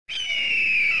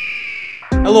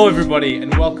Hello everybody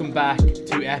and welcome back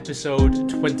to episode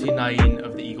 29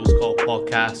 of the Eagles Call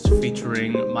podcast,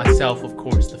 featuring myself, of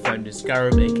course, the founder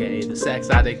Scarab, aka the Sex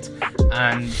Addict,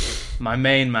 and my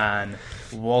main man,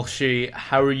 Walshie.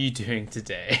 How are you doing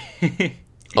today?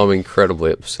 I'm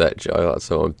incredibly upset, Joe. That's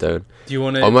what I'm doing. Do you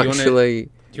want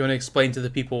to explain to the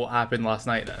people what happened last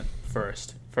night then?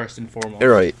 First and foremost.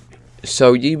 Alright.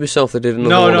 So Ubisoft, they did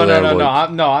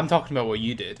another No, I'm talking about what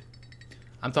you did.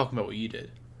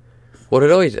 What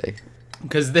did I do?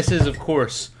 Because this is, of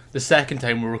course, the second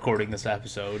time we're recording this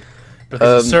episode.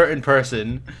 Because a certain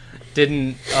person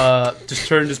didn't just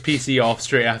turned his PC off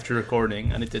straight after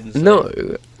recording, and it didn't save.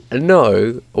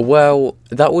 No. Well,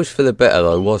 that was for the better,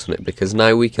 though, wasn't it? Because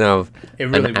now we can have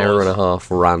an hour and a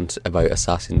half rant about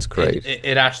Assassin's Creed.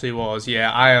 It actually was, yeah.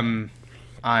 I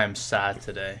am sad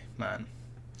today, man.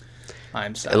 I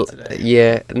am sad today.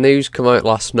 Yeah, news came out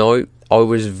last night. I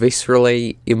was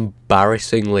viscerally,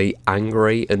 embarrassingly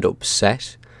angry and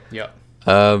upset. Yeah.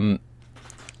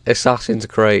 Assassin's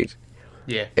Creed.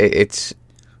 Yeah. It's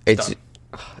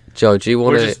Joe, do you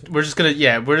want to... We're just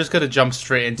gonna jump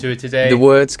straight into it today. The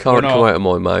words can't come out of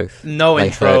my mouth. No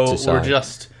intro, we're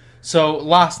just... So,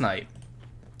 last night,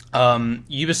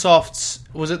 Ubisoft's...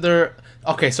 Was it their...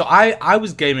 Okay, so I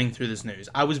was gaming through this news.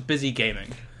 I was busy gaming.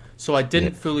 So I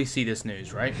didn't fully see this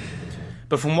news, right?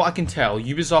 But from what I can tell,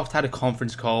 Ubisoft had a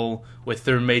conference call with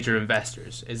their major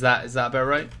investors. Is that about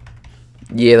right?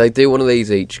 Yeah, they do one of these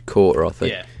each quarter, I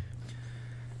think. Yeah.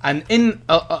 And in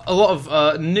a lot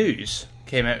of news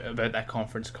came out about that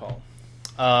conference call.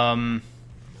 And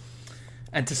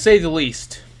to say the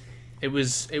least, it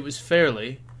was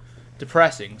fairly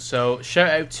depressing. So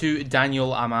shout out to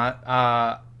Daniel Ahmed?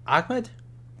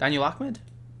 Daniel Ahmed?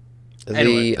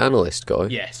 The analyst guy?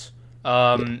 Yes.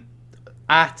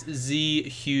 At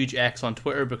ZHugeX on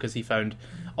Twitter, because he found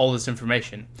all this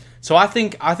information. So I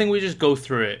think we just go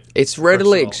through it. It's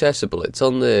readily accessible. It's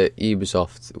on the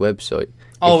Ubisoft website.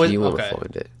 If you want to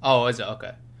find it. Oh, is it?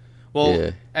 Okay.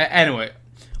 Well, anyway,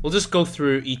 we'll just go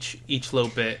through each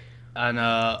little bit and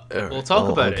we'll talk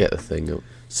about it. I'll get the thing up.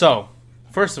 So,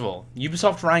 first of all,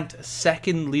 Ubisoft ranked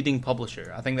second leading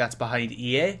publisher. I think that's behind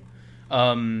EA.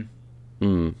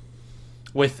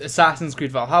 With Assassin's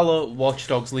Creed Valhalla, Watch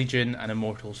Dogs Legion, and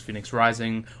Immortals Phoenix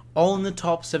Rising, all in the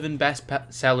top 7 best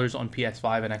sellers on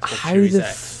PS5 and Xbox Series X.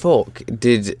 How the fuck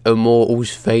did Immortals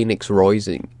Phoenix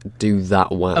Rising do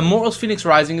that well? Immortals Phoenix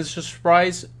Rising is just a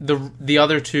surprise. The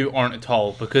other two aren't at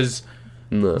all, because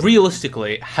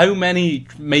realistically, how many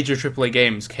major AAA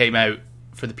games came out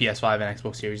for the PS5 and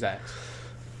Xbox Series X?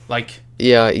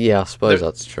 Yeah, I suppose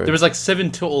that's true. There was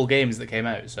 7 total games that came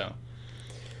out, so...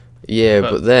 Yeah,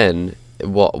 but then...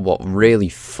 What really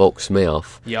fucks me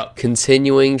off? Yep.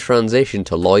 Continuing transition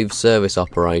to live service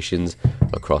operations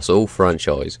across all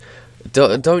franchise.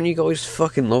 Don't you guys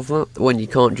fucking love that? When you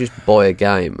can't just buy a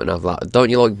game and have that. Don't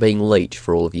you like being leached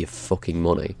for all of your fucking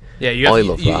money? Yeah, you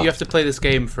have to play this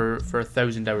game for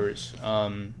 1,000 hours.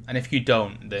 And if you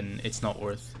don't, then it's not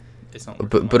worth.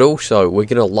 But also, we're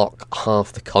going to lock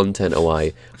half the content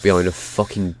away behind a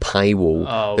fucking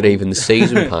paywall that even the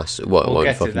season pass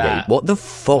won't fucking get. What the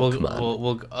fuck, man?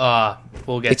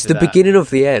 We'll get it's to the beginning of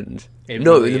the end.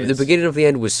 The beginning of the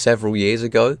end was several years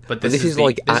ago. But this is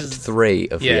Act 3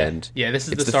 of the end. Yeah, this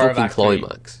is the start fucking of Act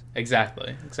climax. 3.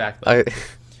 Exactly.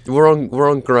 We're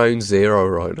on ground zero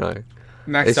right now.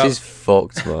 Next up, is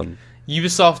fucked, man.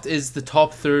 Ubisoft is the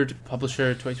top 3rd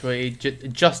publisher 2020.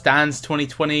 Just Dance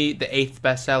 2020, the 8th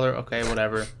bestseller. Okay,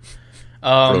 whatever.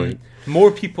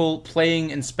 More people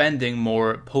playing and spending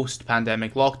more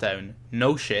post-pandemic lockdown.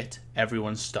 No shit,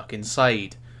 everyone's stuck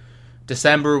inside.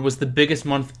 December was the biggest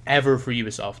month ever for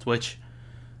Ubisoft, which,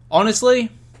 honestly,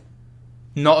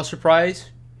 not a surprise.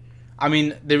 I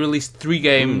mean, they released 3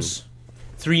 games,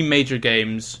 3 major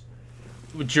games,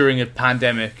 during a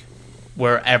pandemic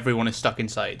where everyone is stuck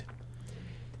inside.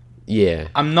 Yeah.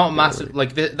 I'm not massive...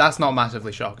 that's not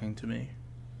massively shocking to me.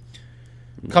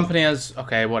 Company has...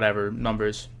 Okay, whatever.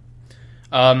 Numbers.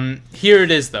 Here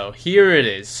it is, though.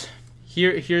 Here's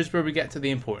where we get to the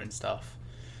important stuff.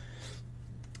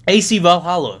 AC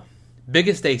Valhalla.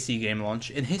 Biggest AC game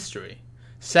launch in history.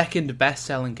 Second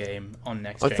best-selling game on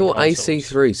next-gen consoles. I thought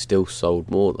AC3 still sold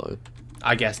more, though.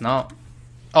 I guess not.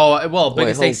 Oh, well,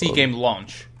 biggest AC game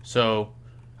launch. So,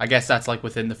 I guess that's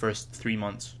within the first 3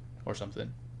 months or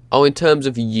something. Oh, in terms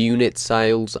of unit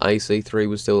sales, AC3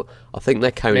 was still... I think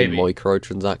they're counting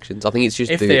microtransactions. I think it's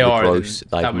just the gross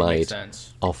they've made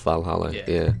off Valhalla.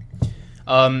 Yeah.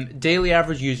 Daily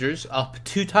average users up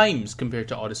 2 times compared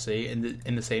to Odyssey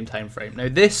in the same time frame. Now,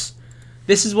 this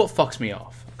is what fucks me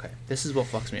off. Okay, this is what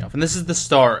fucks me off. And this is the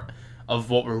start of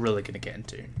what we're really going to get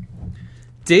into.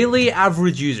 daily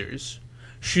average users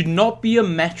should not be a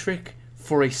metric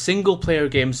for a single-player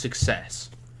game's success.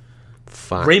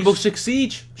 Facts. Rainbow Six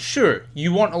Siege, sure,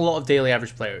 you want a lot of daily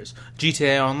average players.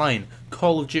 GTA Online,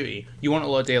 Call of Duty, you want a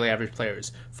lot of daily average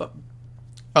players. For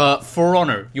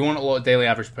Honor, you want a lot of daily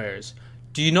average players.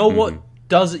 Do you know what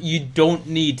you don't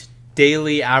need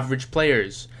daily average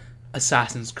players?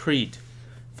 Assassin's Creed,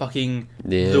 fucking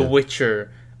The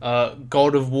Witcher,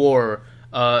 God of War,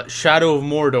 Shadow of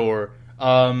Mordor,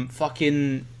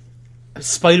 fucking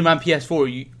Spider-Man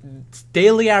PS4.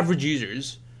 Daily average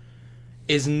users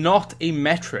is not a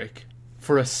metric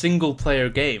for a single-player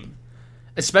game,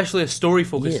 especially a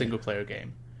story-focused single-player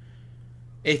game.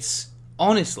 It's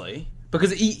honestly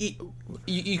because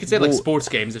you could say like sports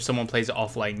games. If someone plays it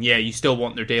offline, you still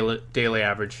want their daily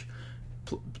average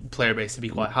player base to be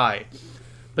quite high.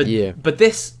 But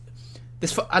this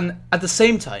and at the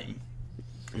same time,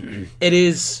 it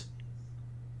is.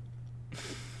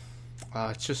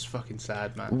 It's just fucking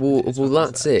sad, man. Well,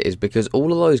 that's sad. It. Is because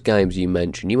all of those games you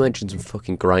mentioned some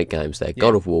fucking great games there.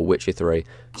 God of War, Witcher 3,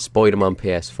 Spider-Man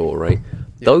PS4, right?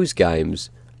 Yeah. Those games,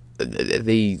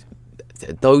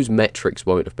 those metrics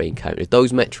won't have been counted.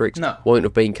 Those metrics won't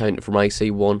have been counted from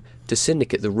AC1 to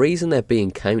Syndicate. The reason they're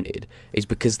being counted is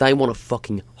because they want to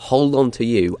fucking hold on to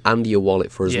you and your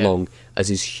wallet for as long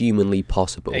as is humanly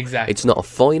possible. Exactly. It's not a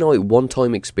finite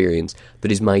one-time experience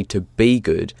that is made to be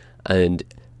good and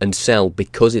sell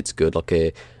because it's good, like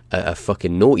a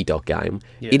fucking Naughty Dog game.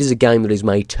 It is a game that is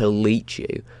made to leech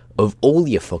you of all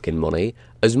your fucking money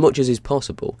as much as is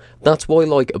possible. That's why,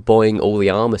 like, buying all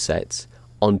the armor sets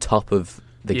on top of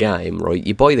the game, right?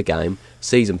 You buy the game,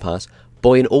 season pass,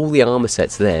 buying all the armor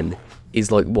sets then is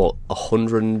like, what,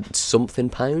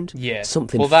 £100-something? Yeah.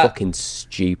 Something fucking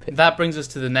stupid. That brings us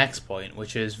to the next point,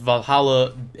 which is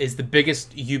Valhalla is the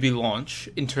biggest Ubi launch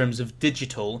in terms of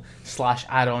digital /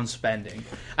 add-on spending.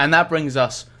 And that brings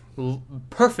us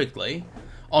perfectly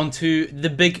onto the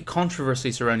big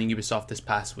controversy surrounding Ubisoft this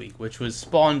past week, which was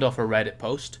spawned off a Reddit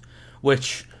post,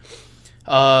 which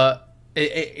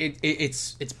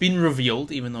it's been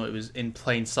revealed, even though it was in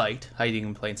plain sight, hiding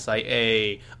in plain sight.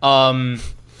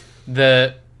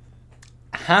 The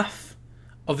half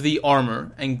of the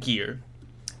armor and gear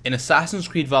in Assassin's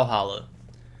Creed Valhalla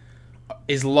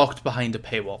is locked behind a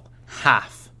paywall.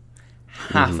 Half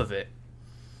of it.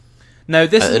 Now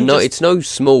this is it's no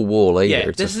small wall either. Yeah,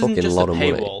 it's this a fucking lot of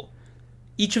money.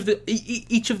 Each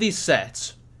of these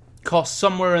sets costs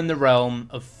somewhere in the realm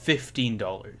of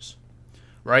 $15.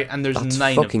 Right? And there's That's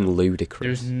 9 fucking of them.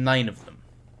 ludicrous. There's 9 of them.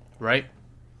 Right?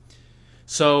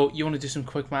 So, you want to do some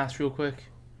quick maths real quick?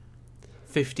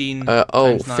 15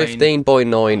 times 9, 15 by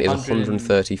 9 is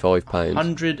 £135.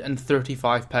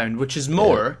 £135, which is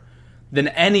more than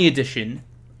any edition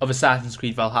of Assassin's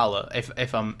Creed Valhalla,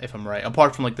 if I'm right,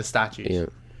 apart from like the statues. Yeah.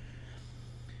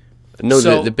 No,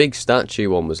 so, the big statue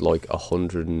one was like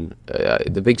 100.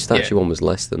 The big statue one was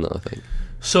less than that, I think.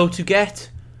 So to get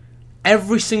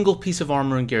every single piece of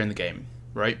armor and gear in the game,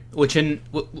 right? Which in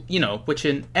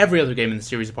every other game in the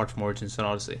series apart from Origins and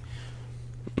Odyssey,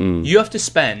 you have to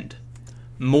spend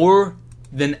more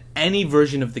than any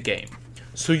version of the game.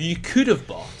 So you could have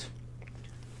bought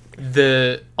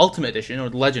the Ultimate Edition or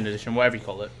the Legend Edition, whatever you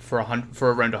call it, for around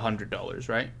 $100,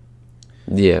 right?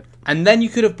 Yeah. And then you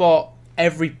could have bought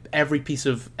every piece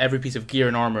of gear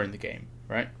and armor in the game,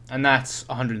 right? And that's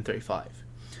 $135.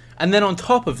 And then on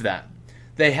top of that,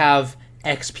 they have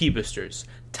XP boosters,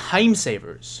 time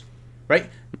savers, right?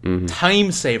 Mm-hmm.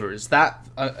 Time savers. That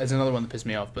is another one that pissed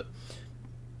me off.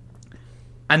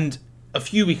 And a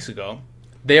few weeks ago,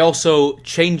 they also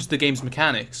changed the game's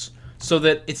mechanics so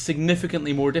that it's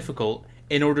significantly more difficult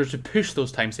in order to push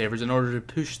those time savers, in order to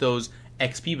push those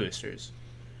XP boosters.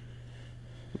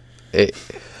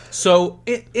 So,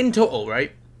 in total,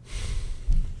 right?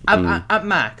 At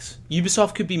max,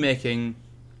 Ubisoft could be making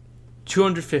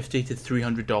 $250 to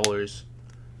 $300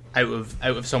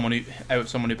 out of someone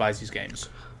who buys these games.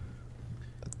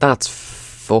 That's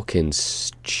fucking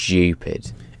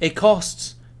stupid. It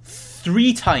costs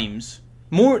 3 times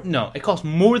more. No, it costs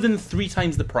more than 3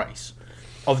 times the price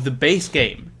of the base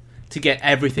game to get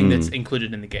everything that's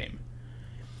included in the game.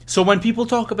 So when people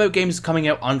talk about games coming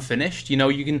out unfinished, you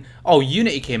can... Oh,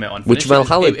 Unity came out unfinished. Which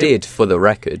Valhalla did, for the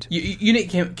record. Unity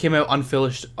came out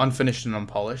unfinished and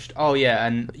unpolished. Oh, yeah,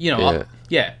 and,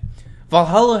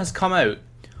 Valhalla has come out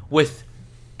with,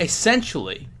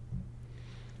 essentially,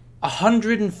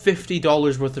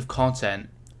 $150 worth of content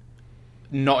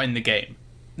not in the game.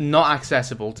 Not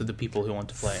accessible to the people who want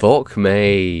to play it. Fuck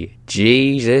me.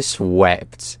 Jesus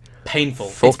wept. Painful.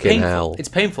 Fucking hell. It's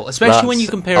painful, especially when you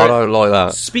compare I don't like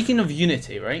that. Speaking of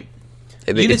Unity, right?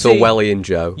 It's Orwellian,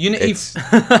 Joe. Unity, it's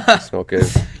not good.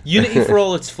 Unity, for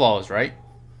all its flaws, right,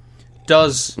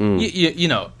 does you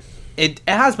know, it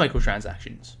has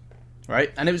microtransactions,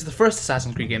 right? And it was the first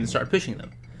Assassin's Creed game that started pushing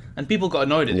them, and people got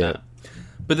annoyed at that.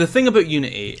 But the thing about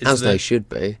Unity is as that they should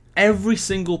be. Every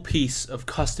single piece of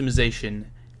customization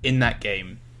in that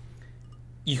game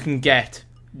you can get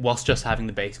whilst just having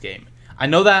the base game. I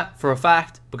know that for a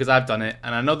fact because I've done it,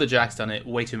 and I know that Jack's done it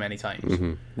way too many times.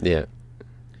 Mm-hmm. Yeah.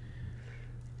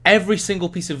 Every single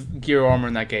piece of gear armor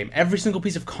in that game, every single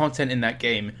piece of content in that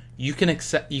game, you can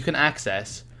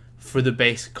access for the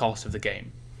base cost of the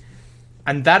game.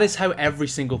 And that is how every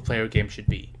single player game should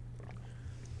be.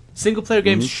 Single player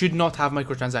games should not have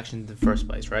microtransactions in the first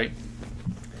place, right?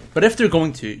 But if they're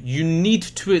going to, you need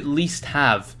to at least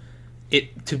have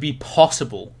it to be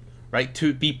possible, right?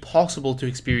 To be possible to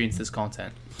experience this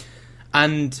content.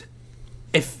 And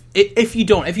if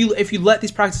you let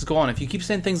these practices go on, if you keep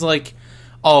saying things like,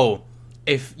 "Oh,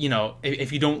 if you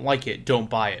don't like it, don't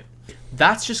buy it,"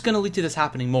 that's just going to lead to this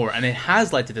happening more, and it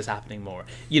has led to this happening more.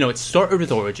 You know, it started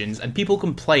with Origins, and people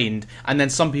complained, and then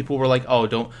some people were like, "Oh,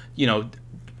 don't,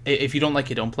 if you don't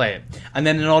like it, don't play it." And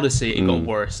then in Odyssey, it got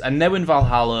worse. And now in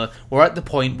Valhalla, we're at the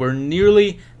point where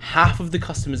nearly half of the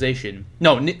customization,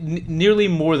 nearly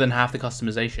more than half the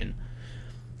customization,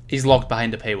 is locked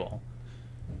behind a paywall.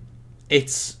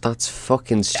 That's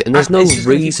fucking and there's no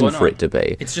reason for it to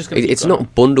be. It's just it's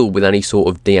not bundled with any sort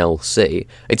of DLC.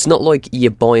 It's not like you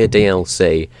buy a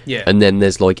DLC and then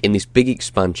there's like in this big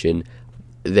expansion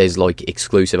there's like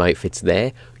exclusive outfits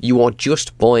there. You are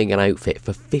just buying an outfit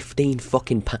for 15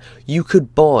 fucking pounds. You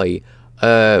could buy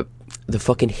the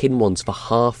fucking hidden ones for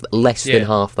less than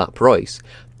half that price.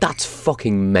 That's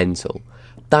fucking mental.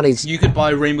 That is. You could buy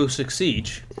Rainbow Six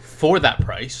Siege for that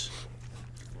price,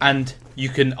 and you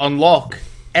can unlock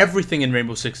everything in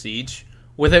Rainbow Six Siege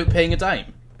without paying a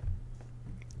dime.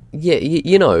 Yeah,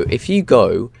 you know, if you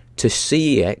go to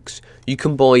CEX, you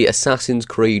can buy Assassin's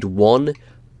Creed 1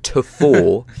 to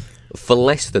 4 for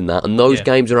less than that, and those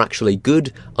games are actually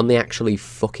good, and they actually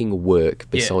fucking work,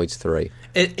 besides 3.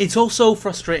 It's also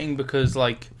frustrating because,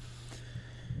 like,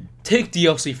 take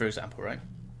DLC, for example, right?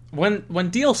 When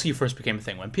DLC first became a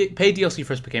thing, when paid DLC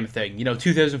first became a thing,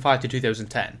 2005 to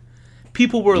 2010,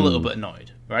 people were a little bit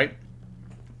annoyed, right?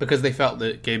 Because they felt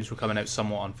that games were coming out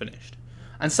somewhat unfinished.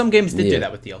 And some games did do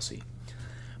that with DLC.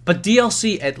 But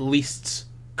DLC at least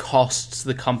costs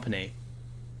the company,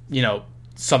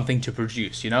 something to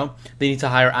produce, They need to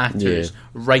hire actors,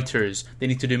 writers, they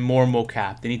need to do more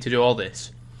mocap, they need to do all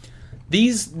this.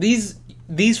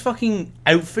 These fucking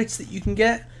outfits that you can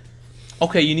get,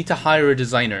 okay, you need to hire a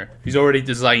designer who's already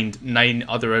designed 9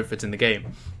 other outfits in the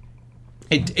game.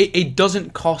 It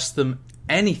doesn't cost them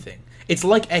anything. It's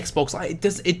like Xbox.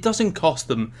 It doesn't cost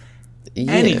them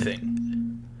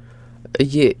anything.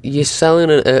 You're selling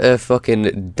a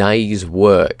fucking day's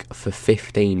work for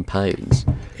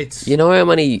 £15. You know how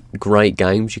many great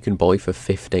games you can buy for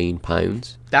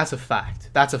 £15? That's a fact.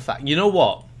 You know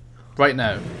what? Right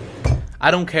now,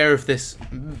 I don't care if this...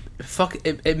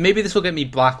 maybe this will get me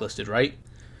blacklisted, right?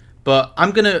 But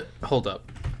I'm gonna... Hold up.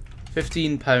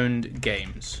 £15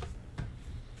 games.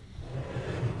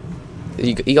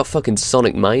 You got fucking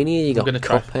Sonic Mania, you got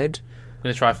Cuphead. I'm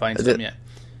gonna try find some,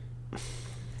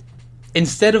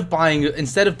 Instead of buying a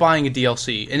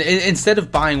DLC, instead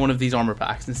of buying one of these armor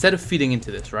packs, instead of feeding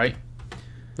into this, right?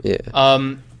 Yeah.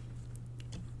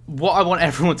 What I want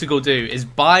everyone to go do is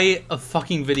buy a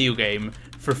fucking video game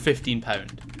for £15.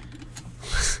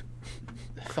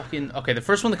 Okay, the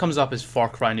first one that comes up is Far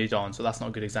Cry New Dawn, so that's not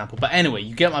a good example. But anyway,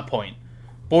 you get my point.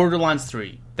 Borderlands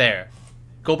 3, there.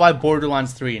 Go buy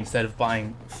Borderlands 3 instead of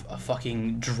buying a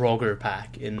fucking Draugr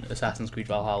pack in Assassin's Creed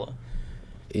Valhalla.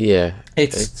 Yeah.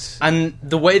 And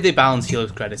the way they balance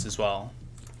Helix credits as well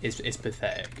is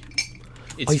pathetic.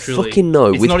 Fucking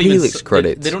know. With Helix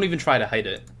credits... They don't even try to hide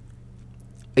it.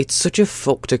 It's such a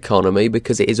fucked economy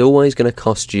because it is always going to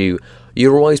cost you...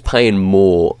 You're always paying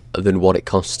more than what it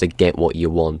costs to get what you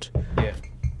want. Yeah.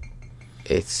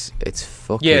 It's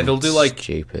fucking they'll do like...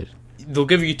 stupid. They'll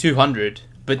give you 200,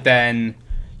 but then,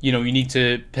 you need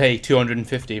to pay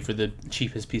 250 for the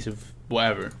cheapest piece of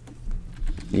whatever.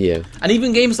 Yeah. And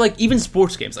even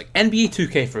sports games, like NBA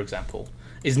 2K, for example,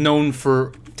 is known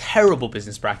for terrible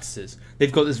business practices.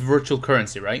 They've got this virtual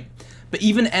currency, right? But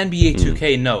even NBA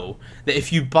 2K know that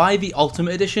if you buy the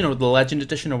Ultimate Edition or the Legend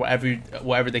Edition or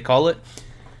whatever they call it,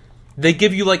 they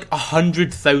give you like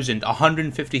 100,000,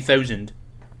 150,000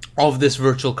 of this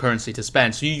virtual currency to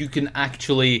spend, so you can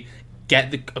actually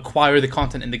acquire the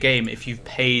content in the game if you've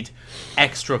paid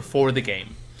extra for the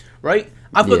game, right?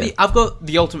 I've got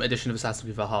the Ultimate Edition of Assassin's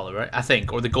Creed Valhalla, right? I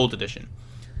think, or the Gold Edition.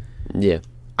 Yeah.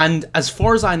 And as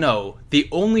far as I know, the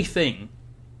only thing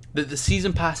that the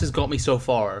season pass has got me so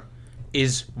far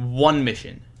is one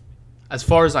mission. As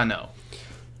far as I know.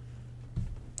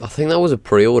 I think that was a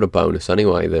pre-order bonus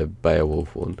anyway, the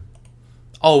Beowulf one.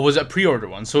 Oh, was it a pre-order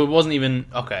one? So it wasn't even...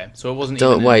 Okay, so it wasn't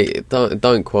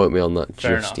Don't quote me on that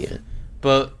just yet.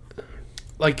 But,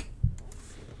 like...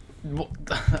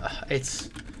 It's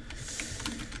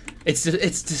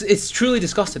truly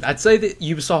disgusting. I'd say that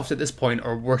Ubisoft at this point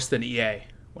are worse than EA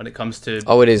when it comes to...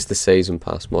 Oh, it is the season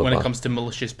pass, when it comes to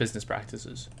malicious business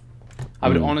practices. I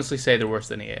would honestly say they're worse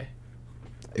than EA.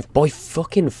 By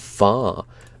fucking far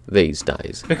these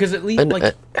days. Because at least,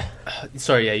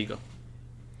 sorry, yeah, you go.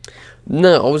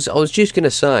 No, I was just going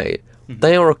to say,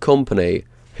 they are a company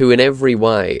who in every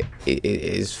way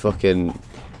is fucking...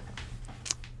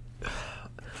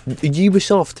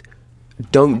 Ubisoft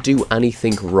don't do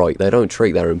anything right. They don't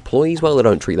treat their employees well, they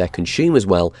don't treat their consumers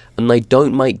well, and they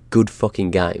don't make good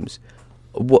fucking games.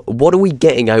 What are we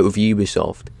getting out of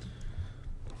Ubisoft?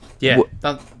 Yeah.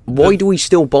 Why do we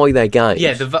still buy their games?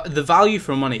 Yeah, the value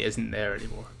for money isn't there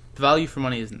anymore. The value for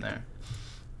money isn't there.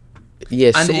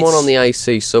 Yeah, and someone on the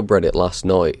AC subreddit last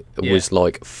night was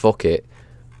like, "Fuck it,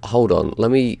 hold on,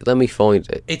 let me find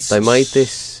it." They made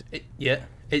this.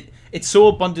 It's so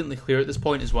abundantly clear at this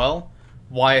point as well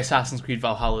why Assassin's Creed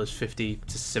Valhalla is 50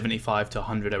 to 75 to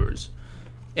 100 hours.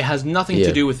 It has nothing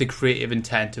to do with the creative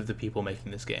intent of the people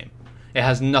making this game. It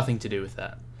has nothing to do with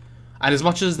that. And as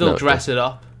much as they'll dress it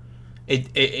up,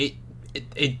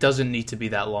 it doesn't need to be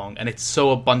that long, and it's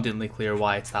so abundantly clear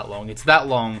why it's that long. It's that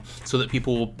long so that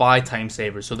people will buy time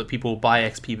savers, so that people will buy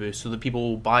XP boosts, so that people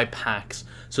will buy packs,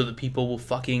 so that people will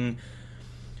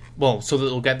so that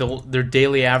they'll get their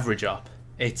daily average up.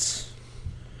 It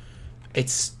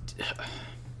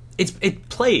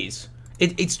plays.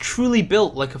 It's truly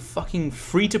built like a fucking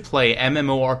free-to-play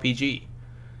MMORPG.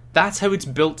 That's how it's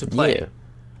built to play. Yeah.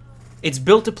 It's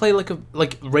built to play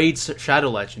like Raid Shadow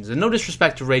Legends. And no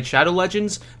disrespect to Raid Shadow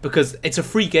Legends, because it's a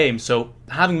free game, so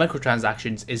having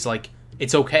microtransactions is like,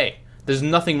 it's okay. There's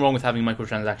nothing wrong with having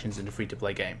microtransactions in a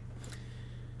free-to-play game.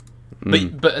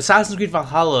 But Assassin's Creed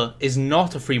Valhalla is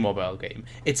not a free mobile game.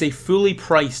 It's a fully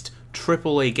priced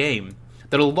AAA game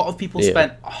that a lot of people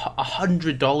spent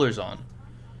 $100 on.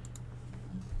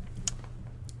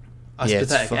 That's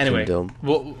pathetic. Anyway, dumb.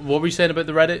 What were you saying about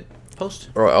the Reddit post?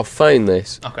 Right, I'll find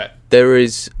this. Okay. There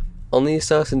is, on the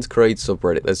Assassin's Creed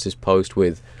subreddit, there's this post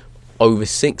with over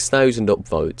 6,000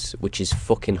 upvotes, which is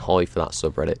fucking high for that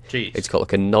subreddit. Jeez. It's got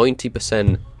like a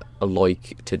 90% a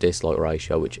like to dislike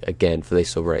ratio, which again for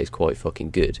this subreddit is quite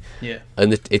fucking good. Yeah.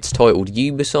 And it's titled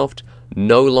 "Ubisoft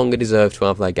no longer deserve to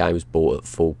have their games bought at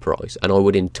full price," and I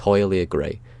would entirely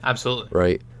agree. Absolutely.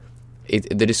 Right.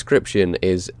 The description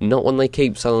is, not when they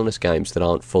keep selling us games that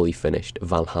aren't fully finished.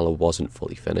 Valhalla wasn't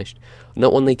fully finished.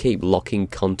 Not when they keep locking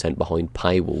content behind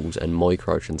paywalls and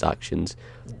microtransactions.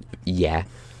 Yeah.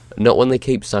 Not when they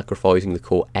keep sacrificing the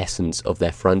core essence of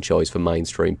their franchise for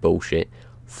mainstream bullshit.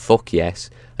 Fuck yes.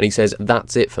 And he says,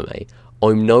 that's it for me.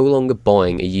 I'm no longer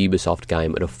buying a Ubisoft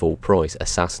game at a full price,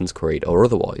 Assassin's Creed or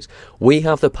otherwise. We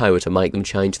have the power to make them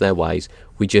change their ways.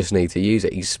 We just need to use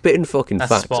it. He's spitting fucking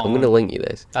facts. I'm going to link you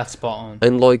this. That's spot on.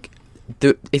 And like,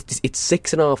 it's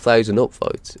 6,500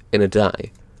 upvotes in a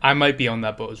day. I might be on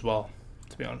that boat as well,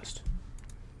 to be honest.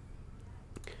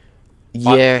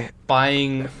 Yeah.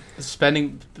 Paying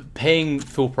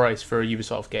full price for a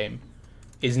Ubisoft game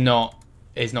is not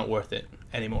worth it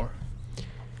anymore.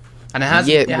 And it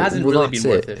hasn't really been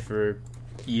worth it for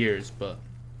years, but...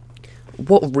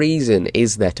 What reason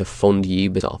is there to fund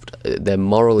Ubisoft? They're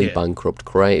morally bankrupt,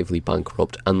 creatively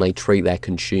bankrupt, and they treat their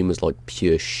consumers like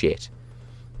pure shit.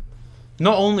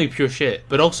 Not only pure shit,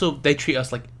 but also they treat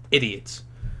us like idiots.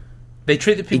 They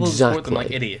treat the people who support them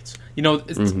like idiots. You know,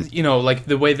 you know, like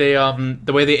the way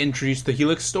they introduced the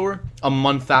Helix store a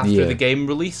month after the game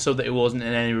release, so that it wasn't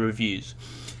in any reviews.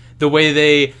 The way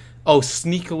they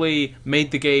sneakily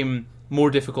made the game more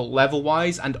difficult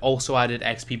level-wise and also added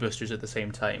XP boosters at the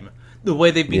same time. The way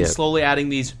they've been slowly adding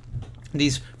these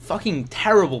fucking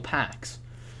terrible packs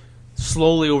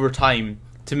slowly over time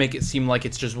to make it seem like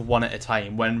it's just one at a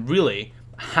time, when really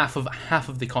half of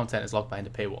the content is locked behind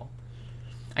a paywall.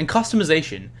 And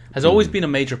customization has always been a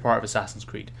major part of Assassin's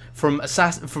Creed. From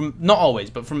not always,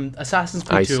 but from Assassin's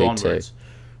Creed 2 onwards.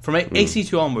 From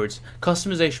AC2 onwards,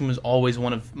 customization was always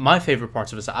one of my favourite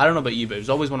parts of it. I don't know about you, but it was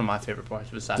always one of my favourite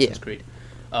parts of Assassin's Creed.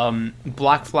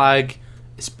 Black Flag,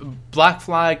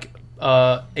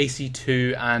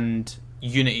 AC2, and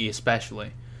Unity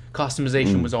especially.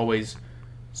 Customization was always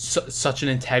such an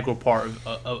integral part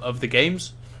of the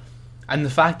games. And the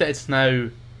fact that it's now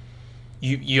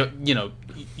you know,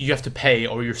 you have to pay,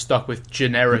 or you're stuck with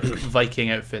generic Viking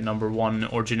outfit number 1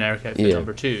 or generic outfit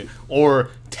number 2,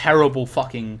 or terrible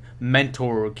fucking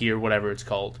mentor gear, whatever it's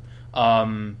called.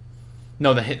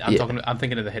 No, I'm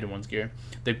thinking of the Hidden Ones gear,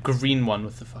 the green one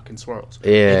with the fucking swirls.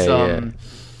 It's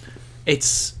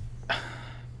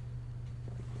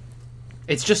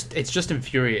just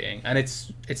infuriating, and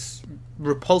it's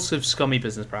repulsive, scummy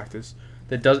business practice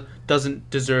that doesn't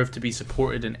deserve to be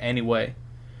supported in any way.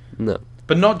 No.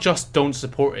 But not just don't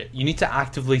support it. You need to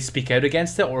actively speak out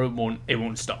against it, or it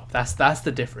won't stop. That's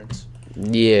the difference.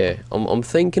 Yeah, I'm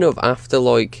thinking of, after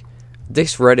like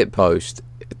this Reddit post,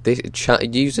 this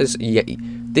chat uses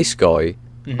this guy.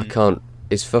 I can't,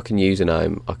 his fucking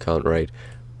username I can't read,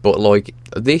 but like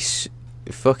this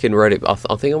fucking Reddit.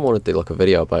 I think I want to do like a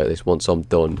video about this once I'm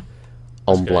done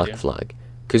on Black Flag,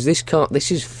 because this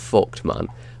is fucked, man.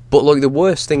 But like the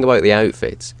worst thing about the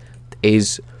outfits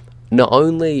is, not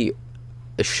only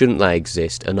shouldn't they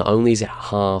exist, and not only is it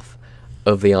half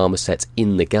of the armor sets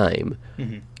in the game,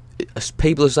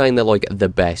 people are saying they're like the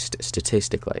best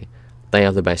statistically. They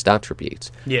have the best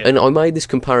attributes. Yeah. And I made this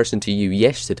comparison to you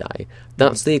yesterday.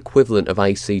 That's the equivalent of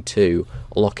AC2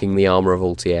 locking the armor of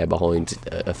Altair behind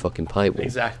a fucking paywall.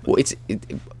 Exactly. Well,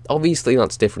 obviously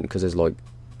that's different, because there's like,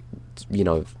 you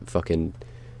know, fucking.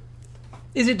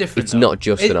 Is it different? It's not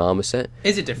just an armor set.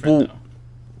 Is it different though?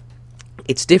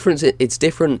 It's different. It's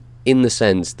different in the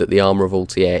sense that the armor of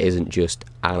Altair isn't just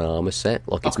an armor set.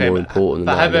 Like, it's more important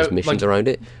than that. There's missions around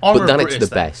it. But then it's the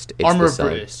best. It's Armor the of same.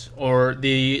 Brutus, or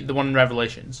the one in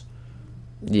Revelations.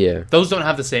 Yeah. Those don't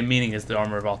have the same meaning as the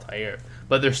armor of Altair,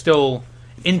 but they're still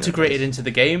integrated into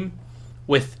the game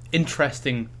with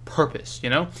interesting purpose. You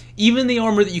know, even the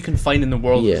armor that you can find in the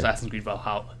world of Assassin's Creed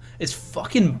Valhalla is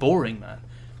fucking boring, man.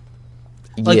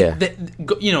 Like,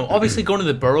 you know, obviously going to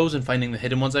the burrows and finding the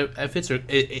Hidden Ones outfits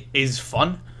is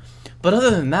fun, but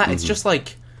other than that, it's just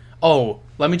like, oh,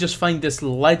 let me just find this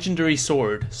legendary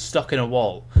sword stuck in a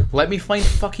wall. Let me find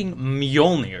fucking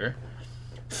Mjolnir,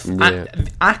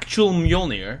 actual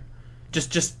Mjolnir,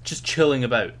 just chilling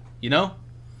about, you know.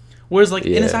 Whereas, like,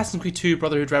 in Assassin's Creed 2,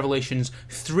 Brotherhood, Revelations,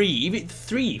 3,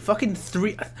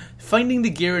 finding the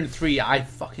gear in 3, I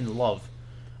fucking love.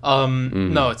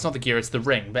 No, it's not the gear, it's the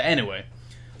ring. But anyway,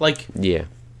 like, they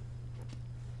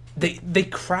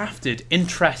crafted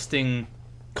interesting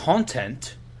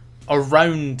content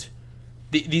around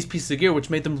these pieces of gear, which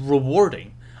made them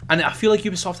rewarding. And I feel like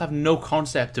Ubisoft have no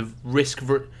concept of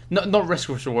not risk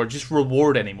versus reward, just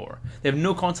reward anymore. They have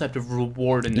no concept of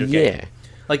reward in their game.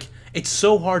 Like, it's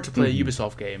so hard to play a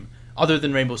Ubisoft game other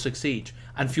than Rainbow Six Siege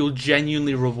and feel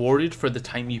genuinely rewarded for the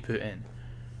time you put in.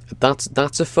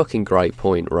 That's a fucking great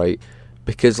point, right?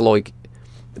 Because, like,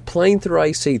 playing through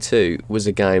AC2 was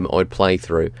a game I'd play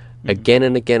through again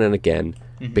and again and again,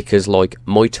 because, like,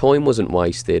 my time wasn't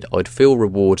wasted. I'd feel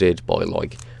rewarded by,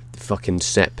 like, fucking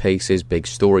set pieces, big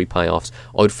story payoffs.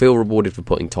 I'd feel rewarded for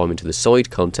putting time into the side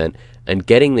content and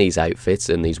getting these outfits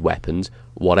and these weapons,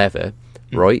 whatever,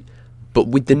 right? But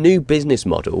with the new business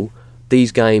model,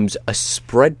 these games are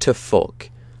spread to fuck.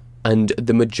 And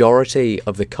the majority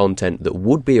of the content that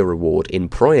would be a reward in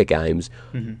prior games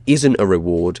isn't a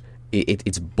reward.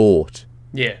 It's bought.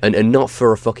 Yeah. And not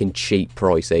for a fucking cheap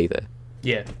price either.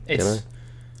 Yeah. It's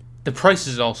the price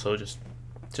is also just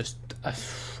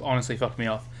honestly fucked me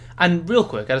off. And real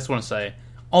quick, I just want to say,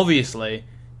 obviously,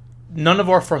 none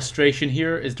of our frustration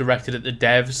here is directed at the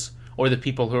devs or the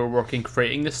people who are working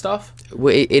creating this stuff.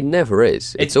 Well, it never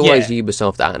is. It's always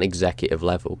Ubisoft at an executive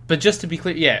level. But just to be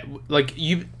clear, like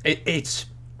it's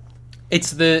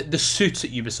the suits at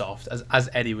Ubisoft, as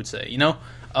Eddie would say, you know,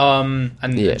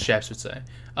 and chefs would say.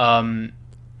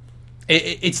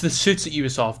 It's the suits at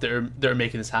Ubisoft that are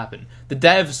making this happen. The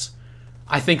devs,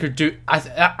 I think,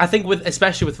 I think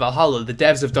especially with Valhalla, the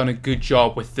devs have done a good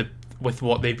job with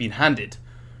what they've been handed,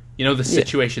 you know, the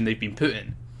situation they've been put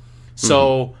in.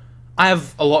 So I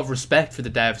have a lot of respect for the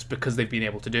devs because they've been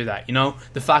able to do that. You know,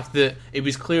 the fact that it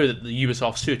was clear that the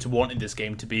Ubisoft suits wanted this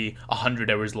game to be 100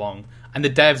 hours long, and the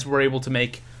devs were able to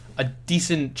make a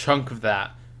decent chunk of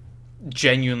that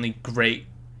genuinely great,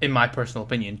 in my personal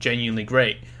opinion, genuinely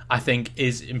great, I think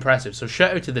is impressive. So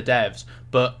shout out to the devs,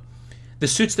 but the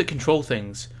suits that control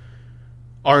things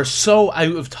are so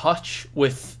out of touch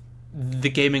with the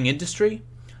gaming industry.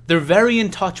 They're very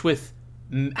in touch with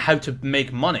how to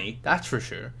make money, that's for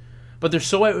sure, but they're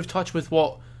so out of touch with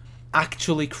what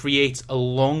actually creates a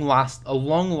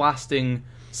long-lasting,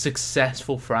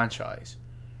 successful franchise.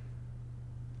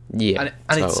 Yeah,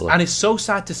 and it's so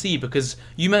sad to see, because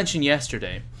you mentioned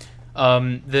yesterday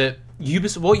that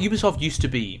what Ubisoft used to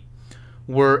be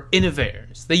were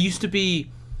innovators. They used to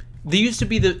be they used to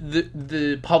be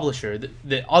the publisher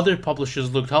that other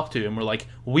publishers looked up to and were like,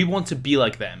 we want to be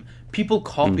like them. People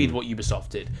copied what Ubisoft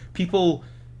did. People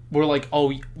were like,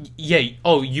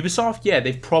 Ubisoft, yeah,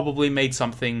 they've probably made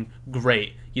something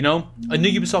great. You know, a new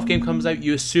Ubisoft game comes out,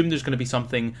 you assume there's going to be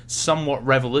something somewhat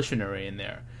revolutionary in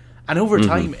there. And over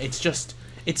time,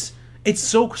 it's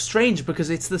so strange because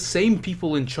it's the same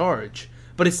people in charge,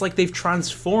 but it's like they've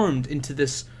transformed into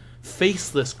this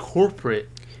faceless corporate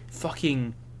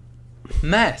fucking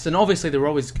mess. And obviously they're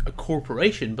always a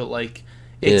corporation, but like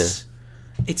it's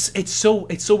so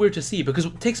weird to see, because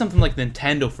take something like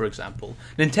Nintendo, for example.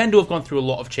 Nintendo have gone through a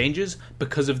lot of changes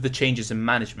because of the changes in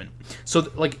management. So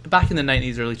like back in the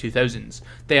 90s, early 2000s,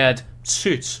 they had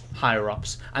suits higher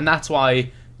ups, and that's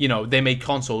why, you know, they made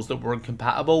consoles that weren't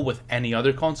compatible with any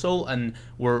other console and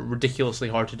were ridiculously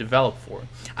hard to develop for.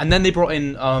 And then they brought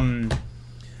in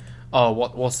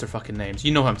what's their fucking names?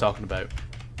 You know who I'm talking about.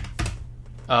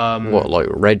 What, like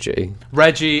Reggie?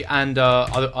 Reggie and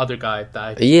other guy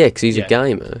that yeah, because he's a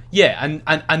gamer. Yeah,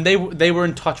 and they were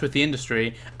in touch with the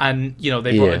industry, and you know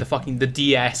they brought in the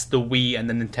DS, the Wii, and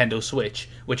the Nintendo Switch,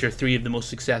 which are 3 of the most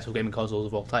successful gaming consoles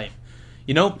of all time.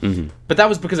 You know, but that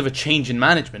was because of a change in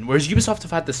management. Whereas Ubisoft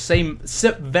have had the same,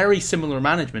 very similar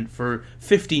management for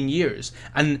 15 years,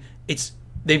 and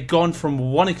they've gone from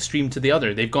one extreme to the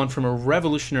other. They've gone from a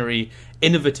revolutionary,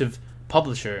 innovative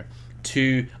publisher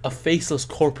to a faceless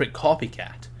corporate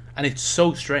copycat, and it's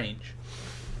so strange.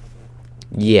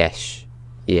 Yes.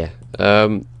 Yeah.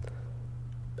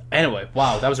 Anyway,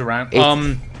 wow, that was a rant.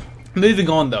 Moving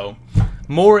on though,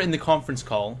 more in the conference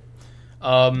call.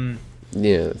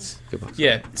 That's good.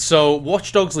 Yeah. So,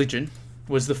 Watch Dogs Legion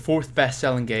was the 4th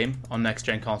best-selling game on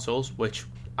next-gen consoles, which,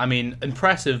 I mean,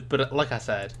 impressive. But like I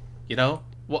said, you know,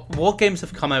 what games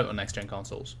have come out on next-gen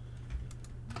consoles?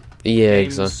 Yeah,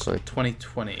 games exactly.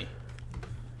 2020.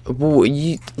 Well,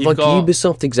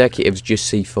 Ubisoft executives just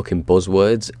see fucking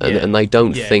buzzwords and they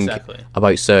don't think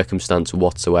about circumstance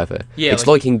whatsoever. Yeah, it's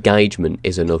like engagement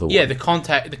is another one. Yeah, the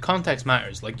context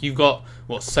matters. Like you've got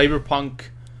Cyberpunk,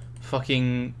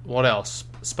 fucking what else?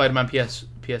 Spider-Man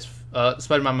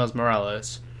Spider-Man Miles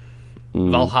Morales,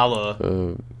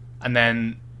 Valhalla, and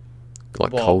then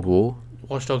Cold War,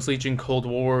 Watch Dogs Legion, Cold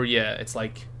War. Yeah, it's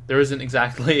like there isn't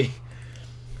exactly.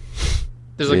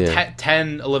 There's like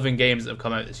 10, 11 games that have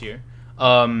come out this year.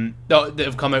 That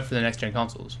have come out for the next-gen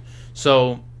consoles.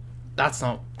 So, that's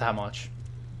not that much.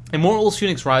 Immortals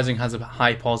Phoenix Rising has a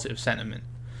high positive sentiment.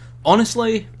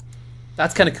 Honestly,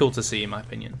 that's kind of cool to see, in my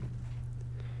opinion.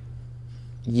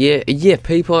 Yeah,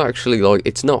 people actually like.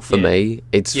 It's not for me.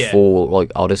 It's for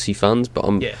like Odyssey fans. But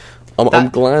I'm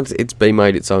glad it's been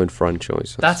made its own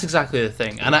franchise. That's exactly the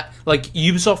thing. And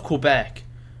Ubisoft Quebec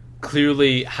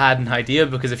clearly had an idea,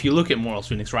 because if you look at Immortals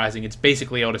Phoenix Rising, it's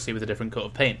basically Odyssey with a different coat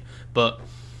of paint. But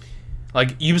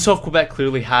like Ubisoft Quebec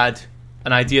clearly had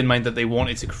an idea in mind that they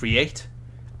wanted to create,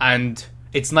 and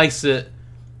it's nice that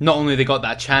not only they got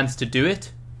that chance to do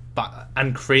it,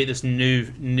 and create this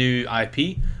new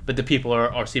IP, but the people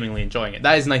are seemingly enjoying it.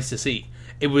 That is nice to see.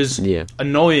 It was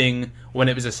annoying when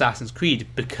it was Assassin's Creed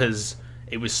because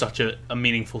it was such a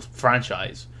meaningful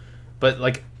franchise, but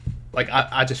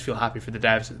I just feel happy for the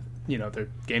devs. You know, their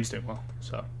game's doing well.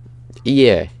 So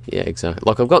yeah, exactly.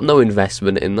 Like I've got no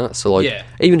investment in that, so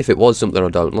even if it was something I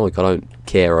don't like, I don't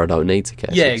care. Or I don't need to care.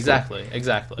 Yeah, exactly.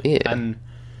 Yeah, and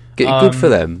good for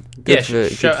them. Good for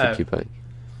Quebec.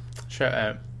 Shout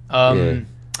out. And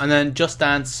then Just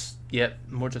Dance. Yeah,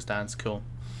 more Just Dance. Cool.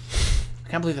 I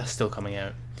can't believe that's still coming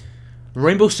out.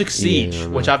 Rainbow Six Siege,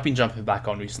 which I've been jumping back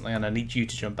on recently, and I need you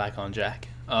to jump back on, Jack.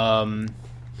 All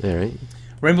right.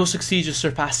 Rainbow Six Siege has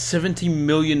surpassed 70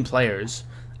 million players,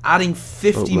 adding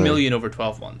 50 million over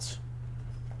 12 months.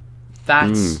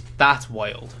 That's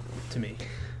wild to me.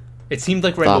 It seemed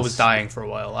like Rainbow was dying for a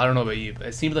while. I don't know about you, but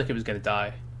it seemed like it was going to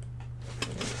die.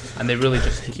 And they really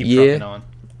just keep trucking on.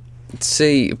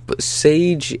 See, but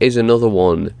Siege is another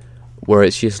one where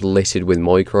it's just littered with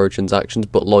microtransactions,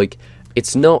 but like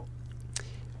it's not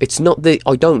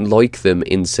I don't like them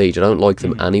in Siege. I don't like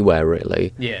them anywhere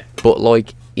really. Yeah. But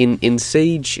like in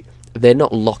Siege, they're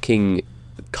not locking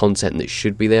content that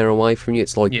should be there away from you.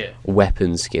 It's like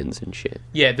weapon skins and shit.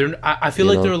 Yeah, I feel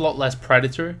like they're a lot less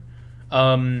Predator. That's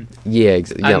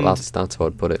how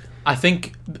I'd put it. I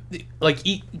think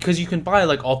because you can buy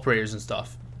like operators and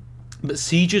stuff, but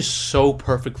Siege is so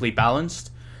perfectly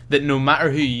balanced that no matter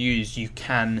who you use, you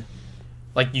can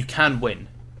win,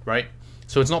 right?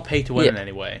 So it's not pay to win in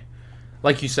any way.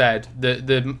 Like you said,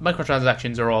 the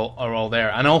microtransactions are all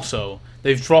there, and also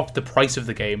they've dropped the price of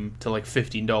the game to like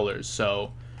 $15.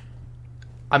 So,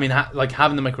 I mean,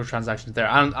 having the microtransactions there,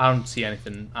 I don't see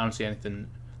anything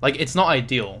Like, it's not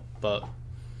ideal, but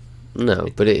no,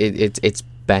 but it's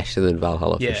better than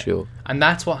Valhalla for sure. And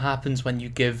that's what happens when you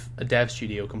give a dev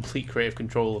studio complete creative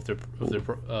control of their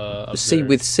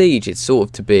with Siege, it's sort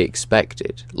of to be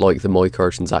expected, like the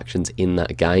microtransactions in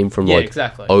that game from like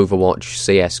exactly. Overwatch,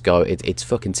 CS:GO. It's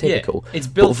fucking typical. It's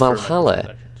built but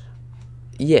Valhalla.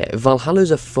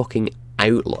 Valhalla's a fucking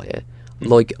outlier.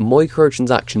 Like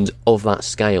microtransactions of that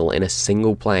scale in a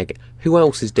single player. Who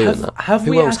else is doing that? Have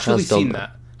Who we else actually has done seen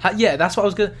that? Yeah, that's what I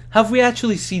was gonna. Have we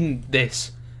actually seen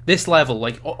this level,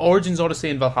 like Origins, Odyssey,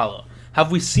 and Valhalla? Have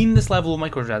we seen this level of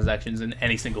microtransactions in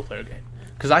any single player game?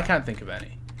 Because I can't think of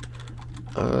any.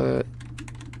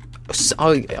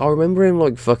 I remember in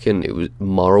like fucking it was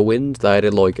Morrowind. They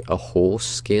had like a horse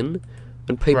skin,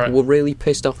 and people were really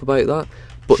pissed off about that.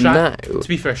 But now, to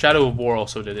be fair, Shadow of War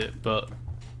also did it, but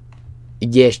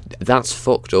yeah, that's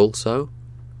fucked also.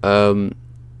 Shadow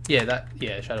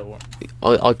of War.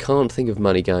 I can't think of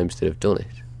many games that have done it.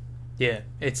 Yeah,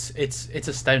 it's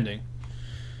astounding.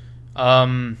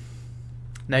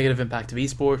 Negative impact of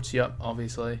esports, yep,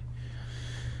 obviously.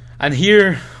 And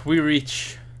here we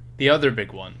reach the other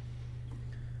big one,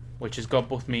 which has got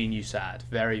both me and you sad.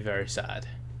 Very, very sad.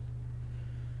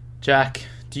 Jack,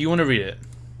 do you want to read it?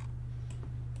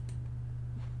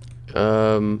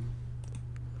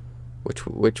 Which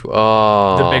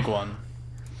the big one.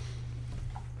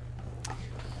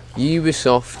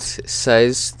 Ubisoft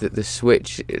says that the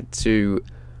switch to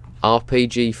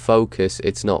RPG focus,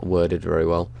 it's not worded very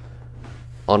well,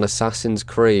 on Assassin's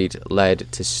Creed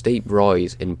led to steep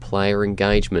rise in player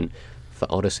engagement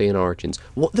for Odyssey and Origins.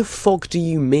 What the fuck do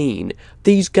you mean?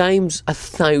 These games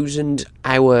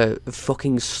 1,000-hour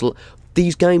fucking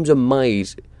these games are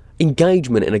made.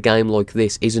 Engagement in a game like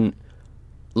this isn't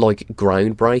like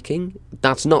groundbreaking.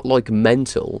 That's not like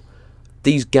mental.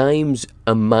 These games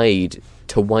are made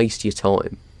to waste your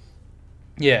time.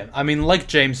 Yeah, I mean, like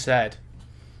James said,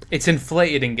 it's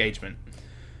inflated engagement.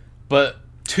 But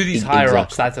to these higher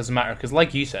ups, that doesn't matter. Because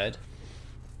like you said,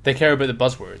 they care about the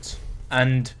buzzwords.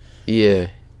 And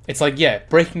it's like,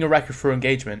 breaking a record for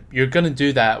engagement, you're going to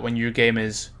do that when your game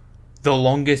is the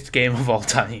longest game of all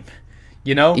time.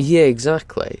 You know? Yeah,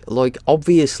 exactly. Like,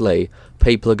 obviously,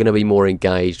 people are going to be more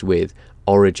engaged with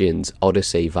Origins,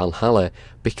 Odyssey, Valhalla,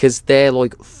 because they're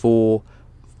like 3-4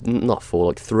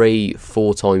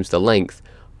 times the length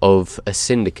of a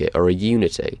Syndicate or a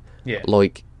Unity. Yeah.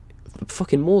 Like,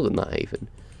 fucking more than that even.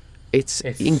 It's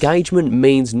engagement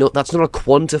means that's not a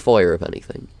quantifier of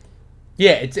anything.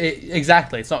 Yeah,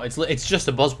 exactly. It's not. It's just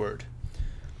a buzzword.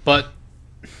 But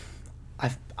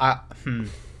I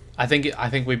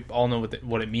think we all know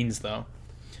what it means though.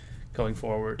 Going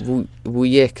forward. Well,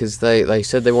 yeah, because they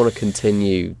said they want to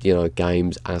continue,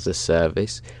 games as a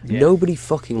service. Yeah. Nobody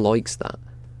fucking likes that.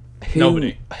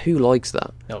 Nobody. Who likes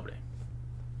that? Nobody.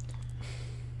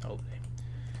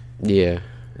 Yeah.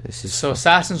 So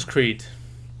Assassin's Creed.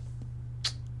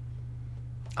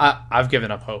 I've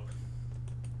given up hope.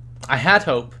 I had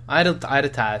hope. I had a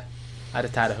tad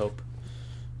of hope.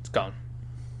 It's gone.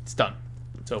 It's done.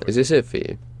 It's over. Is this it for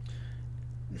you?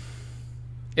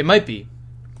 It might be.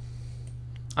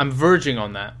 I'm verging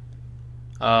on that.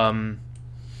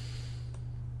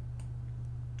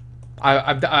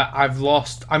 I've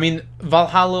lost. I mean,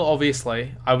 Valhalla.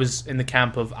 Obviously, I was in the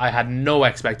camp of I had no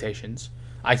expectations.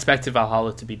 I expected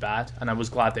Valhalla to be bad, and I was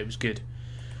glad that it was good.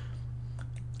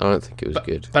 I don't think it was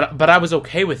good. But I was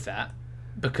okay with that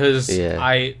because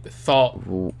I thought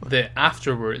that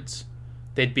afterwards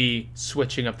they'd be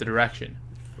switching up the direction.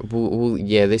 Well,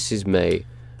 yeah, this is me.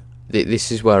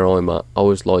 This is where I'm at. I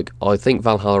was like, I think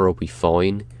Valhalla will be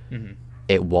fine. Mm-hmm.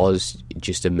 It was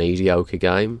just a mediocre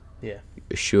game. Yeah.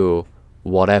 Sure,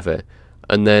 whatever.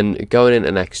 And then going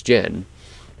into next gen,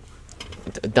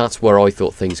 that's where I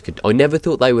thought things could... I never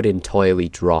thought they would entirely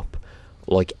drop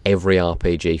like every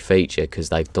RPG feature because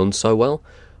they've done so well.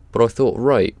 But I thought,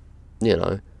 right,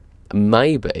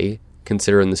 maybe,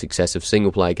 considering the success of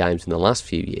single-player games in the last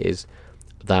few years,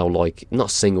 they'll like, not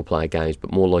single-player games,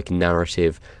 but more like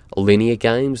narrative, linear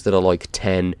games that are like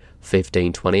 10,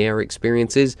 15, 20-hour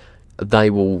experiences. They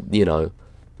will,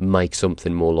 make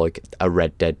something more like a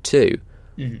Red Dead 2.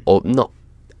 Mm-hmm. Or not...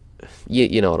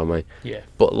 You know what I mean? Yeah.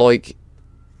 But like...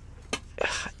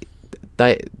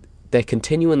 They're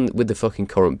continuing with the fucking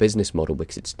current business model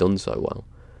because it's done so well.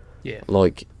 Yeah.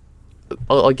 Like,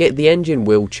 I get the engine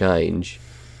will change,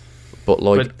 but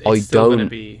like but it's still going to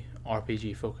be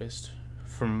RPG focused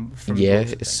from so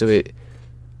it.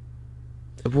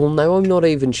 Well, no, I'm not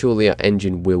even sure the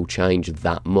engine will change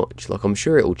that much. Like, I'm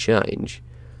sure it'll change.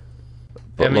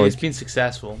 But I mean, it's been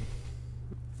successful.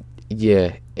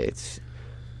 Yeah,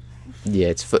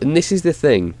 and this is the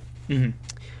thing. Mm-hmm.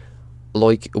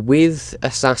 like, with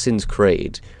Assassin's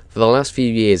Creed, for the last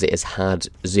few years it has had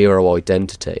zero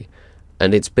identity,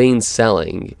 and it's been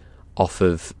selling off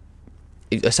of...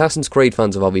 Assassin's Creed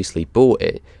fans have obviously bought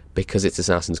it because it's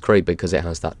Assassin's Creed, because it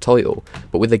has that title.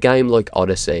 But with a game like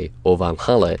Odyssey or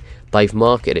Valhalla, they've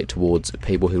marketed it towards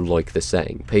people who like the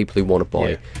setting, people who want to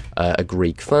buy a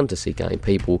Greek fantasy game,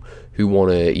 people who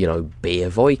want to, you know, be a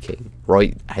Viking,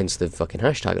 right? Hence the fucking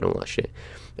hashtag and all that shit.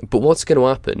 But what's going to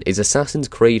happen is Assassin's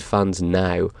Creed fans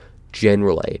now,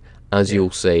 generally, as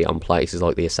you'll see on places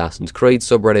like the Assassin's Creed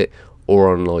subreddit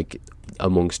or on, like,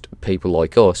 amongst people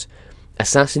like us,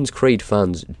 Assassin's Creed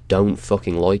fans don't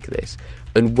fucking like this.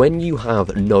 And when you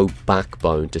have no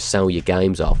backbone to sell your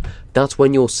games off, that's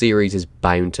when your series is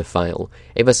bound to fail.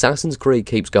 If Assassin's Creed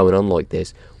keeps going on like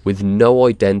this, with no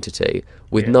identity,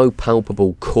 with no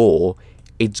palpable core,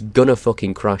 it's gonna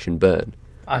fucking crash and burn.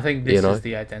 I think this is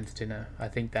the identity now. I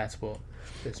think that's what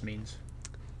this means.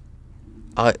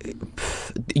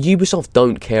 Ubisoft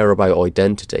don't care about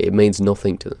identity. It means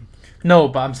nothing to them. No,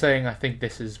 but I'm saying I think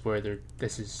this is where they're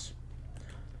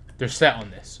set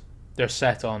on this. They're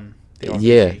set on the RPG.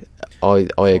 Yeah,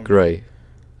 I agree.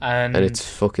 And it's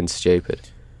fucking stupid.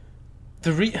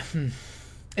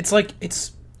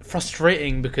 It's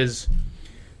frustrating because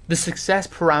the success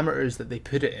parameters that they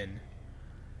put it in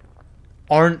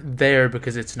aren't there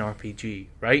because it's an RPG,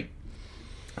 right?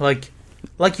 Like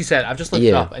you said, I've just looked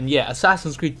it up, and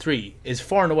Assassin's Creed 3 is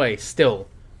far and away still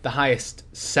the highest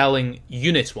selling,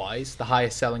 units-wise, the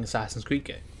highest selling Assassin's Creed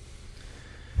game.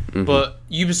 Mm-hmm. But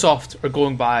Ubisoft are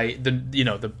going by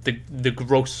the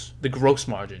gross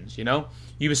margins, you know?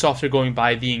 Ubisoft are going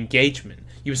by the engagement.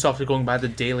 Ubisoft are going by the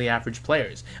daily average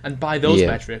players. And by those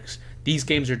metrics, these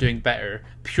games are doing better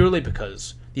purely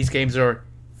because these games are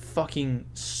fucking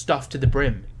stuffed to the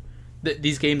brim.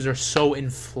 These games are so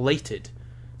inflated.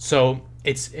 So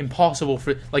it's impossible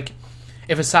for... Like,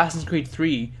 if Assassin's Creed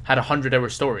 3 had a 100-hour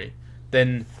story,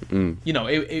 then, you know,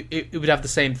 it would have the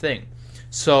same thing.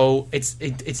 So it's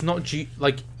not... the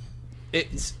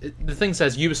thing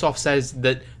says, Ubisoft says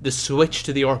that the switch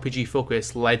to the RPG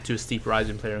focus led to a steep rise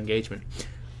in player engagement.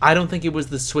 I don't think it was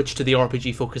the switch to the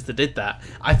RPG focus that did that.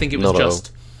 I think it was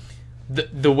just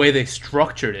the way they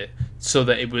structured it so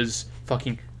that it was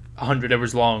fucking 100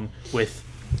 hours long with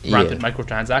rampant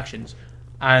microtransactions.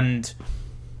 And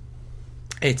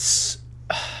it's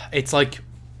like...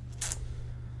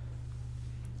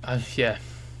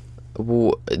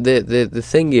 Well, the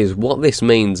thing is, what this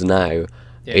means now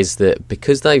is that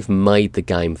because they've made the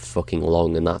game fucking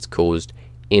long and that's caused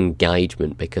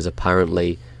engagement, because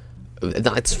apparently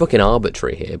that's fucking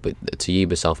arbitrary here, but to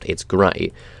Ubisoft it's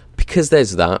great, because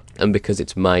there's that, and because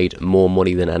it's made more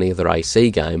money than any other AC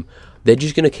game, they're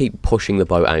just going to keep pushing the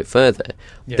boat out further.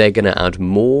 They're going to add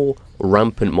more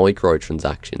rampant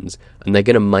microtransactions, and they're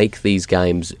going to make these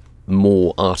games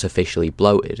more artificially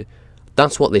bloated.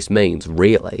 That's what this means,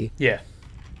 really. Yeah,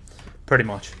 pretty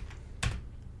much.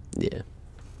 Yeah.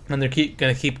 And they're going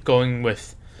to keep going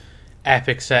with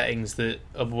epic settings that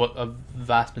a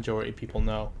vast majority of people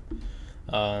know.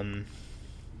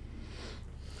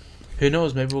 Who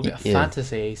knows? Maybe we'll get a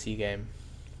fantasy AC game.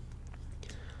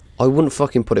 I wouldn't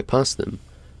fucking put it past them,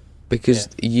 because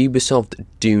Ubisoft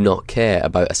do not care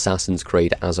about Assassin's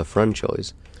Creed as a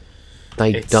franchise.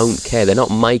 They don't care. They're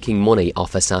not making money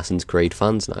off Assassin's Creed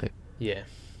fans now. Yeah,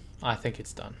 I think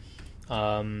it's done.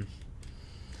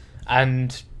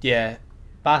 And yeah,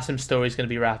 Basim's story is going to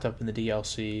be wrapped up in the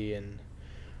DLC, and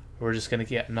we're just going to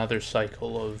get another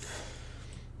cycle of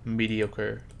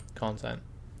mediocre content.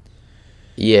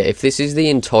 Yeah, if this is the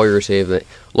entirety of it,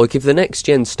 like if the next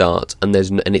gen starts and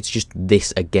it's just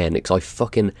this again, because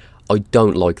I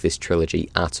don't like this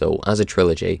trilogy at all. As a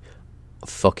trilogy, I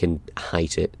fucking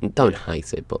hate it. Don't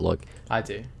hate it, but like I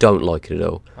do. Don't like it at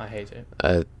all. I hate it.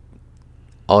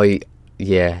 I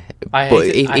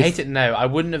hate it now. I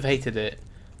wouldn't have hated it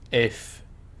if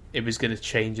it was going to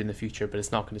change in the future, but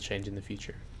it's not going to change in the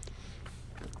future.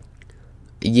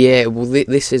 Yeah, well,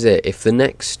 this is it. If the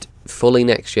next fully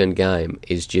next-gen game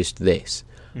is just this,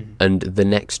 and the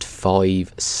next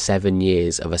 5-7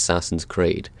 years of Assassin's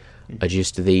Creed are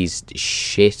just these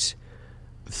shit,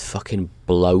 fucking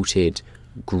bloated,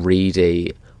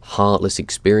 greedy, heartless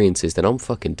experiences, then I'm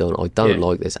fucking done. I don't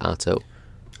like this at all.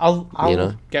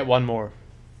 I'll get one more.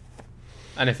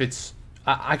 And if it's...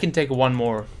 I can take one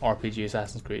more RPG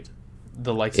Assassin's Creed.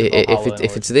 The likes of Valhalla.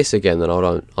 If it's this again, then I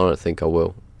don't think I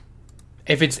will.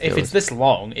 If it's this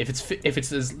long, if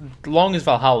it's as long as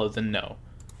Valhalla, then no.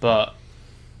 But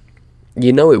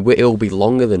it'll be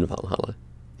longer than Valhalla.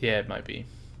 Yeah, it might be.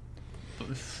 But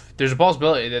there's a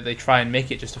possibility that they try and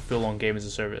make it just a full-on game as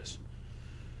a service.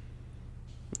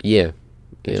 Yeah,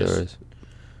 Yeah, there is.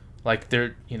 Like,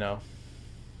 they're, you know...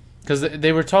 Because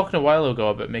they were talking a while ago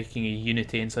about making a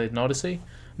Unity inside an Odyssey,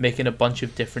 making a bunch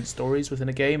of different stories within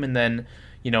a game, and then,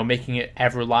 you know, making it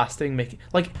everlasting.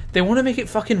 They want to make it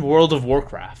fucking World of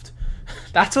Warcraft.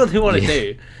 That's what they want to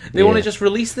do. They want to just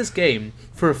release this game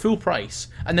for a full price,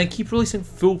 and then keep releasing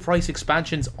full price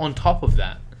expansions on top of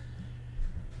that.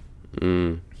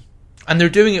 Mm. And they're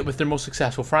doing it with their most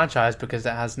successful franchise because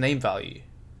it has name value.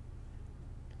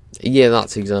 Yeah,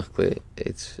 that's exactly it.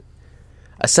 It's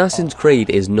Assassin's Creed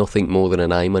is nothing more than a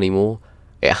name anymore.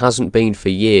 It hasn't been for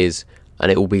years,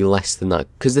 and it will be less than that.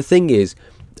 Because the thing is,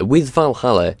 with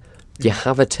Valhalla, you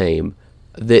have a team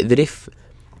that if,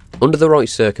 under the right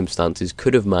circumstances,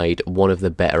 could have made one of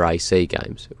the better AC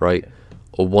games, right?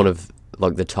 Or one of,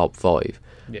 like, the top 5.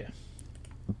 Yeah.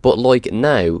 But, like,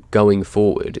 now, going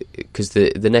forward, because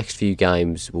the next few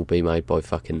games will be made by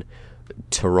fucking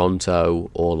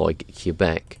Toronto or, like,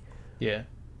 Quebec. Yeah.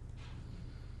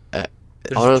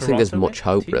 I don't think there's much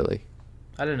hope, really.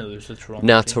 I didn't know there was a Toronto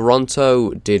Now, team. Toronto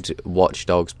did Watch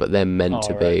Dogs, but they're meant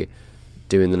to be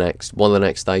doing one of the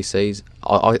next ACs.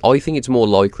 I think it's more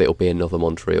likely it'll be another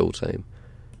Montreal team.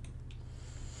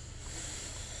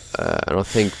 And I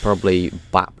think probably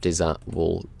Baptizat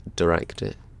will direct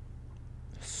it.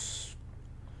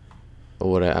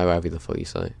 Or whatever, however the fuck you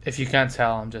say. If you can't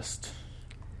tell,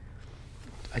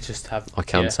 I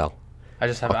can tell. I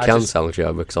can tell,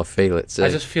 Joe, because I feel it too. I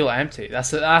just feel empty.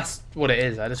 That's what it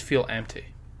is. I just feel empty.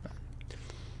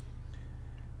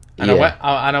 And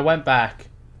I went back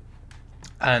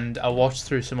and I watched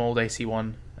through some old AC1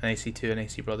 and AC2 and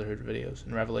AC Brotherhood videos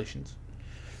and Revelations.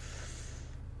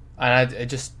 And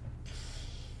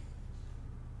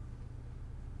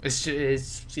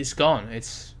it's gone.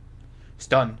 It's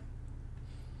done.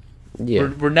 Yeah.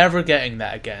 We're never getting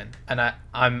that again. And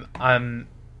I'm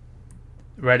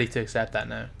ready to accept that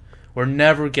now. We're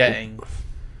never getting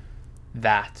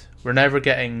that. We're never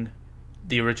getting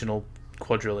the original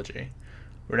quadrilogy.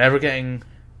 We're never getting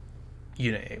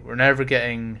Unity. We're never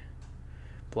getting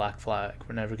Black Flag.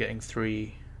 We're never getting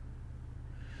 3.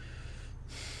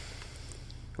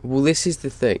 Well, this is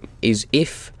the thing, is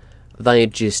if they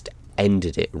had just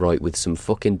ended it, right, with some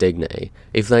fucking dignity,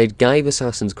 if they gave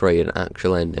Assassin's Creed an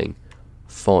actual ending,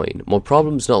 fine. My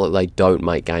problem's not that they don't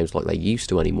make games like they used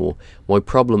to anymore. My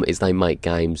problem is they make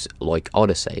games like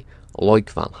Odyssey, like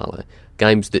Valhalla,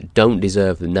 games that don't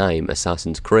deserve the name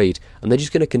Assassin's Creed, and they're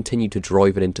just going to continue to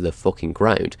drive it into the fucking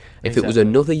ground. If it was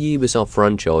another Ubisoft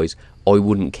franchise, I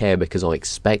wouldn't care because I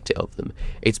expect it of them.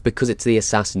 It's because it's the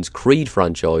Assassin's Creed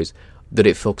franchise that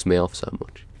it fucks me off so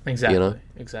much. Exactly. You know?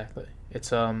 Exactly.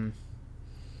 It's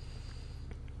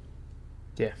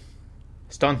yeah.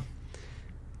 It's done.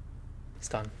 It's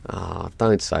done.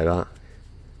 Don't say that.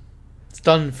 It's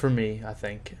done for me, I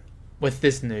think, with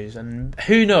this news, and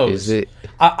who knows? Is it?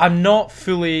 I'm not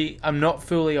fully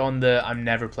on the I'm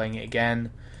never playing it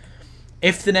again.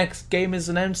 If the next game is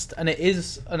announced and it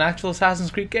is an actual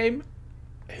Assassin's Creed game,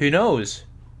 who knows?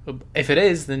 If it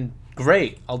is, then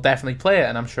great. I'll definitely play it,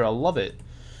 and I'm sure I'll love it.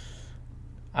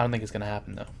 I don't think it's going to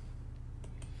happen, though.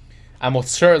 And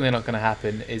what's certainly not going to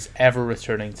happen is ever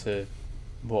returning to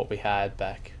what we had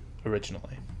back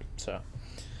originally. So.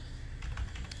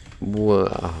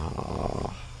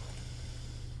 Whoa.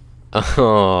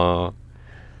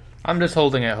 I'm just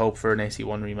holding out hope for an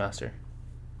AC1 remaster.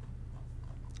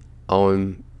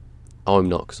 I'm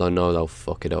not, because I know they'll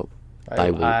fuck it up.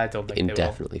 They will I don't think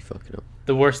indefinitely fuck it up.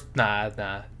 The worst, nah.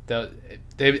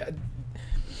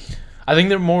 I think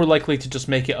they're more likely to just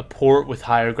make it a port with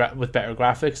with better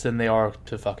graphics than they are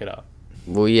to fuck it up.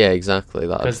 Well, yeah, exactly.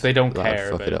 Because they don't care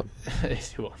fuck about it up.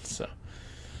 AC1. So.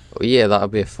 Well, yeah, that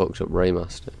would be a fucked up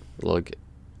remaster. Like,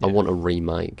 I want a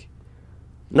remake.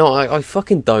 No, I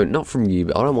fucking don't. Not from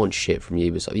Ubisoft. I don't want shit from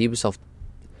Ubisoft. Ubisoft,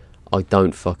 I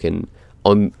don't fucking.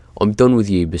 I'm done with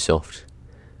Ubisoft.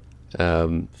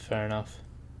 Fair enough.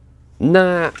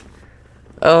 Nah.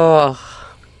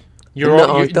 You're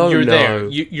know. there.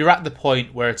 You're at the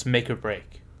point where it's make or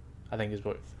break, I think is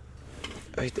what.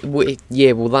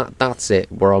 Yeah, well that's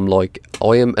it. Where I'm like,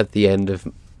 I am at the end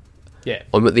of. Yeah.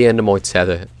 I'm at the end of my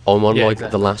tether. I'm on exactly.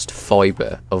 the last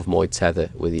fibre of my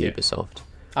tether with Ubisoft.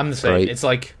 I'm the same. Right? It's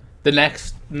like the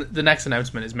next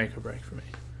announcement is make or break for me.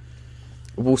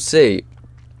 We'll see.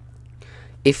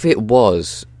 If it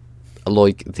was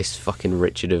like this fucking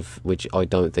Richard of, which I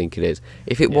don't think it is.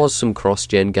 If it was some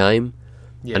cross-gen game,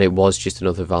 and it was just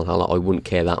another Valhalla, I wouldn't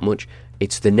care that much.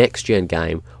 It's the next-gen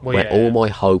game where all my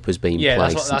hope has been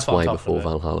placed since way before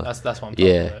Valhalla. That's what I'm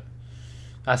talking about.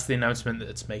 That's the announcement that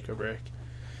it's make or break.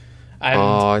 And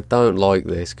I don't like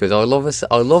this because I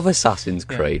love Assassin's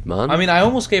Creed, man. I mean, I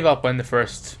almost gave up when the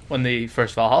first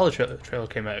Valhalla trailer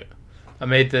came out. I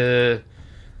made the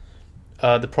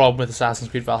problem with Assassin's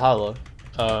Creed Valhalla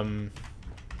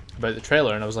about the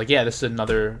trailer, and I was like, yeah, this is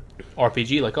another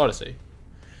RPG like Odyssey.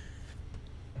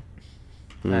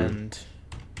 And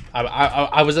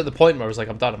I was at the point where I was like,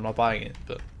 I'm done, I'm not buying it,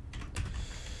 but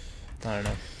I don't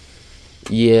know.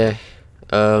 Yeah.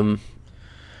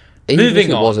 Even Moving if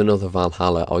it on. was another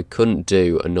Valhalla, I couldn't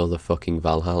do another fucking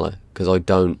Valhalla because I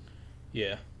don't.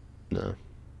 Yeah. No.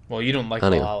 Well, you don't like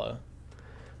Anyway. Valhalla.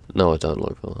 No, I don't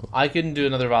like Valhalla. I couldn't do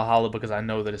another Valhalla because I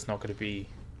know that it's not going to be.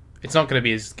 It's not going to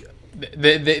be as.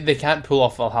 They can't pull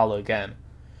off Valhalla again.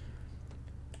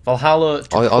 Valhalla.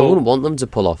 I wouldn't want them to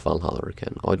pull off Valhalla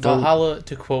again. I don't. Valhalla,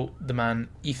 to quote the man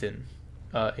Ethan,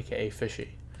 aka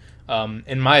Fishy,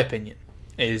 in my opinion,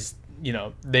 is,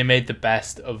 they made the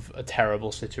best of a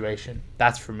terrible situation.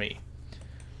 That's for me.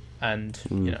 And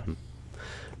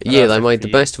Yeah, they made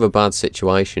the best of a bad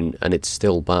situation, and it's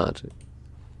still bad.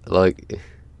 Like,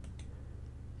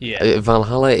 yeah,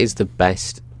 Valhalla is the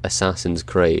best Assassin's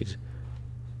Creed.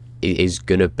 It is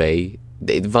gonna be.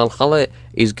 Valhalla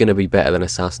is gonna be better than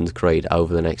Assassin's Creed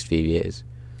over the next few years.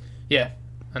 Yeah,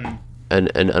 and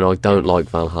I don't like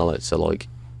Valhalla, so like,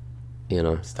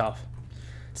 it's tough.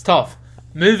 It's tough.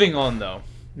 Moving on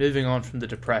from the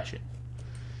depression.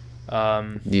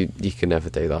 You can never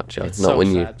do that, Joe. Not so when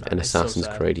sad, you're man. an It's so Assassin's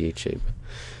sad. Creed YouTube.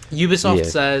 Ubisoft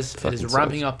says it is fucking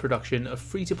ramping sucks. up production of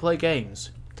free-to-play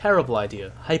games. Terrible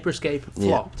idea. Hyperscape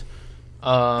Yeah.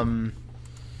 flopped.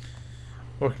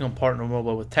 Working on partner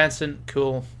mobile with Tencent.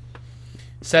 Cool.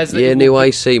 Says that New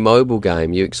AC mobile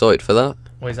game. You excited for that?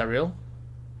 Wait, is that real?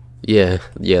 Yeah,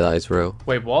 that is real.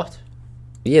 Wait, what?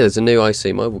 Yeah, there's a new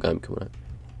AC mobile game coming out.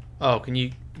 Oh, can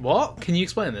you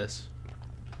explain this?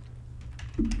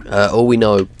 All we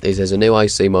know is there's a new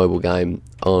AC mobile game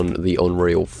on the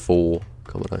Unreal 4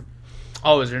 coming out.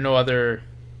 Oh, is there no other?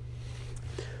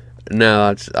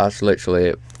 No, that's literally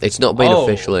it. It's not been Oh.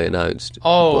 officially announced.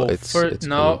 Oh, but it's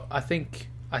no, coming.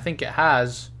 I think it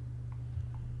has.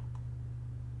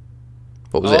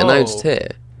 But was it announced here?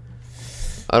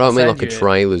 I don't mean Send like a you it.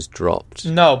 trailer's dropped.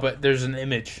 No, but there's an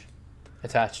image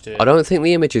attached to it. I don't think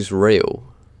the image is real.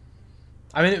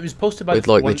 I mean, it was posted by With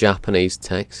like the Japanese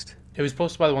text. It was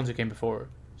posted by the ones who came before.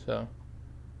 So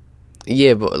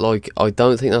Yeah, but like I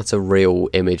don't think that's a real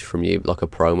image from you, like a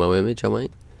promo image. I mean,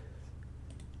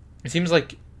 it seems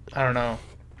like, I don't know.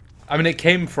 I mean, it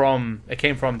came from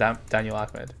Daniel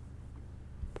Ahmed.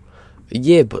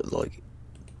 yeah, but like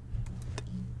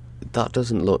that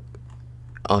doesn't look.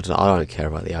 I don't care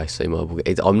about the AC mobile.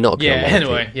 I'm not. Gonna Yeah. like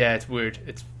Anyway, it. yeah, it's weird.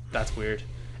 That's weird.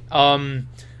 But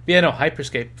yeah, no,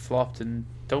 Hyperscape flopped, and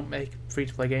don't make free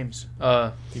to play games.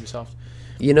 Ubisoft.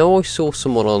 I saw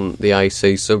someone on the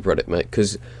AC subreddit, mate,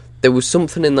 because there was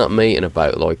something in that meeting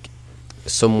about like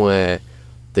somewhere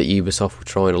that Ubisoft were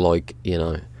trying to like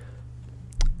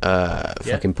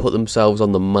fucking put themselves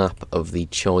on the map of the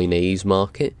Chinese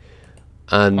market,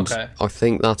 and Okay. I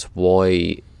think that's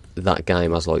why that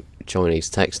game has like Chinese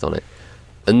text on it.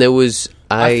 And there was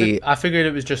I figured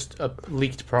it was just a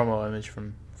leaked promo image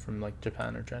from like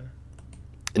Japan or China.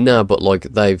 no, but like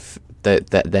they're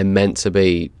meant to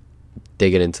be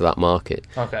digging into that market.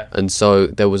 Okay. And so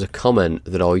there was a comment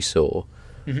that I saw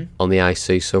Mm-hmm. on the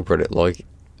AC subreddit, like,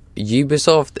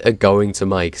 Ubisoft are going to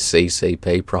make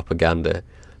CCP propaganda.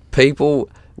 People,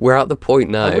 we're at the point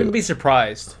now. I wouldn't be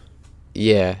surprised.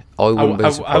 Yeah, I wouldn't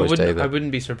be surprised either. I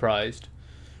wouldn't be surprised.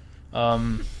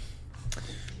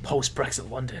 Post-Brexit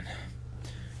London.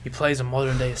 He plays a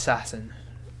modern-day assassin,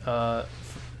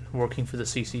 working for the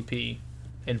CCP,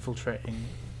 infiltrating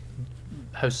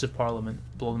Houses of Parliament,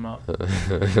 blow them up.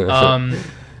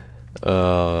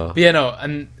 But yeah, no,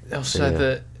 and they also said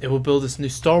that it will build this new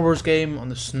Star Wars game on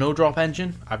the Snowdrop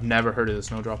engine. I've never heard of the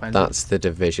Snowdrop engine. That's the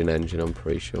Division engine, I'm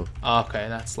pretty sure. Okay,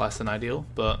 that's less than ideal,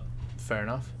 but fair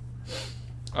enough.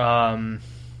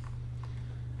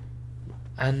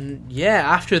 And yeah,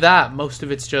 after that, most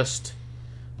of it's just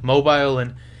mobile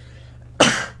and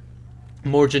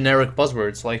more generic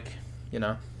buzzwords, like, they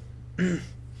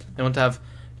want to have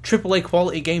AAA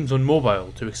quality games on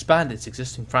mobile to expand its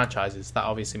existing franchises. That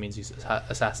obviously means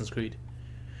Assassin's Creed.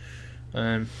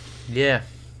 Yeah.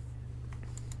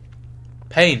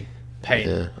 Pain.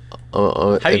 Yeah.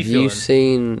 How have you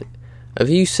feeling? Have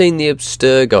you seen the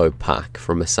Abstergo pack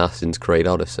from Assassin's Creed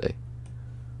Odyssey?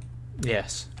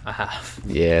 Yes, I have.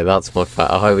 Yeah, that's my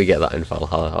I hope we get that in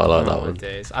Valhalla. I like that one.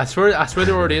 Days. I swear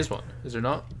there already is one. Is there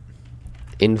not?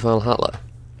 In Valhalla?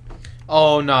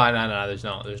 Oh, no, there's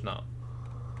not.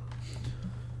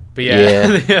 But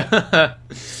yeah.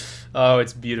 Oh,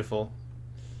 it's beautiful.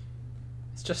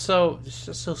 It's just so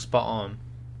spot on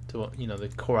to the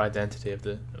core identity of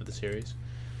the series.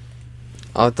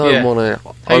 I don't want to.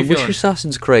 How I you wish feeling?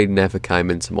 Assassin's Creed never came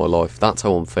into my life. That's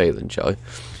how I'm feeling, Joe.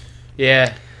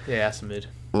 Yeah, that's a mood.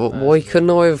 Why couldn't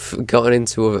I have gotten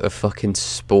into a fucking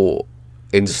sport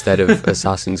instead of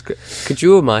Assassin's Creed? Could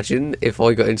you imagine if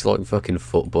I got into like fucking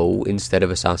football instead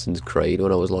of Assassin's Creed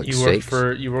when I was like 6?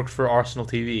 You worked for Arsenal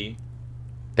TV.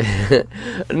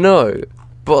 No,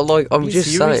 but like I'm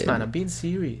just serious, saying, man. I'm being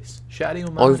serious. Sadio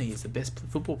Mane is the best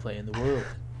football player in the world.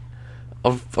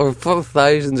 I've put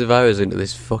thousands of hours into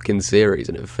this fucking series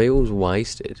and it feels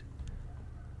wasted.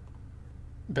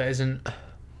 But isn't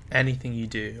anything you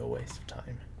do a waste of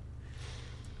time?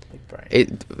 Big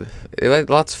brain.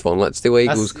 That's fun. Let's do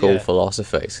Eagles Call yeah.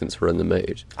 philosophy since we're in the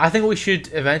mood. I think we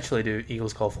should eventually do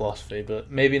Eagles Call philosophy, but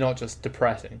maybe not just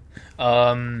depressing.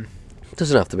 It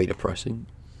doesn't have to be depressing.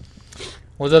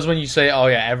 Well, that's when you say, "Oh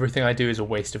yeah, everything I do is a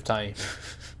waste of time."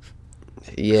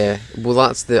 Yeah, well,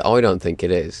 I don't think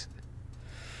it is.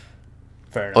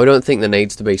 Fair enough. I don't think there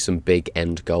needs to be some big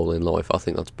end goal in life. I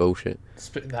think that's bullshit.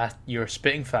 You're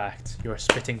spitting facts. You're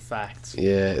spitting facts.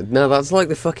 Yeah, no, that's like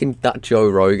that Joe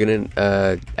Rogan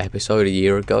episode a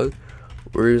year ago,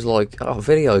 where he was like, "Oh,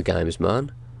 video games,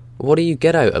 man. What do you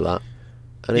get out of that?"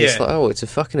 And it's like, oh, it's a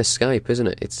fucking escape, isn't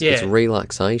it? It's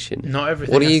relaxation. Not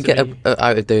everything. What do you get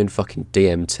out of doing fucking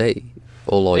DMT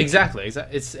or like? Exactly.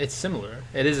 It's similar.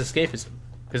 It is escapism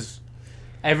because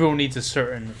everyone needs a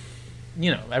certain.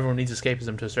 Everyone needs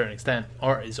escapism to a certain extent.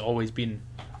 Art has always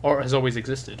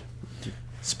existed.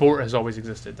 Sport has always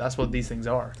existed. That's what these things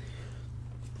are.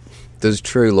 Does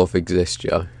true love exist,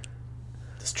 Joe?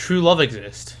 Does true love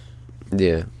exist?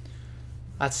 Yeah.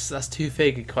 That's too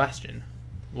vague a question.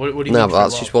 What do you mean? No, but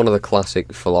that's love? just one of the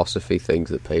classic philosophy things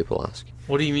that people ask.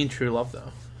 What do you mean true love,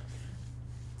 though?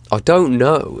 I don't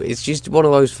know. It's just one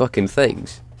of those fucking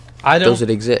things. Does it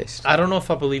exist? I don't know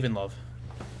if I believe in love.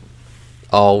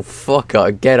 Oh, fuck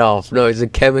it. Get off. No, it's a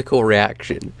chemical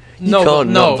reaction. You can't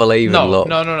not believe in love.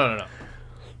 No.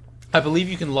 I believe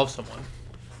you can love someone.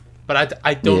 But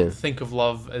I don't think of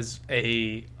love as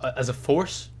a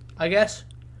force, I guess.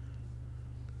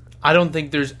 I don't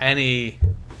think there's any...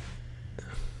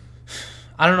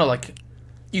 I don't know, like,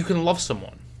 you can love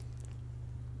someone.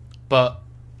 But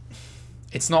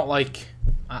it's not like...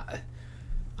 I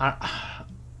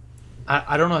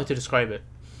don't know how to describe it.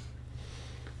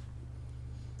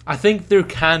 I think there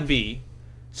can be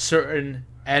certain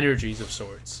energies of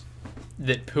sorts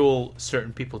that pull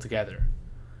certain people together,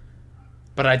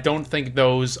 but I don't think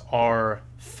those are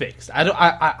fixed.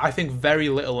 I think very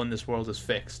little in this world is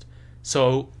fixed.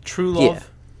 So true love,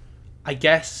 I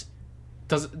guess,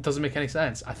 doesn't make any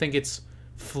sense. I think it's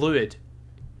fluid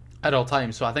at all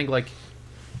times. So I think like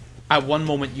at one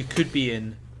moment you could be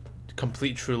in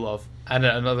complete true love, and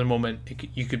at another moment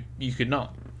you could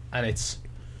not, and it's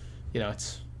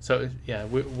so yeah,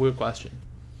 weird question.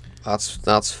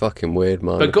 That's fucking weird,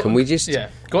 man. But Can we just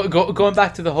going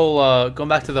back to the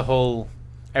whole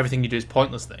everything you do is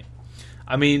pointless thing.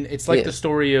 I mean, it's like the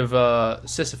story of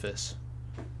Sisyphus.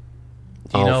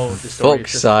 Do you know the story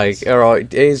fuck's of Sisyphus? sake! All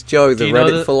right, here's Joe, the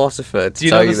Reddit philosopher, to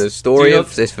tell you the story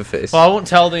of Sisyphus. Well, I won't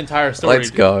tell the entire story.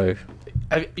 Let's go.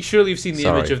 Surely you've seen the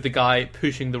image of the guy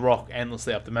pushing the rock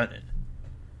endlessly up the mountain.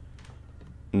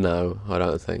 No, I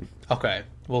don't think. Okay.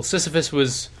 Well, Sisyphus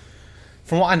was,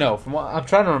 from what I know, from what I'm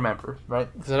trying to remember, right?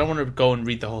 Because I don't want to go and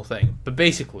read the whole thing. But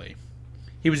basically,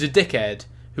 he was a dickhead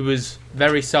who was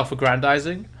very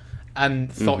self-aggrandizing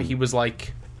and thought he was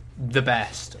like the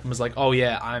best and was like, oh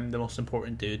yeah, I'm the most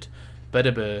important dude.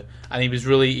 And he was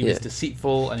was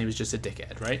deceitful and he was just a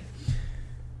dickhead, right?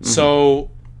 So,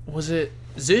 was it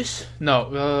Zeus?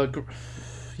 No.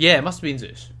 It must have been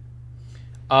Zeus.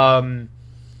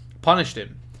 Punished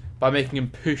him by making him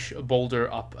push a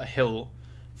boulder up a hill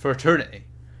for eternity.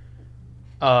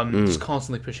 Just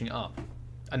constantly pushing it up.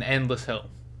 An endless hill.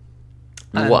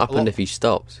 And what happened if he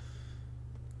stopped?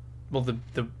 Well,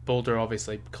 the boulder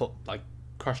obviously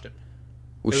crushed him.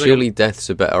 Well, surely death's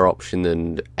a better option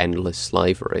than endless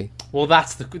slavery. Well,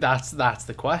 that's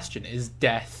the question. Is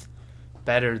death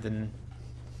better than...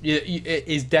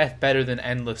 Is death better than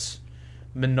endless,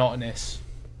 monotonous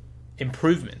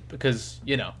improvement? Because,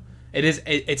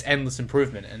 it's endless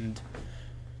improvement, and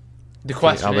the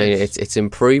question is... it's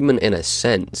improvement in a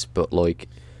sense, but like,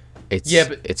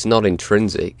 it's not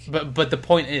intrinsic. But the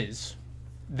point is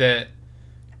that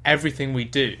everything we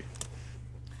do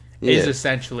is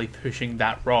essentially pushing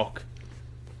that rock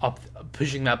up,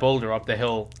 pushing that boulder up the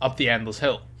hill, up the endless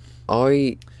hill.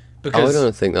 I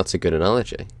don't think that's a good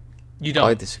analogy. You don't?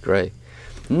 I disagree.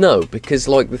 No, because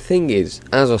like the thing is,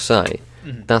 as I say,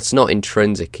 That's not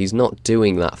intrinsic. He's not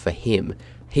doing that for him.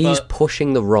 He's But-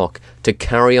 pushing the rock to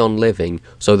carry on living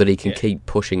so that he can keep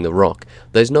pushing the rock.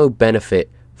 There's no benefit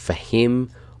for him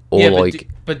or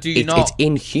but do you not? It's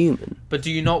inhuman. But do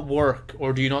you not work,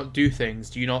 or do you not do things?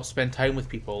 Do you not spend time with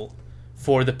people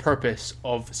for the purpose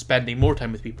of spending more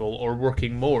time with people, or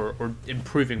working more, or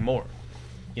improving more?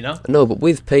 You know? No, but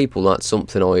with people, that's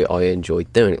something I enjoy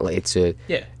doing. Like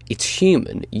it's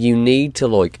human. You need to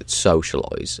like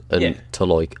socialize and to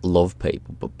like love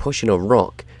people. But pushing a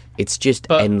rock, it's just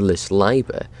endless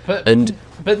labor. But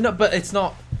it's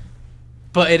not.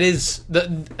 But it is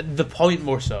the point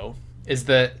more so is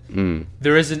that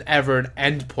there isn't ever an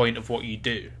end point of what you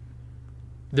do.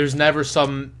 There's never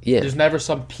some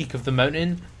peak of the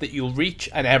mountain that you'll reach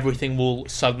and everything will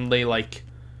suddenly like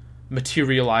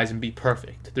materialize and be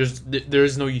perfect. There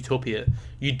is no utopia.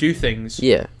 You do things.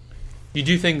 Yeah. You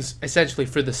do things essentially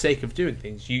for the sake of doing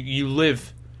things. You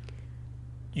live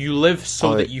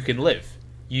so that you can live.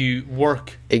 You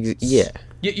work. You work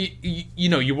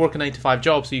a 9-to-5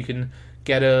 job so you can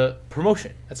get a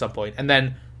promotion at some point, and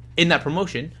then in that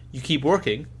promotion you keep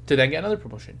working to then get another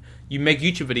promotion. You make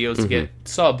YouTube videos to get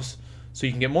subs so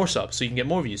you can get more subs, so you can get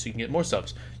more views, so you can get more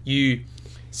subs. You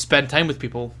spend time with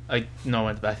people. I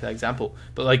went back to that example,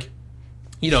 but like,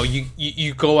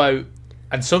 you go out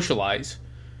and socialize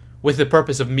with the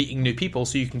purpose of meeting new people,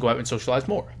 so you can go out and socialize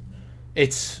more.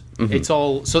 It's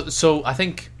all so. I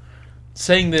think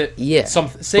saying that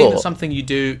that something you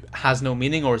do has no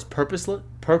meaning or is purpose.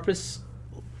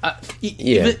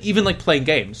 Even like playing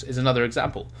games is another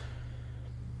example.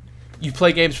 You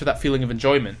play games for that feeling of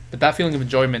enjoyment, but that feeling of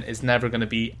enjoyment is never going to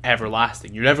be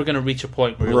everlasting. You're never going to reach a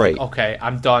point where you're like, okay,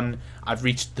 I'm done. I've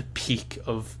reached the peak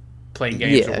of playing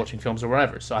games or watching films or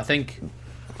whatever. So I think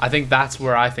that's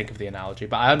where I think of the analogy,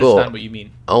 but I understand what you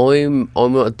mean. I'm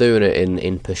not doing it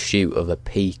in pursuit of a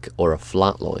peak or a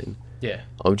flat line. Yeah.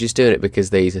 I'm just doing it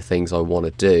because these are things I want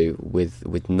to do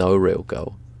with no real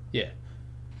goal. Yeah.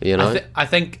 You know? I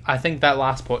think that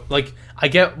last point, like, I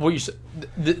get what you said.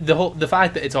 The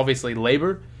fact that it's obviously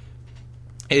labor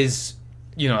is,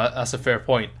 that's a fair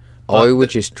point. I would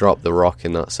just drop the rock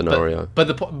in that scenario. But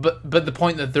the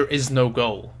point that there is no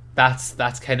goal, that's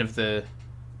kind of the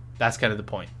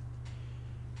point.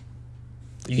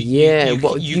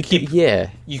 You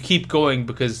keep going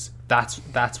because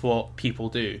that's what people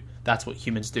do. That's what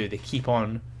humans do. They keep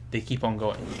on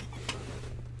going.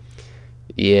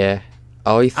 Yeah.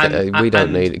 We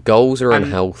don't need it. Goals are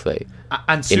unhealthy.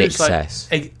 And suicide, in excess.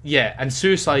 And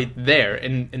suicide there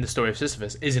in the story of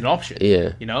Sisyphus is an option.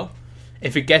 Yeah.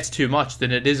 If it gets too much,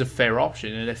 then it is a fair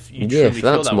option, and if you truly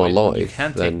feel that way, you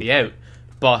can take the out.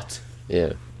 But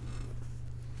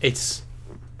it's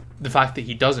the fact that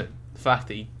he doesn't. The fact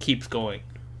that he keeps going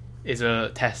is a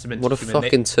testament. What a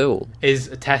fucking tool! Is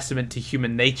a testament to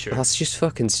human nature. That's just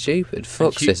fucking stupid.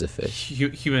 Fuck Sisyphus.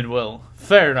 Human will.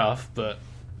 Fair enough, but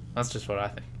that's just what I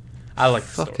think. I like the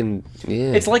fucking story.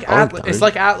 It's like Atlas. It's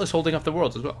like Atlas holding up the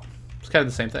world as well. It's kind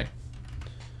of the same thing.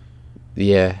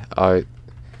 Yeah, Atlas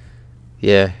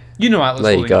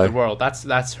holding up the world.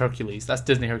 That's Hercules. That's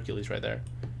Disney Hercules right there.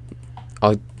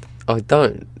 I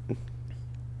don't.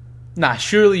 Nah,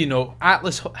 surely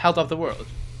Atlas held up the world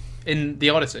in the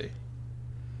Odyssey.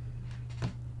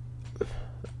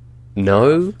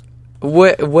 No.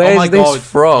 Where's this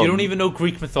from? You don't even know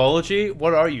Greek mythology?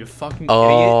 What are you, fucking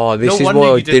idiot? This is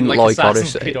why I didn't like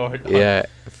Odyssey. Yeah.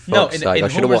 No, I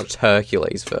should have watched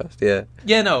Hercules first. Yeah.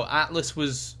 Yeah, no. Atlas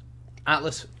was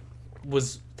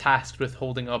tasked with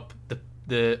holding up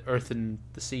the earth and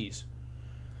the seas.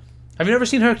 Have you never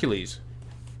seen Hercules?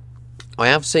 I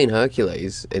have seen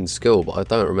Hercules in school, but I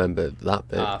don't remember that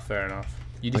bit. Ah, fair enough.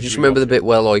 I just remember the bit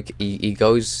where like he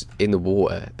goes in the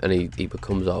water and he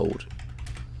becomes old.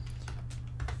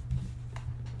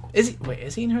 Is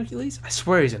he in Hercules? I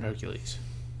swear he's in Hercules.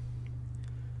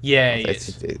 Yeah, he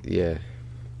is. Yeah.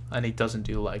 And he doesn't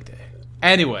do leg day.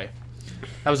 Anyway,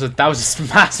 that was a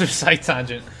massive side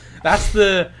tangent. That's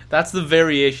the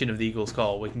variation of the Eagle's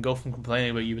Call. We can go from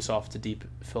complaining about Ubisoft to deep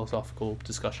philosophical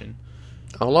discussion.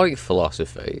 I like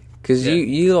philosophy because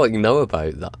you like know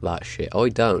about that shit. I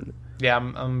don't. Yeah,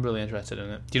 I'm really interested in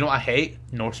it. Do you know what I hate?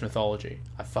 Norse mythology.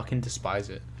 I fucking despise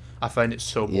it. I find it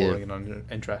so boring and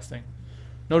uninteresting.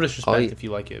 No disrespect if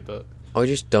you like it, but I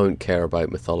just don't care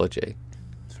about mythology.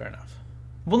 Fair enough.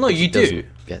 Well, no, you do.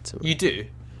 Get to me. You do.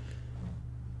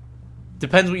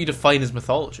 Depends what you define as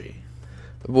mythology.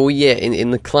 Well, yeah, in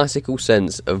the classical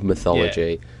sense of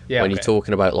mythology, when you're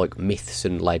talking about like myths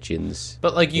and legends,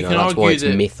 but like you can that's argue why it's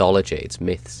that mythology. It's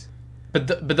myths.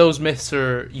 But those myths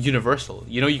are universal.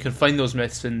 You can find those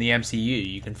myths in the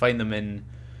MCU. You can find them in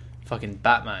fucking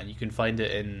Batman. You can find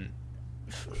it in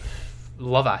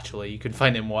Love Actually. You can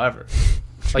find it in whatever.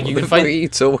 Like you What can find. are you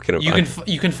talking about?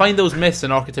 You can find those myths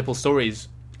and archetypal stories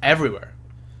everywhere.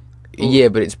 Yeah,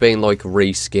 but it's been like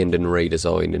reskinned and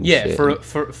redesigned and shit.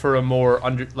 for a more so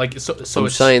I'm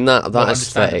it's saying that more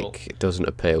aesthetic doesn't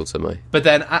appeal to me. But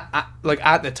then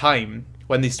at the time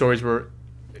when these stories were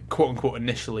quote unquote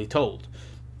initially told,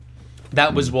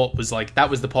 that was that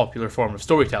was the popular form of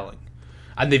storytelling,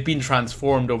 and they've been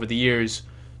transformed over the years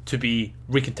to be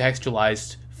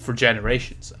recontextualized for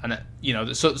generations, and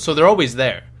so they're always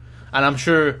there, and I'm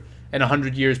sure in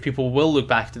 100 years people will look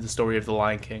back to the story of the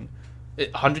Lion King.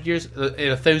 100 years, in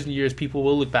 1,000 years, people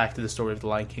will look back to the story of the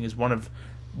Lion King as one of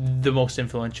the most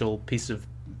influential pieces of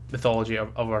mythology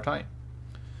of our time.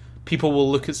 People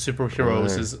will look at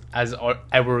superheroes as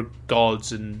our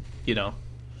gods, and yeah,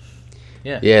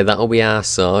 that'll be our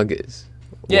sagas.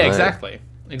 Yeah, Wow.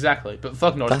 exactly. But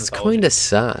fuck Norse That's mythology. kind of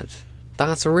sad.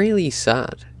 That's really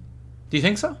sad. Do you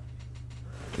think so?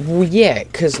 Well, yeah,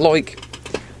 because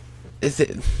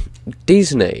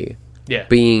Disney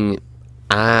being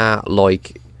our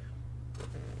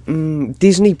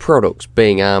Disney products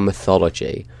being our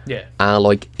mythology,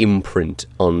 our imprint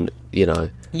on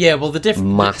Yeah, well, the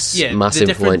difference... mass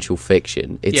influential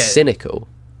fiction. It's cynical.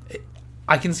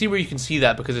 I can see where you can see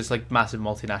that because it's massive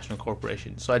multinational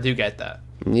corporations, so I do get that.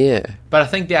 Yeah. But I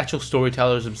think the actual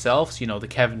storytellers themselves, the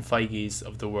Kevin Feige's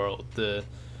of the world, the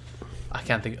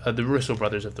Russo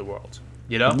brothers of the world,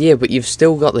 Yeah, but you've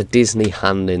still got the Disney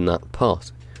hand in that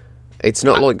pot. It's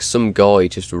not like some guy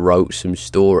just wrote some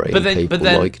story and people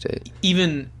liked it.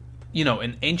 Even,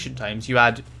 in ancient times, you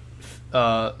had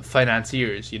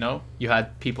financiers, you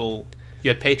had people,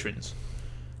 you had patrons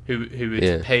who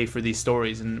would pay for these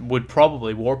stories and would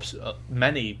probably warp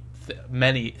many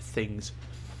things.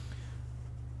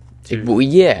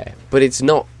 But it's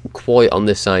not quite on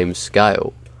the same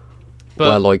scale.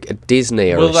 But where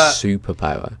Disney are a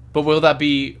superpower. But will that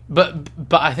be? But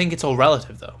I think it's all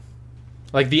relative though.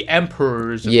 The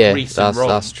emperors of Greece and Rome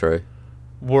that's true.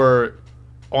 were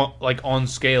on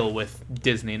scale with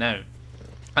Disney now.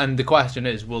 And the question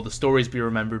is, will the stories be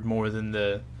remembered more than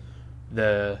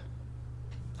the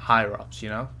higher ups,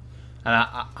 And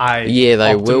I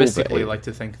they optimistically will be. like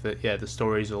to think that the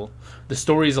stories will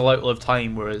outlive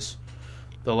time, whereas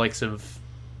the likes of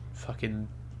fucking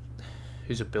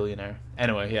who's a billionaire?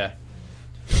 Anyway,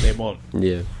 they won't.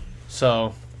 Yeah.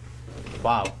 So,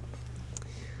 wow.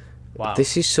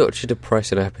 This is such a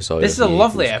depressing episode. This is a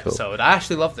lovely episode. I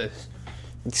actually love this.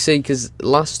 See, because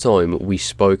last time we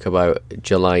spoke about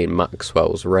Ghislaine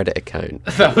Maxwell's Reddit account.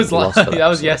 that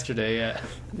was yesterday, yeah.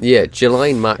 Yeah,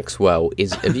 Ghislaine Maxwell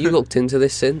is... Have you looked into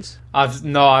this since? I've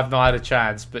not had a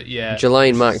chance, but yeah.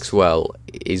 Ghislaine Maxwell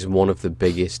is one of the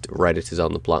biggest Redditors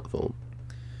on the platform.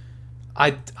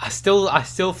 I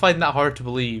still find that hard to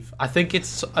believe. I think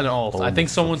it's an alt. I think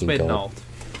someone's made an alt.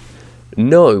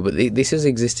 No, but this has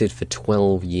existed for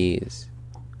 12 years.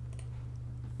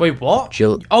 Wait, what?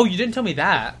 You didn't tell me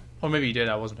that. Or maybe you did,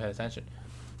 I wasn't paying attention.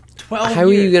 12 years? How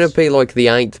are you going to be the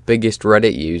 8th biggest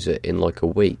Reddit user in a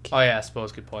week? Oh yeah, I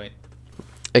suppose, good point.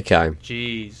 Okay.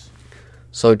 Jeez.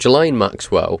 So Ghislaine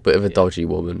Maxwell, bit of a dodgy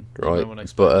woman, right?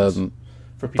 But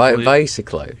for people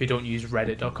basically... who don't use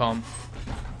reddit.com.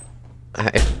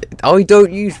 I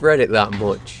don't use Reddit that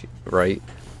much, right?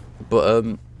 But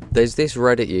there's this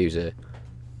Reddit user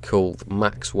called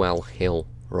Maxwell Hill,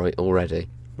 right? Already,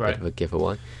 right? Bit of a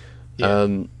giveaway.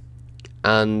 Yeah.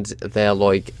 And they're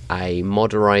a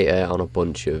moderator on a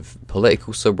bunch of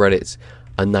political subreddits,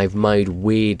 and they've made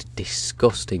weird,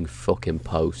 disgusting fucking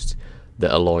posts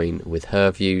that align with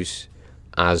her views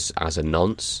as a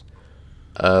nonce.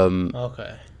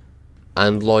 Okay.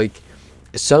 And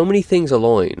so many things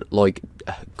align,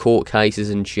 court cases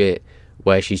and shit,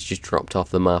 where she's just dropped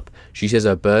off the map. She says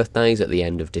her birthday's at the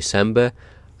end of December.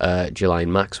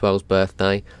 Ghislaine Maxwell's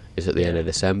birthday is at the end of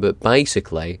December.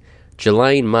 Basically,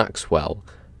 Ghislaine Maxwell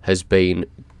has been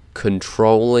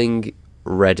controlling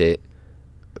Reddit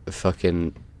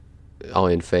fucking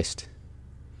iron fist.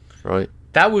 Right?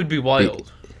 That would be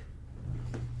wild.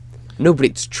 No, but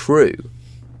it's true.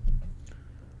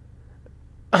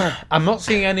 I'm not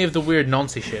seeing any of the weird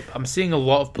noncy shit. I'm seeing a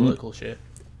lot of political shit.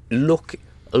 Look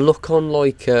on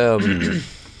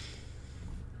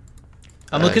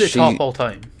I'm looking at top all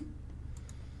time.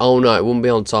 Oh no, it wouldn't be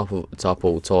on top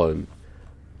all time.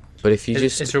 But if you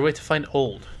is there a way to find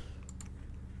old?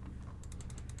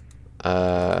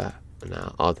 No, I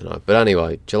don't know. But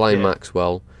anyway, Ghislaine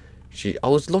Maxwell. I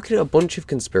was looking at a bunch of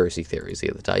conspiracy theories the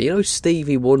other day.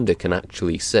 Stevie Wonder can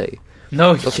actually see.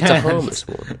 No, he Look, can't. it's a harmless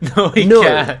one. No, he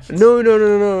can't.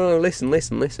 No. Listen.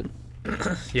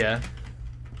 Yeah.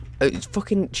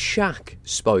 fucking Shaq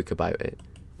spoke about it,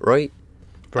 right?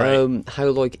 Right. How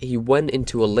like he went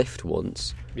into a lift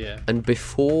once, and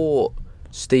before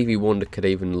Stevie Wonder could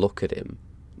even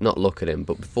not look at him,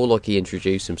 but before like he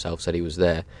introduced himself, said he was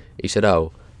there, he said,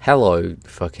 "Oh, hello,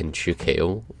 fucking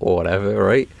Shaquille," or whatever,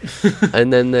 right?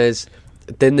 And then there's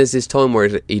this time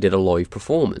where he did a live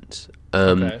performance,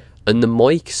 and the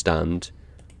mic stand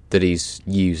that he's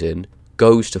using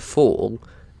goes to fall,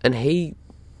 and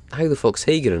how the fuck's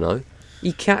he gonna know?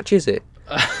 He catches it.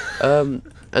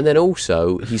 And then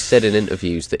also, he said in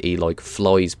interviews that he like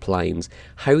flies planes.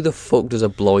 How the fuck does a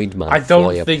blind man fly a plane?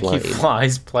 I don't think he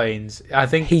flies planes. I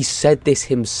think he said this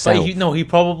himself. But he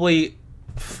probably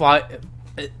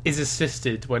is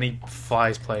assisted when he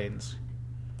flies planes.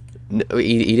 No,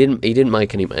 he didn't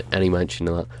make any mention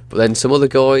of that. But then some other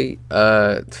guy,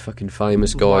 fucking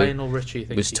famous guy, Lionel Richie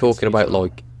was talking about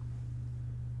like.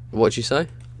 What'd you say?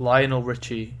 Lionel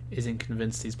Richie isn't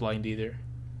convinced he's blind either.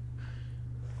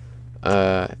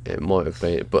 It might have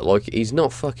been, but like he's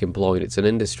not fucking blind. It's an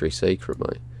industry secret,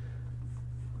 mate.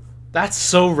 That's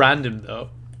so random, though.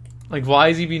 Like, why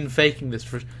has he been faking this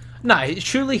for? Nah,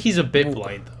 surely he's a bit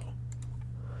blind, though.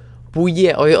 Well,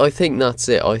 yeah, I think that's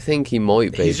it. I think he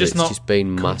might be. He's just not just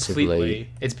been massively.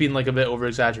 It's been like a bit over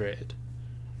exaggerated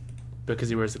because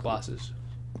he wears the glasses.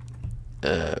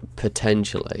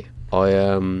 Potentially,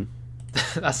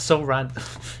 That's so random.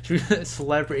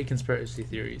 Celebrity conspiracy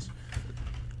theories.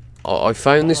 I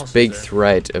found this big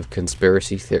thread of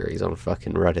conspiracy theories on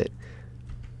fucking Reddit,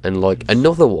 and like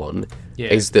another one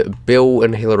is that Bill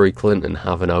and Hillary Clinton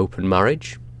have an open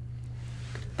marriage.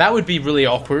 That would be really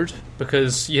awkward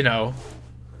because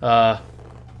well,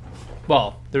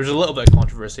 there was a little bit of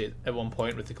controversy at one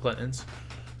point with the Clintons,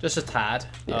 just a tad.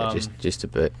 Yeah, just a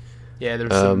bit. Yeah,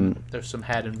 there's some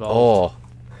head involved. Oh,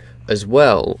 as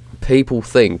well, people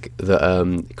think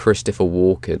that Christopher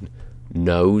Walken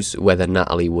knows whether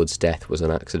Natalie Wood's death was an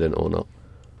accident or not.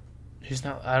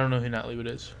 I don't know who Natalie Wood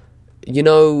is. You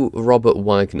know Robert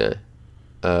Wagner?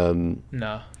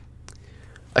 No.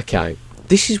 Okay,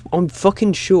 I'm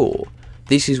fucking sure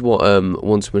this is what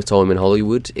Once Upon a Time in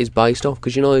Hollywood is based off,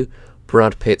 because you know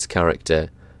Brad Pitt's character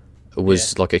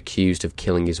was like accused of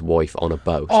killing his wife on a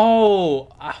boat. Oh,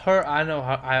 I know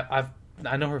her.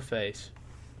 I know her face.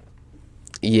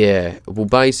 Yeah, well,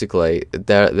 basically,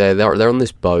 they're on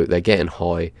this boat. They're getting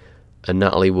high, and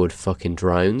Natalie Wood fucking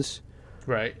drowns.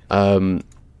 Right.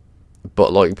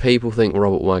 But like people think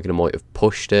Robert Wagner might have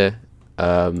pushed her.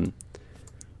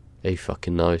 He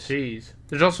fucking knows. Jeez.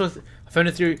 There's also I found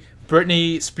a theory.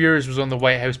 Britney Spears was on the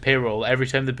White House payroll. Every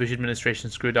time the Bush administration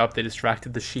screwed up, they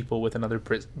distracted the sheeple with another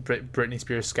Britney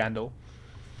Spears scandal.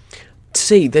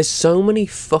 See, there's so many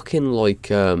fucking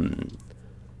like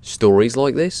stories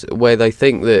like this where they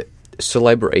think that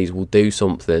celebrities will do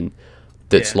something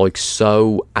that's like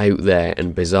so out there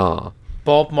and bizarre.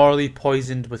 Bob Marley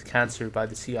poisoned with cancer by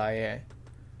the CIA.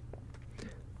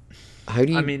 How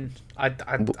do you? I mean, I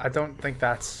don't think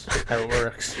that's how it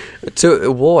works.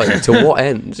 To why? To what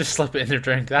end? Just slip it in their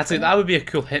drink. That would be a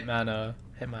cool Hitman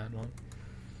one.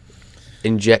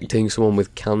 Injecting someone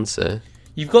with cancer.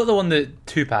 You've got the one that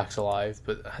Tupac's alive,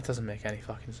 but that doesn't make any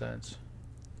fucking sense.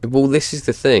 Well, this is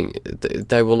the thing.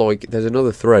 They were like, there's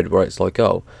another thread where it's like,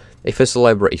 oh, if a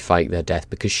celebrity faked their death,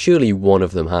 because surely one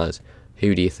of them has,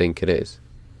 who do you think it is?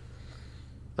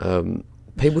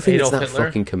 People think Adolf it's that Hitler?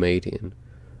 fucking comedian.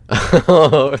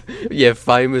 Yeah,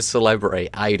 famous celebrity,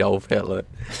 Adolf Hitler.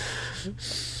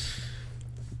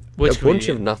 Which a bunch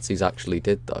of Nazis actually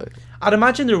did, though. I'd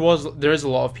imagine there is a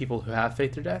lot of people who have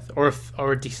faked their death, or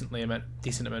a decent amount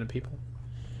of people.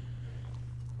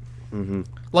 Mm-hmm.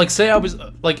 Like, say I was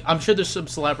like, I'm sure there's some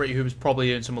celebrity who was probably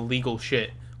doing some illegal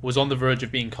shit, was on the verge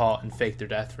of being caught and faked their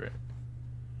death for it.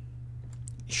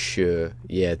 Sure,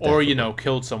 yeah. Definitely. Or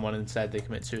killed someone and said they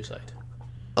commit suicide.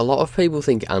 A lot of people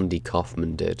think Andy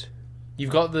Kaufman did.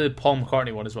 You've got the Paul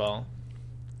McCartney one as well.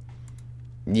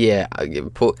 Yeah,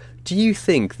 but do you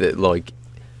think that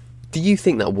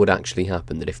would actually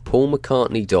happen? That if Paul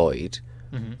McCartney died,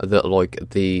 that like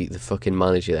the fucking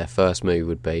manager, their first move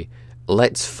would be,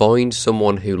 let's find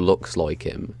someone who looks like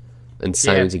him and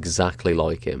sounds exactly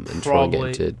like him and try and get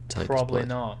him to take his place.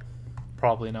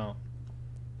 Probably not.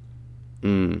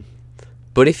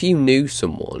 But if you knew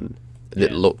someone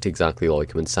that looked exactly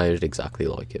like him and sounded exactly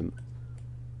like him,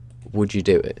 would you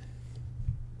do it?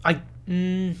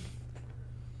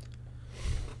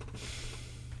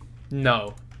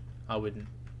 No, I wouldn't.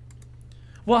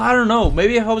 Well, I don't know.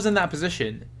 Maybe if I was in that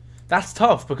position, that's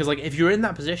tough because like if you're in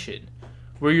that position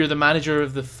where you're the manager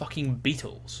of the fucking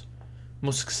Beatles,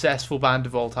 most successful band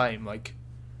of all time, like,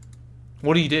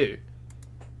 what do you do?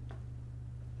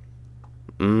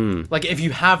 Like, if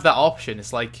you have that option,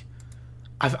 it's like,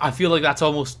 I feel like that's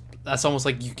almost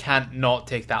like you can't not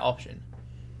take that option.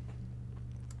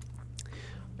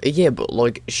 Yeah, but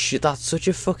like, that's such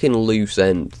a fucking loose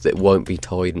end that won't be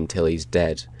tied until he's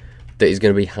dead. That is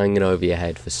going to be hanging over your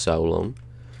head for so long.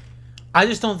 I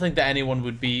just don't think that anyone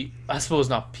would be... I suppose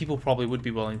not. People probably would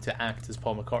be willing to act as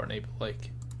Paul McCartney, but,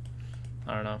 like...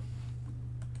 I don't know.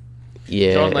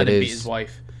 Yeah, John Lennon it beat his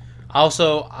wife.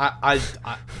 Also,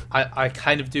 I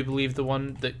kind of do believe the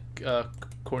one that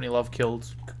Courtney Love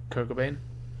killed Kurt Cobain.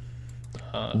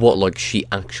 What, like, she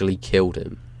actually killed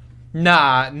him?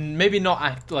 Nah, maybe not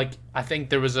act... Like, I think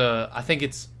there's some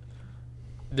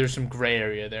grey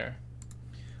area there.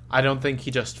 I don't think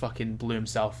he just fucking blew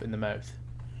himself in the mouth.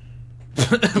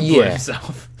 Blew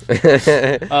himself.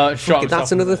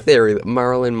 That's another theory that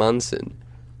Marilyn Manson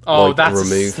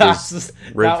removed his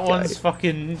rib that one's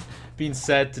fucking been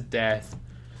said to death.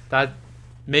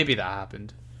 Maybe that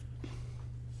happened.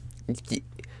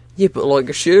 Yeah, but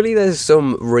like, surely there's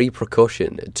some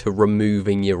repercussion to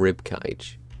removing your rib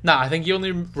cage. Nah, I think he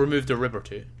only removed a rib or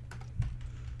two.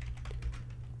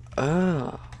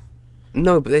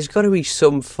 No, but there's got to be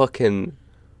some fucking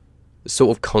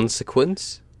sort of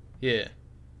consequence. Yeah.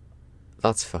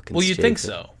 That's fucking Well, you'd stupid. think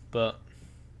so, but...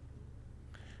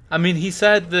 I mean, he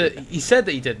said that he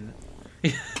didn't.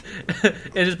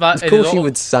 Of course you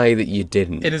would say that you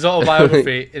didn't. In his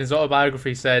autobiography,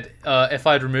 he said, if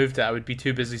I'd removed it, I would be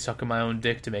too busy sucking my own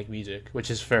dick to make music,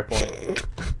 which is a fair point.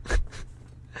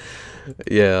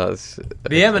 Yeah. The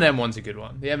Eminem one's a good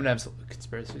one. The Eminem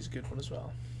conspiracy is a good one as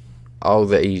well. Oh,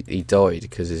 that he died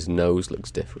because his nose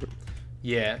looks different.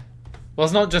 Yeah. Well,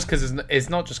 it's not just because his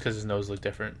nose looked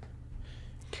different.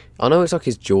 I know it's like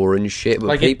his jaw and shit, but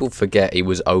like people forget he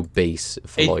was obese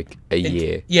for like a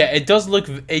year. Yeah, it does look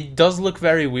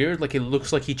very weird. Like, it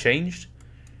looks like he changed.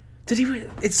 Did he?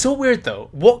 It's so weird though.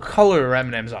 What color are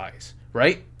Eminem's eyes?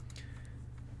 Right?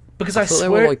 Because I thought swear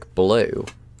they were like blue.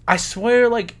 I swear,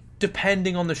 like,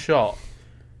 depending on the shot,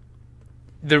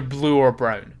 they're blue or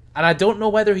brown. And I don't know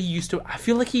whether he used to... I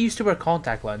feel like he used to wear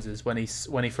contact lenses when he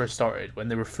first started, when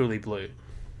they were fully blue.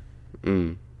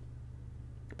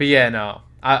 But yeah, no.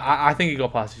 I think he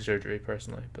got plastic surgery,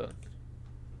 personally, but...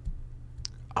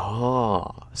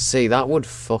 See, that would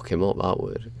fuck him up, that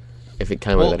would. If it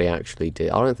came out that he actually did.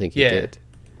 I don't think he did.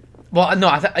 Well, no,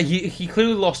 he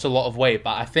clearly lost a lot of weight,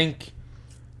 but I think...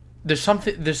 There's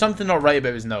something not right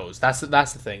about his nose. That's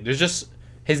the thing. There's just...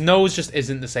 His nose just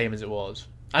isn't the same as it was.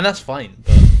 And that's fine,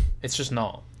 but it's just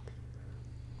not.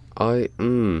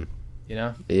 You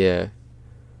know? Yeah.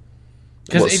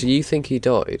 So you think he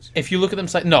died? If you look at them,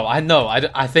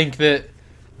 I think that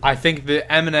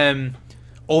Eminem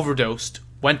overdosed,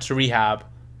 went to rehab,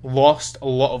 lost a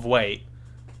lot of weight,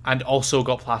 and also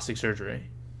got plastic surgery.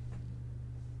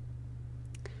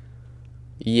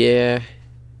 Yeah.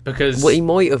 Because... Well, he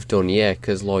might have done, yeah,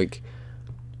 because, like...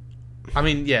 I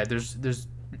mean, yeah, there's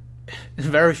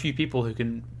very few people who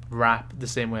can rap the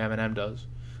same way Eminem does.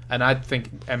 And I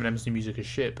think Eminem's new music is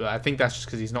shit, but I think that's just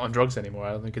because he's not on drugs anymore.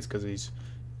 I don't think it's because he's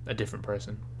a different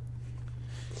person.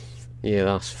 Yeah,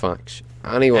 that's facts.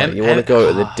 Anyway, you want to go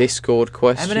to the Discord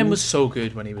question? Eminem was so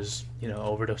good when he was,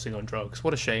 overdosing on drugs.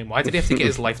 What a shame. Why did he have to get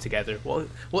his life together? What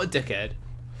a dickhead.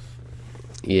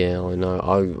 Yeah, I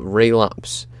know.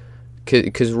 Relapse.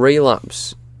 Because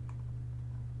Relapse...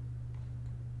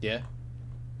 Yeah?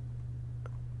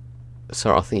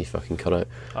 Sorry, I think you fucking cut out.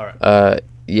 Alright.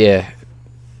 Yeah.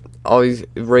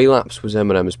 Relapse was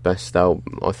Eminem's best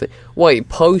album, I think. Wait,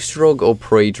 post-drug or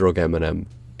pre-drug Eminem?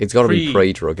 It's got to be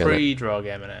pre-drug Eminem. Pre-drug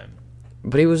Eminem.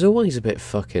 But he was always a bit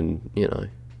fucking,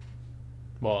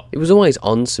 What? He was always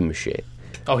on some shit.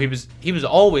 Oh, he was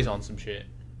always on some shit.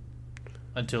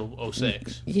 Until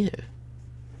 06. Yeah.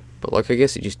 But, like, I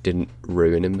guess it just didn't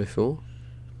ruin him before.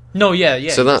 No,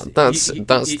 yeah. So that's the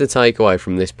takeaway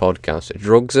from this podcast.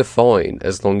 Drugs are fine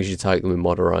as long as you take them in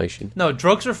moderation. No,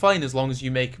 drugs are fine as long as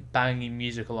you make banging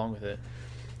music along with it.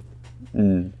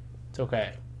 It's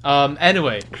okay.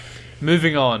 Anyway,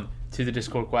 moving on to the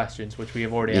Discord questions, which we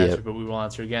have already answered, but we will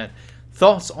answer again.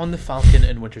 Thoughts on the Falcon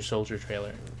and Winter Soldier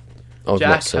trailer? I've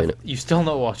not seen it. You still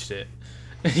not watched it?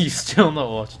 You still not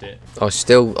watched it? I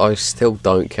still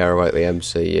don't care about the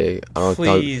MCU.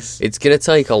 Please. It's gonna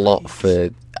take a lot for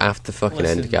after fucking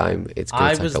Endgame. It's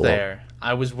gonna take a lot. I was there.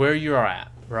 I was where you're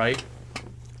at, right?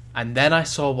 And then I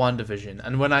saw WandaVision,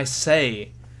 and when I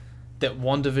say that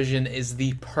WandaVision is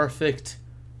the perfect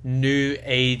new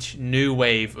age, new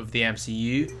wave of the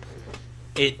MCU,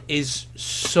 it is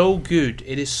so good.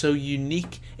 It is so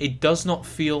unique. It does not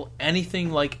feel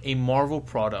anything like a Marvel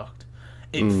product.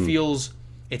 It feels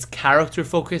It's character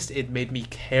focused. It made me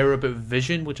care about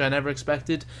Vision, which I never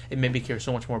expected. It made me care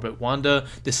so much more about Wanda.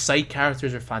 The side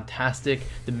characters are fantastic.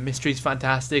 The mystery's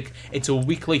fantastic. It's a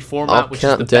weekly format, which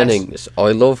is the Dennings. best.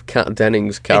 I love Kat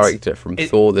Dennings' character from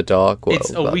Thor: The Dark World.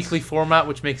 It's a weekly format,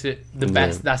 which makes it the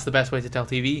best. That's the best way to tell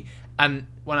TV. And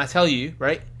when I tell you,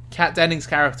 right, Kat Dennings'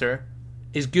 character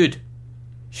is good.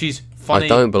 She's funny. I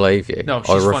don't believe you. No, she's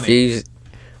I refuse. funny.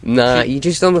 Nah, you're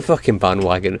just on the fucking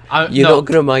bandwagon. You're not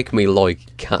going to make me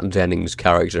like Kat Dennings'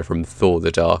 character from Thor: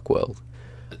 The Dark World.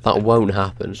 That won't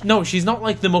happen. No, she's not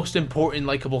like the most important,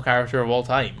 likable character of all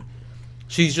time.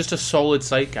 She's just a solid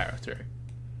side character.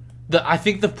 I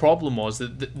think the problem was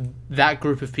that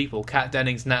group of people, Kat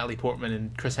Dennings, Natalie Portman,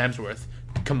 and Chris Hemsworth,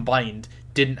 combined,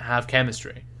 didn't have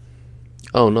chemistry.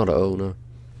 Oh, not at all, no.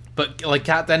 But, like,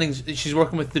 Kat Dennings, she's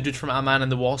working with the dude from Ant-Man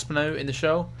and the Wasp now in the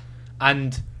show,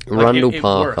 and... Like, Randall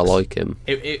Park, I like him.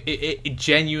 It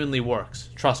genuinely works.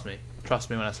 Trust me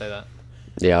when I say that.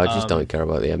 Yeah, I just don't care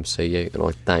about the MCU, and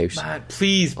I doubt. Man,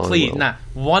 please. Nah,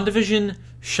 WandaVision,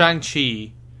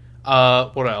 Shang-Chi,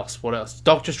 what else?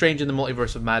 Doctor Strange in the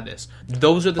Multiverse of Madness.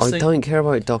 Those are the things... I don't care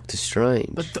about Doctor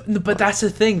Strange. But that's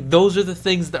the thing. Those are the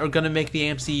things that are going to make the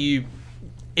MCU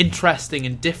interesting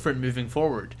and different moving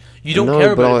forward. You don't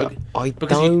care about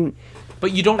it.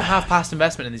 But you don't have past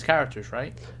investment in these characters,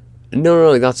 right?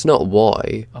 No, that's not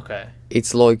why. Okay.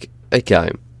 It's like, okay,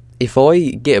 if I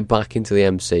get back into the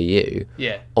MCU,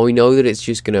 I know that it's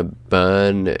just going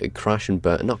to crash and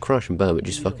burn, not crash and burn, but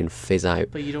just fucking fizz out.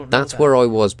 But you don't know That's where I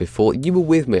was before. You were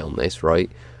with me on this,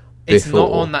 right? It's not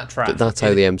on that track. That's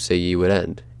how the MCU would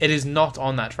end. It is not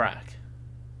on that track.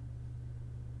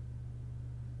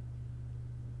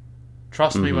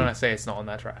 Trust me when I say it's not on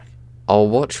that track. I'll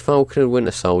watch Falcon and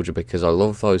Winter Soldier because I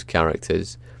love those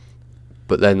characters.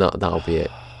 But then that'll be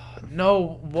it.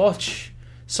 No, watch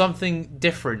something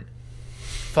different.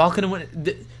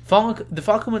 The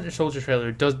Falcon Winter Soldier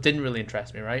trailer didn't really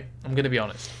interest me, right? I'm going to be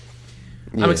honest.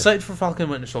 Yeah. I'm excited for Falcon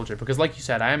Winter Soldier because, like you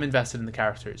said, I am invested in the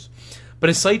characters. But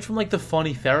aside from like the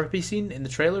funny therapy scene in the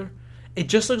trailer, it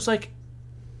just looks like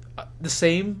the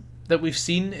same that we've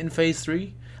seen in Phase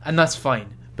 3, and that's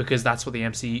fine because that's what the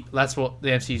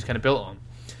MCU is kind of built on.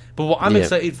 But what I'm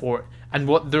excited for, and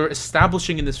what they're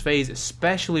establishing in this phase,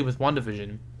 especially with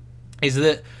WandaVision, is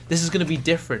that this is going to be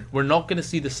different. We're not going to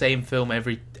see the same film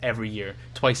every year,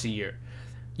 twice a year.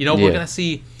 We're going to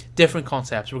see different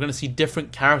concepts. We're going to see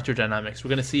different character dynamics. We're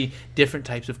going to see different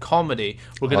types of comedy.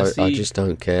 We're going to see... I just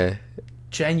don't care.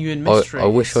 Genuine mystery. I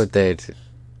wish I did.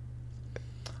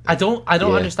 I don't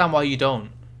understand why you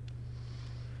don't.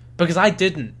 Because I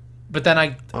didn't. But then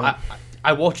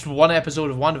I watched one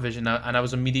episode of WandaVision and I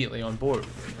was immediately on board.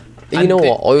 You know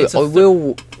what? I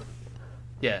will.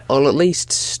 Yeah. I'll at least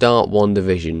start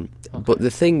WandaVision. Okay. But the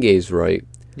thing is, right?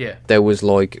 Yeah. There was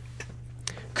like,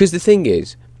 because the thing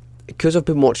is, because I've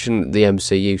been watching the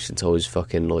MCU since I was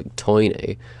fucking like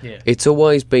tiny. Yeah. It's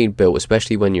always been built,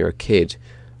 especially when you're a kid.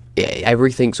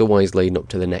 Everything's always leading up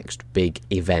to the next big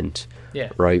event. Yeah.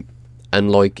 Right.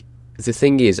 And like the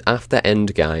thing is, after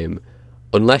Endgame,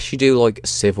 unless you do like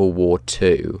Civil War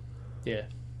 2. Yeah.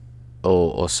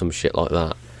 Or some shit like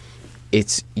that,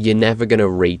 you're never gonna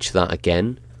reach that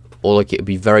again, or like it'd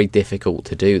be very difficult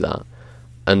to do that,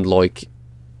 and like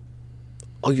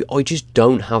I just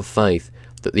don't have faith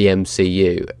that the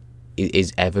MCU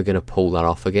is ever gonna pull that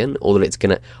off again, or that it's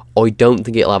gonna. I don't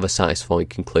think it'll have a satisfying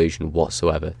conclusion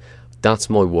whatsoever. That's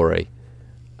my worry.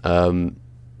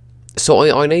 So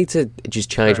I need to just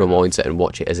change my mindset and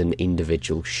watch it as an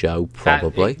individual show,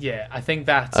 probably. I think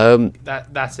that's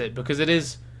it, because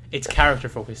it's character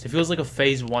focused. It feels like a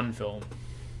Phase 1 film.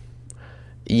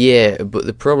 Yeah, but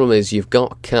the problem is you've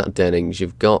got Kat Dennings,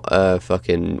 you've got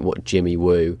Jimmy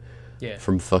Woo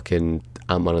from fucking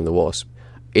Ant-Man and the Wasp.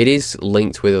 It is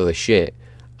linked with other shit,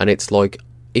 and it's like,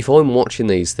 if I'm watching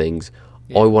these things,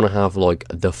 I want to have like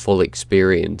the full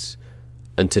experience.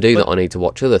 And to do that, I need to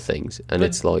watch other things, and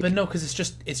it's like... But no, because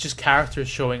it's just characters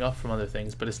showing up from other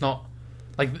things, but it's not...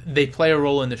 Like, they play a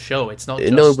role in the show, it's not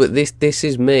just... No, but this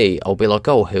is me. I'll be like,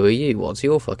 oh, who are you? What's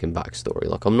your fucking backstory?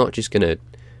 Like, I'm not just gonna,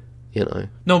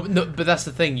 No, but that's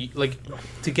the thing.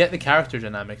 To get the character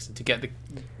dynamics, and to get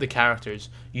the characters,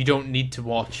 you don't need to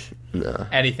watch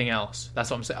anything else.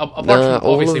 That's what I'm saying. Apart from,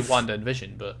 obviously, Wanda and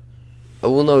Vision, but...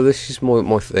 Well, no, this is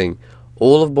my thing.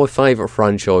 All of my favourite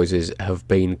franchises have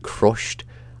been crushed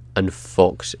and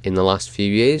fucked in the last few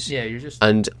years. Yeah, you're just...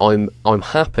 And I'm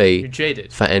happy you're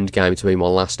jaded. For Endgame to be my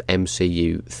last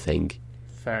MCU thing.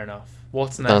 Fair enough.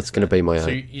 What's next? That's going to be my own. So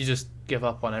you just give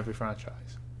up on every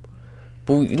franchise?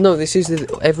 Well, no, this is...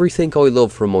 everything I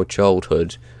love from my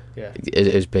childhood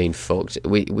has been fucked.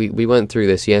 We went through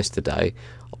this yesterday.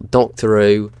 Doctor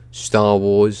Who, Star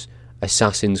Wars,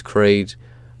 Assassin's Creed,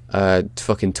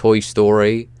 fucking Toy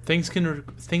Story. Things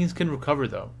can recover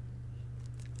though.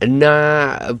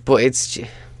 Nah, but it's.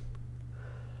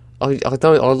 I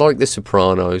don't. I like The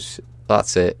Sopranos.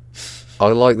 That's it. I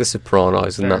like The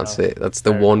Sopranos, and that's it. That's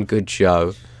the one good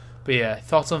show. But yeah,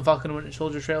 thoughts on Falcon and Winter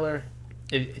Soldier trailer?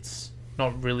 It's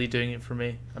not really doing it for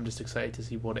me. I'm just excited to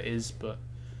see what it is, but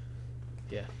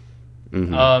yeah.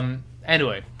 Mm-hmm.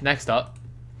 Anyway, next up,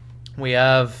 we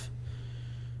have.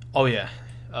 Oh yeah,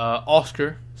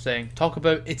 Oscar saying, "Talk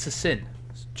about It's a Sin."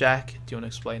 Jack, do you want to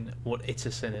explain what It's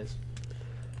a Sin is?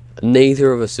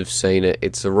 Neither of us have seen it.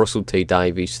 It's a Russell T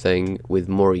Davies thing with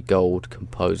Murray Gold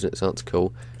composing it. Sounds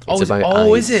cool. It's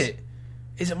is it?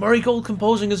 Is it Murray Gold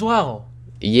composing as well?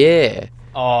 Yeah.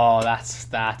 Oh,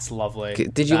 that's lovely.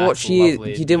 Did you watch Years?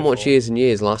 You didn't watch Years and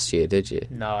Years last year, did you?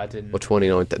 No, I didn't. Or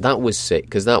 29. That was sick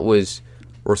because that was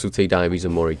Russell T Davies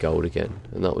and Murray Gold again,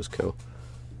 and that was cool.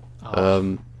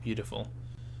 Oh, beautiful.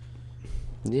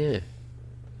 Yeah.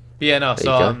 But yeah, no.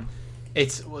 So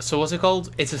what's it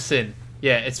called? It's a Sin.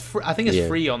 Yeah, it's I think it's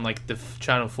free on like the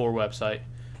Channel 4 website.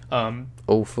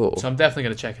 All 4. So I'm definitely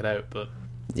gonna check it out. But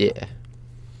yeah.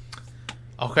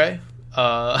 Okay.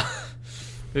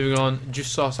 Moving on.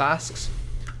 Juice Sauce asks,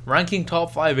 ranking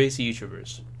top 5 AC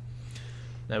YouTubers.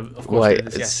 Now, of course, we did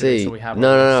this yesterday, so we have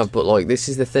no. But like, this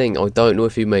is the thing. I don't know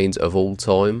if he means of all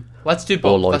time. Let's do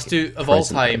both. Let's do of all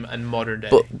time and modern day.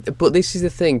 But this is the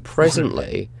thing.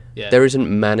 Presently, there isn't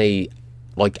many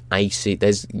like AC.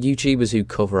 There's YouTubers who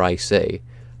cover AC,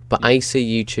 but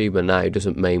AC YouTuber now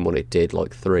doesn't mean what it did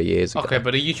like 3 years ago. Okay,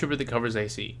 but a YouTuber that covers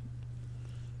AC.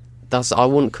 I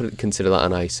wouldn't consider that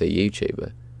an AC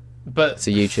YouTuber. But it's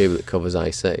a YouTuber that covers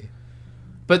AC.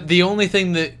 But the only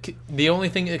thing that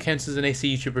counts as an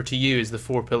AC YouTuber to you is the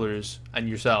 4 pillars and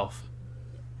yourself.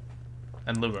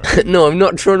 And Loomer. No, I'm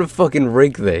not trying to fucking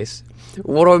rig this.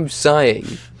 What I'm saying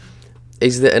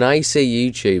is that an AC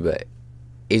YouTuber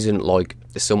isn't like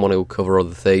someone who'll cover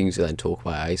other things and then talk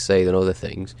about AC than other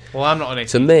things. Well, I'm not an AC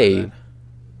YouTuber. To me,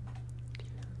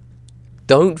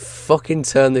 don't fucking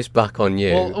turn this back on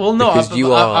you. Well, no, because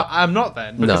you are. I'm not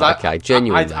then. No, okay,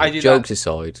 genuinely. I jokes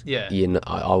aside,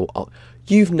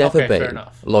 you've never been. Fair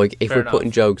enough. Like, if we're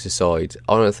putting jokes aside,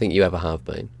 I don't think you ever have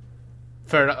been.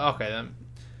 Fair enough. Okay, then.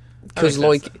 Because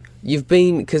you've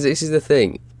been. Because this is the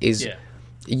thing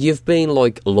you've been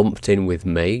like lumped in with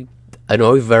me, and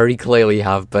I very clearly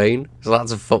have been. So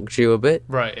that's fucked you a bit.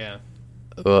 Right. Yeah.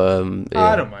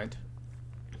 I don't mind.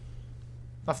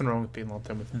 Nothing wrong with being lumped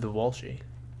in with the Walshie.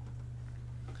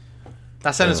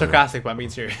 That sounded sarcastic, but I'm being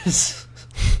serious.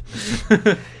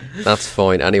 That's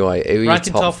fine. Anyway, who are your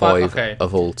top 5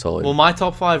 of all time? Well, my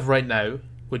top 5 right now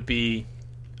would be...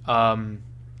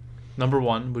 number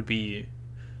 1 would be you.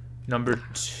 Number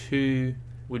 2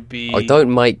 would be... I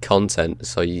don't make content,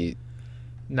 so you...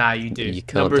 Nah, you do. You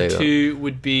can't Number do 2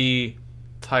 would be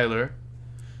Tyler.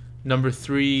 Number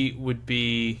 3 would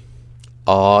be...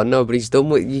 Oh, no, but he's done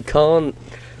with... You can't...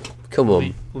 Come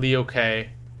on. Leo K.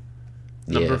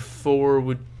 Number 4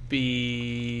 would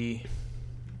be...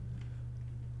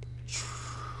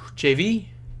 JV?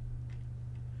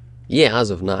 Yeah,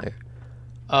 as of now.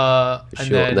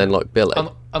 And then like Billy.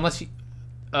 Unless you...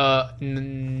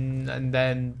 and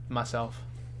then myself.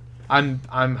 I'm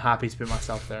happy to put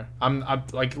myself there. I'm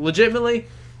like, legitimately...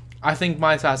 I think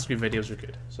my Assassin's Creed videos are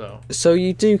good, so... So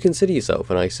you do consider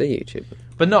yourself an AC YouTuber?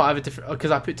 But no, I have a different...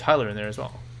 Because I put Tyler in there as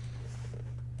well.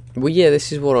 Well, yeah,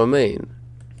 this is what I mean.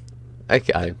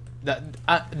 Okay.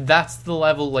 That's the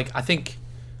level, like, I think...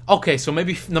 Okay, so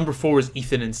maybe number 4 is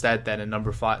Ethan instead then, and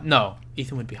number 5... No,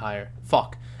 Ethan would be higher.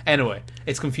 Fuck. Anyway,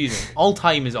 it's confusing. All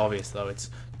time is obvious, though.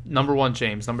 It's number 1,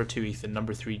 James, number 2, Ethan,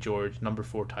 number 3, George, number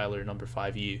 4, Tyler, number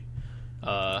 5, you.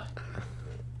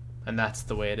 And that's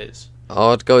the way it is.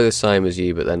 I'd go the same as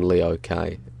you, but then Leo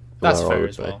K. That's fair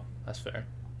as well. That's fair.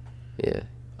 Yeah.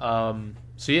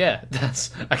 So yeah,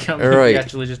 I can't believe we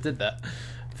actually just did that.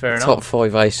 Fair enough. Top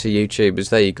 5 AC YouTubers.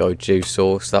 There you go, Juice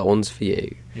Sauce. That one's for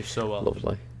you. You're so welcome.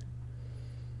 Lovely.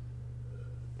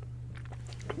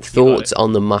 Thoughts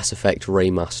on the Mass Effect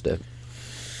remaster?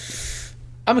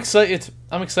 I'm excited.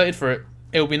 I'm excited for it.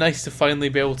 It'll be nice to finally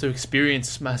be able to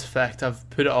experience Mass Effect. I've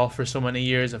put it off for so many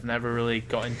years. I've never really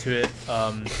got into it,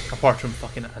 apart from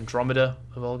fucking Andromeda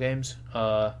of all games.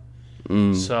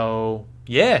 So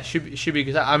yeah, should be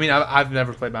good. I mean, I've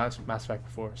never played Mass Effect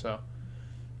before, so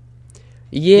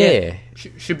yeah.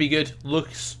 Should be good.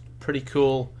 Looks pretty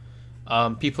cool.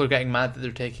 People are getting mad that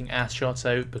they're taking ass shots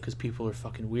out because people are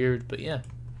fucking weird, but yeah.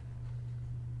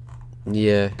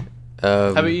 Yeah.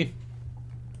 How about you?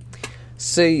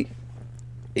 See,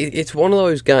 it's one of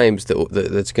those games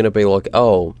that's going to be like,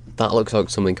 oh, that looks like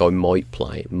something I might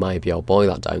play. Maybe I'll buy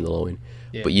that down the line.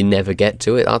 Yeah. But you never get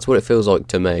to it. That's what it feels like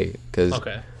to me. Because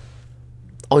Okay.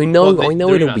 I know the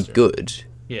it'll be remaster. good.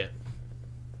 Yeah.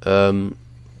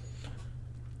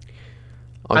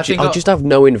 I just have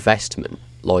no investment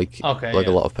like a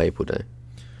lot of people do.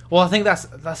 Well, I think that's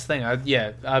the thing.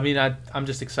 I'm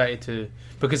just excited to,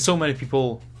 because so many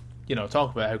people,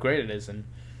 talk about how great it is, and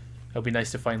it'll be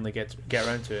nice to finally get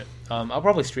around to it. I'll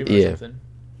probably stream it or something.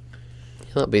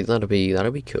 That'd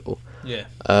be cool. Yeah.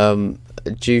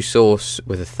 Juice Source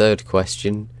with a third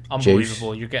question.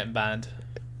 Unbelievable! Juice. You're getting banned.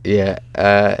 Yeah.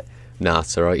 Nah,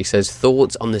 it's alright. He says,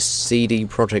 thoughts on the CD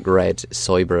Projekt Red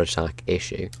cyber attack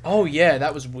issue. Oh yeah,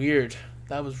 that was weird.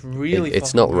 That was really.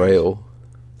 It's not weird. Real.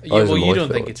 Yeah, well, you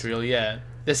don't think it's real, yeah.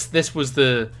 This was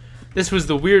the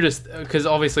weirdest, because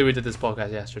obviously we did this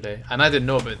podcast yesterday, and I didn't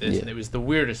know about this, and it was the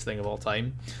weirdest thing of all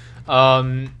time.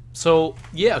 So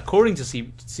yeah, according to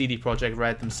CD Projekt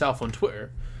Red themselves on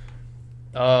Twitter,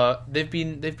 they've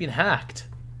been hacked.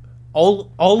 All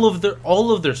of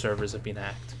their servers have been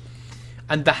hacked,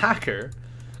 and the hacker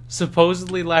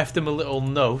supposedly left them a little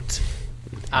note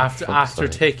after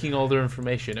taking all their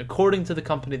information, according to the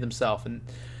company themselves. And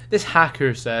this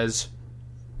hacker says,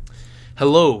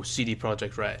 "Hello, CD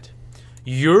Projekt Red.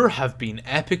 You have been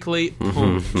epically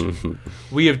pwned.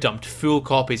 We have dumped full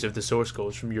copies of the source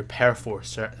codes from your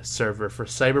Perforce server for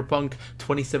Cyberpunk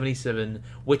 2077,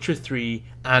 Witcher 3,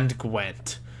 and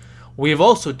Gwent. We have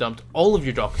also dumped all of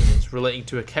your documents relating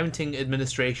to accounting,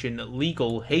 administration,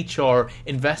 legal, HR,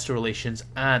 investor relations,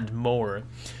 and more.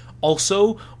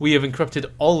 Also, we have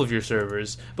encrypted all of your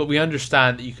servers, but we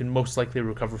understand that you can most likely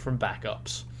recover from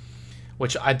backups."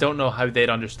 Which I don't know how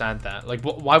they'd understand that. Like,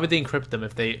 why would they encrypt them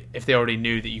if they already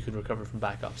knew that you could recover from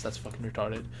backups? That's fucking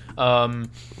retarded.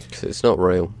 'Cause it's not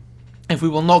real. If we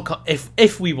will not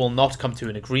if we will not come to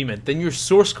an agreement, then your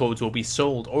source codes will be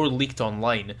sold or leaked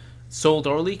online. Sold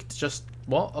or leaked? Just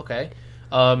what? Okay.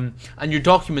 And your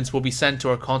documents will be sent to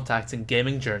our contacts in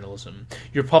gaming journalism.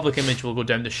 Your public image will go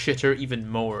down the shitter even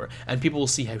more, and people will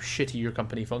see how shitty your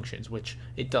company functions, which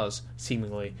it does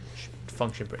seemingly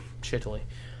function pretty shittily.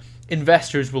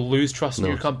 Investors will lose trust in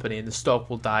your company, and the stock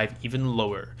will dive even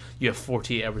lower. You have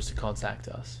 48 hours to contact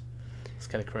us. It's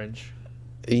kind of cringe.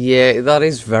 Yeah, that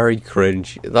is very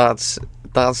cringe. That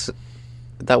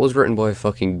was written by a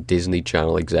fucking Disney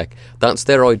Channel exec. That's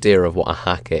their idea of what a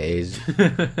hacker is.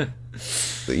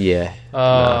 Yeah.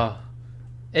 Nah.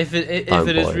 If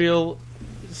it is real,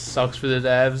 sucks for the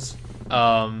devs.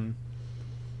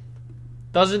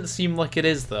 Doesn't seem like it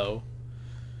is though.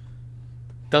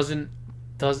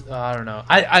 I don't know.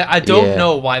 I don't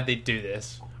know why they do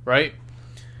this, right?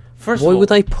 First of all, why would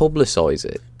they publicise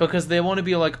it? Because they want to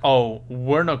be like, oh,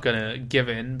 we're not gonna give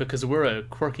in because we're a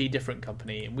quirky, different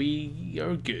company. We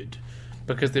are good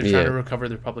because they're trying to recover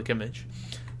their public image.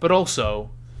 But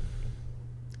also,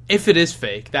 if it is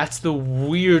fake, that's the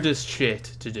weirdest shit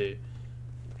to do.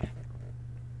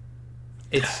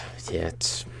 It's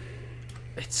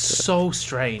so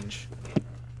strange.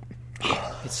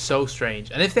 It's so strange.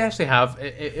 And if they actually have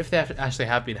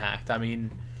been hacked, I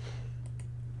mean,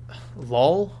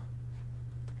 lol.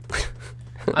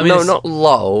 I mean, no, not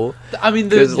lol. I mean,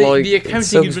 the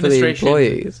accounting,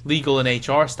 administration, legal, and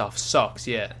HR stuff sucks.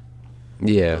 Yeah.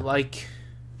 Yeah. But, like,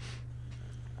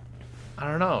 I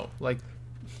don't know. Like,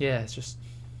 yeah, it's just,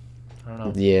 I don't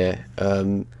know. Yeah.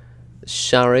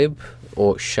 Sharib,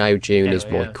 or Shao Jun is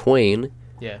my queen.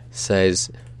 Yeah. Says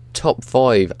top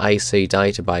 5 AC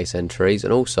database entries,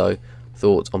 and also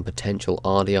thoughts on potential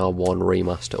RDR1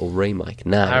 remaster or remake.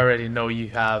 Now, I already know you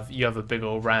have a big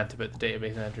old rant about the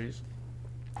database entries.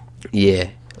 Yeah,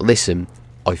 listen,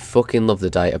 I fucking love the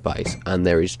database, and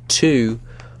there is 2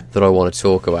 that I want to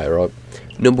talk about, right?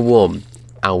 Number 1,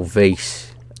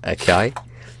 Alvis, okay?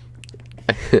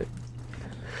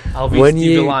 Alvis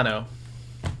Di Villano.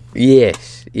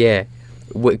 Yes, yeah,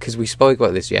 because we spoke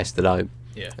about this yesterday.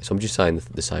 Yeah. So I'm just saying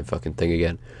the same fucking thing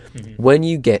again. Mm-hmm. When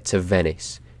you get to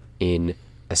Venice in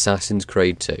Assassin's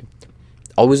Creed 2,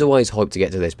 I was always hyped to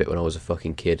get to this bit when I was a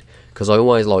fucking kid, because I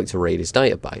always liked to read his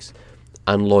database.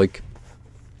 And, like,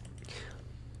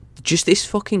 just this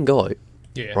fucking guy,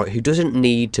 right, who doesn't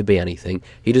need to be anything.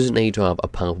 He doesn't need to have a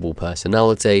palpable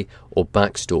personality or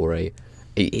backstory.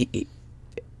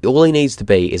 All he needs to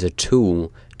be is a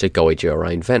tool to guide you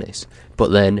around Venice.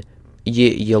 But then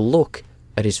you look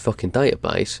at his fucking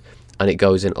database, and it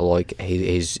goes into like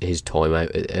his time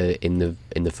out in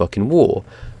the fucking war.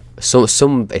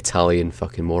 Some Italian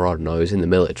fucking war, I don't know, is in the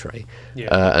military,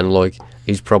 and like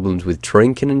his problems with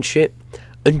drinking and shit,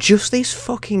 and just this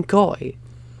fucking guy.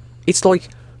 It's like,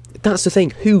 that's the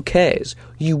thing. Who cares?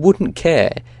 You wouldn't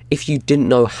care if you didn't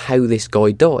know how this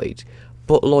guy died.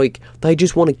 But, like, they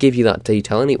just want to give you that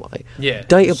detail anyway. Yeah.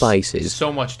 Databases...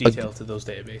 So much detail to those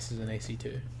databases in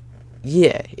AC2.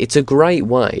 Yeah, it's a great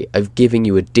way of giving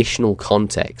you additional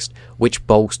context, which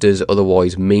bolsters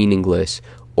otherwise meaningless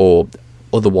or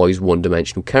otherwise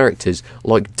one-dimensional characters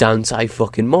like Dante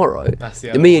fucking Morrow. That's the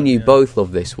other Me and one, you yeah. both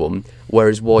love this one, where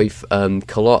his wife,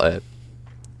 Carlotta,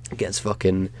 gets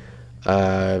fucking...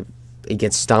 he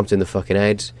gets stabbed in the fucking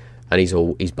head, and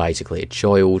he's basically a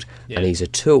child, and he's a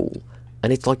tool.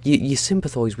 And it's like, you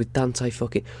sympathise with Dante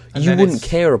fucking... And you wouldn't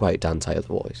care about Dante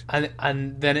otherwise.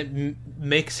 And then it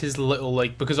makes his little,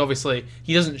 like... Because obviously,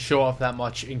 he doesn't show off that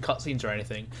much in cutscenes or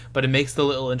anything, but it makes the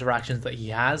little interactions that he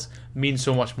has mean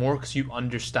so much more, because you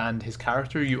understand his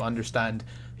character, you understand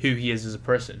who he is as a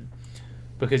person.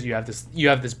 Because you have this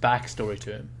backstory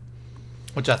to him.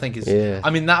 Which I think is... Yeah. I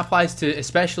mean, that applies to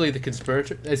especially the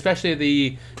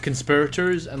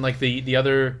conspirators and, like, the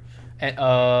other...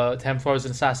 Templars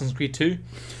in Assassin's Creed 2.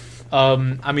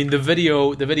 I mean, the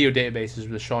video databases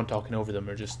with Sean talking over them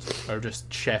are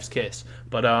just chef's kiss.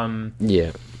 But yeah.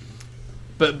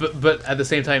 But at the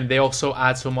same time, they also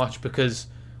add so much, because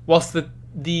whilst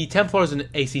the Templars in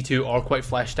AC2 are quite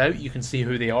fleshed out, you can see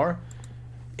who they are.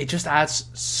 It just adds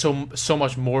so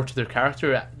much more to their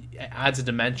character. It adds a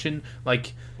dimension,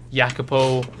 like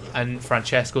Jacopo and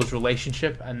Francesco's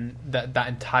relationship, and that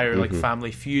entire like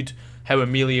family feud. How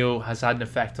Emilio has had an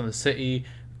effect on the city,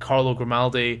 Carlo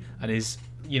Grimaldi and his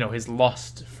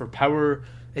lust for power.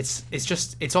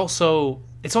 It's all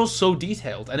so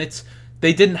detailed, and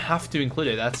they didn't have to include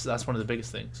it. That's one of the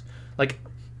biggest things. Like,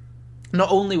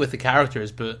 not only with the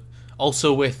characters, but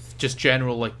also with just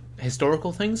general like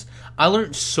historical things. I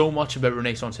learned so much about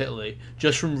Renaissance Italy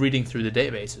just from reading through the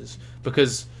databases,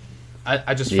 because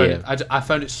I just found I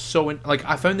found it so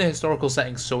I found the historical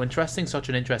setting so interesting, such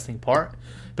an interesting part,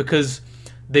 because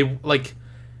they like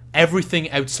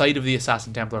everything outside of the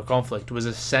Assassin Templar conflict was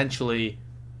essentially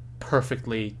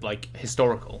perfectly like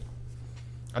historical,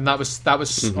 and that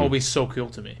was always so cool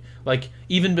to me. Like,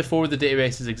 even before the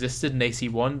databases existed in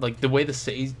AC1, like the way the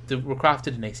cities were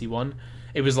crafted in AC1,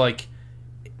 it was like,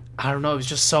 I don't know, it's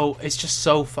just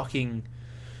so fucking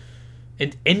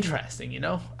interesting,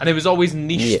 and it was always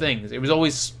niche things. It was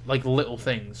always like little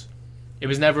things. It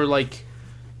was never like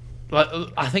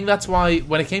I think that's why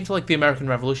when it came to like the American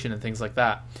Revolution and things like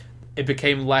that, it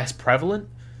became less prevalent,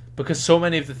 because so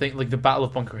many of the things, like the Battle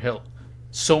of Bunker Hill,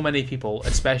 so many people,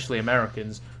 especially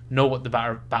Americans, know what the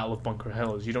Battle of Bunker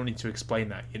Hill is. You don't need to explain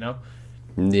that,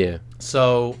 Yeah.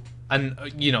 So, and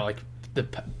like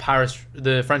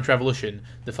the French Revolution,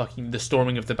 the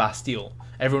storming of the Bastille.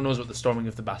 Everyone knows what the storming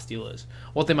of the Bastille is.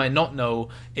 What they might not know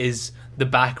is the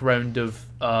background of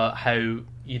how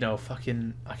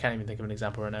fucking, I can't even think of an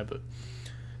example right now, but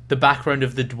the background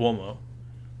of the Duomo,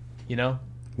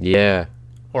 Yeah.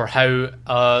 or how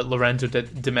Lorenzo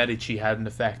de Medici had an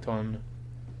effect on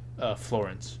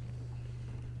Florence.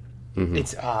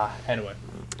 It's anyway.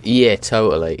 Yeah,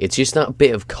 totally. It's just that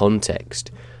bit of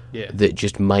context that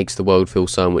just makes the world feel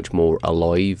so much more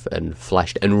alive and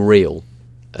fleshed and real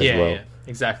as well. Yeah,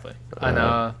 exactly.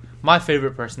 And my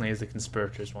favourite personally is the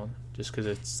Conspirators one, just because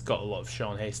it's got a lot of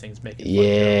Sean Hastings making fun of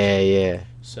jokes.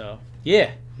 So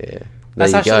yeah.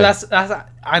 That's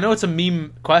I know it's a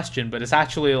meme question, but it's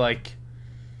actually like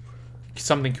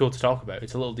something cool to talk about.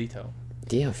 It's a little detail.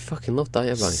 Yeah, I fucking love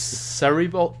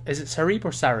databases. Is it Sarib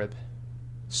or Sarib?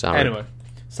 Sarib. Anyway,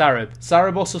 Sarib.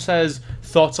 Sarib also says,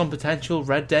 thoughts on potential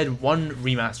Red Dead 1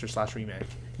 remaster/remake.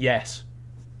 Yes.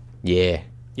 Yeah.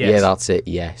 Yes. Yeah, that's it.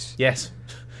 Yes. Yes.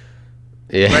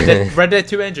 Yeah. Red Dead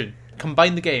 2 engine.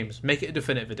 Combine the games. Make it a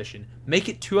definitive edition. Make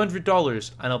it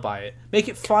 $200 and I'll buy it. Make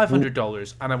it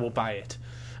 $500 and I will buy it.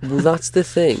 Well, that's the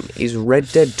thing. Is Red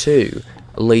Dead 2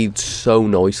 leads so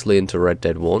nicely into Red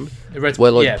Dead 1.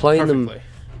 Where like playing perfectly. them,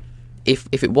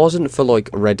 if it wasn't for like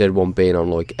Red Dead 1 being on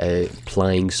like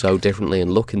playing so differently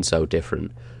and looking so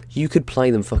different, you could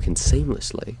play them fucking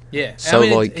seamlessly. Yeah. So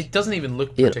like it doesn't even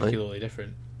look particularly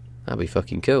different. That'd be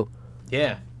fucking cool.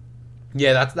 Yeah.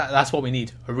 Yeah, that's what we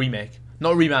need. A remake.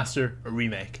 Not a remaster, a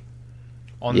remake.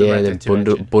 On the Red Dead 2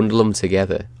 engine. Bundle them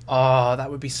together. Oh,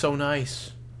 that would be so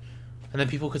nice. And then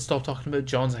people could stop talking about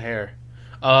John's hair.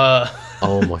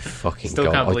 Oh my fucking still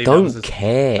god! Can't believe I don't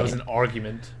care. That was an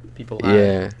argument people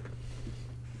had.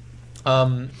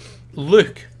 Yeah.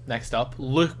 Luke, next up.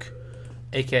 Luke,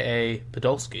 aka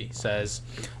Podolsky, says,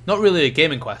 not really a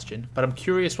gaming question, but I'm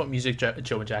curious what music Joe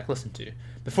and Jack listen to.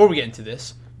 Before we get into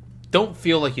this, don't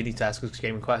feel like you need to ask us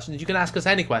gaming questions. You can ask us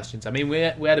any questions. I mean, we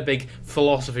had a big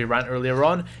philosophy rant earlier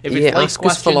on. If it's ask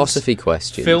us philosophy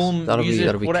questions. Film, that'll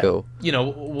music, be cool.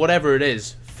 Whatever it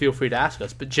is, feel free to ask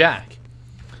us. But Jack,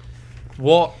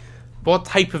 What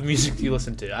type of music do you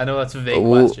listen to? I know that's a vague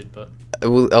question, but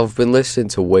I've been listening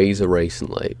to Weezer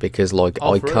recently because, like,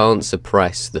 I can't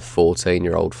suppress the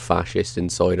 14-year-old fascist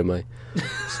inside of me.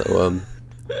 So,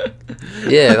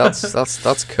 yeah,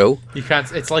 that's cool. You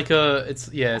can't. It's like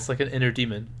an inner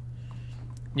demon.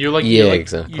 You're like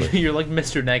exactly. You're like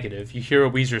Mr. Negative. You hear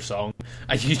a Weezer song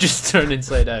and you just turn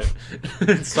inside out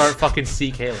and start fucking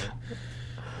hailing.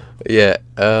 Yeah.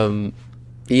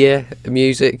 Yeah.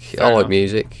 Music. Fair I enough. like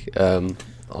music. I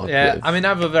mean, I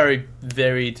have a very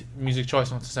varied music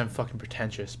choice. Not to sound fucking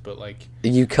pretentious, but like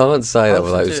you can't say that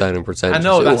without sounding pretentious. I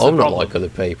know that's I'm the not problem. like other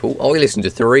people. I listen to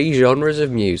 3 genres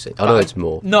of music. I know it's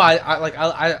more. No,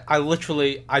 I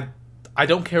literally I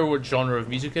don't care what genre of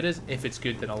music it is. If it's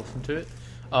good, then I'll listen to it.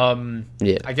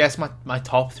 Yeah. I guess my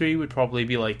top 3 would probably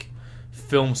be like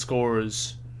film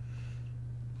scores,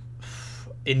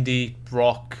 indie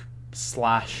rock /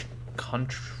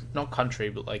 country, not country,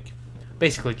 but like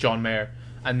basically John Mayer,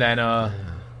 and then and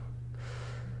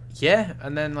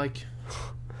then like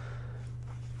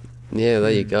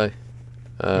there you go.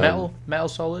 metal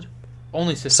solid.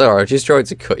 Only system. Sorry, I just tried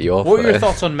to cut you off. What are your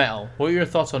thoughts on metal?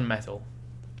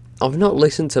 I've not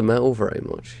listened to metal very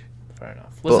much. Fair enough.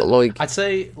 But like, I'd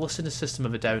say listen to System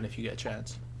of a Down if you get a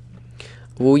chance.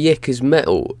 Well, yeah, because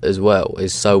metal as well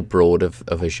is so broad of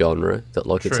a genre that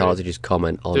like it's True. hard to just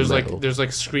comment on There's metal. there's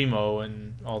screamo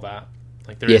and all that.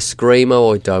 Like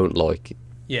screamo I don't like.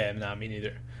 Yeah, nah, me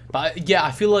neither. But yeah,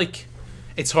 I feel like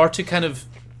it's hard to kind of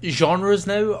genres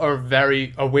now are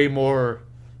way more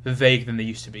vague than they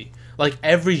used to be. Like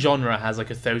every genre has like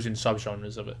 1,000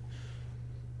 subgenres of it.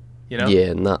 You know?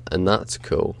 Yeah, and that's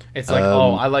cool. It's like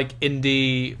I like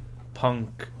indie,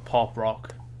 punk, pop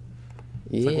rock.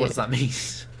 It's like, what does that mean?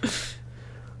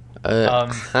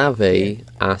 Javi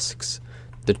asks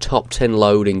the top 10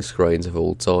 loading screens of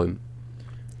all time.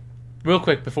 Real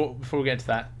quick before we get into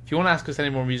that, if you want to ask us any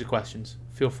more music questions,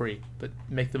 feel free, but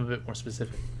make them a bit more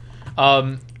specific.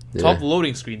 Top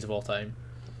loading screens of all time.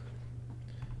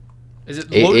 Is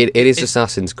it? It is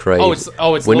Assassin's Creed. It's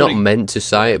We're loading. not meant to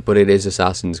say it, but it is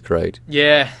Assassin's Creed.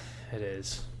 Yeah, it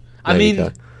is. I There you mean,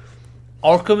 go.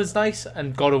 Arkham is nice,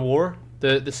 and God of War,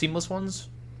 the seamless ones.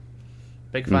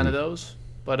 Big fan of those,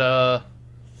 but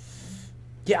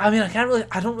yeah. I mean,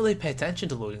 I don't really pay attention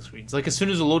to loading screens. Like as soon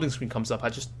as a loading screen comes up, I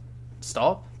just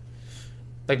stop.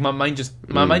 Like my mind just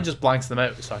blanks them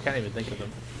out, so I can't even think of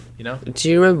them. You know? Do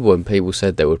you remember when people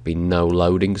said there would be no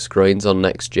loading screens on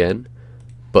next gen,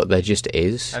 but there just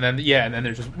is? And then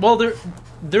there's just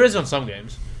there is on some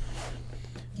games.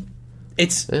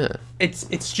 It's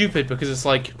stupid because it's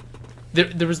like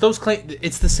there was those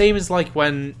it's the same as like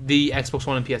when the Xbox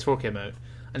One and PS4 came out,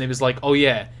 and it was like, oh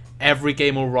yeah, every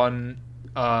game will run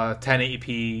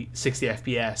 1080p 60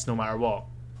 FPS no matter what.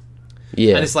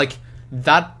 Yeah. And it's like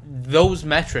that those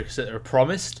metrics that are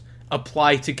promised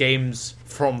apply to games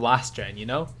from last gen, you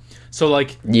know? So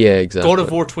like yeah, exactly. God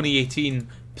of War 2018,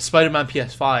 Spider-Man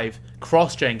PS5,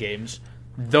 cross-gen games,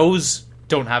 those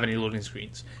don't have any loading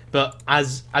screens. But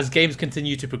as games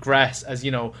continue to progress, as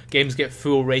you know, games get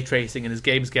full ray tracing, and as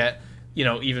games get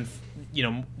even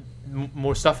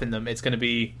more stuff in them, it's going to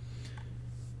be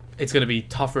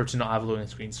tougher to not have loading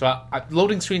screens. So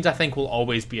loading screens, I think, will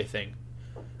always be a thing.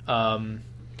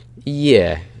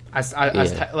 Yeah.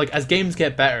 As games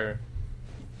get better,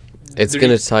 it's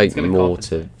going to take more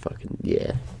to fucking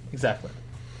exactly.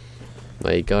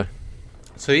 There you go.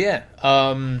 So yeah,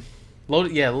 that's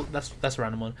a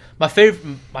random one. My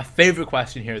favorite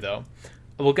question here, though,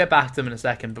 we'll get back to them in a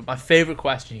second. But my favorite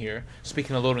question here,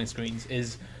 speaking of loading screens,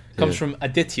 comes from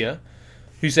Aditya,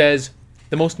 who says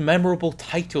the most memorable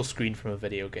title screen from a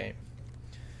video game.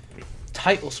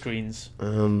 Title screens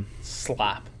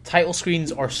slap. Title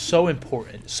screens are so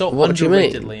important, so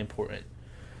underratedly important.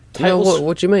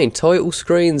 What do you mean? Title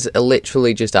screens are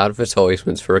literally just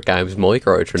advertisements for a game's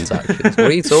microtransactions. What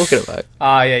are you talking about?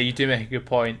 Yeah, you do make a good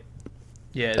point.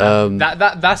 Yeah,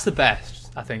 that's the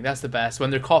best. I think that's the best when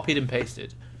they're copied and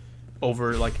pasted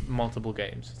over like multiple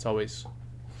games. It's always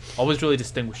really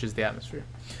distinguishes the atmosphere.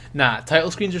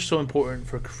 Title screens are so important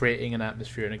for creating an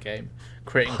atmosphere in a game.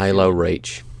 Creating Halo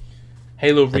Reach.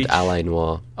 And LA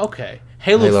Noire. Okay.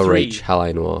 Halo 3. Reach,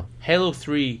 LA Noire. Halo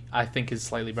 3, I think, is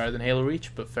slightly better than Halo Reach,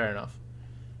 but fair enough.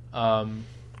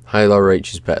 Halo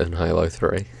Reach is better than Halo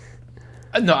 3.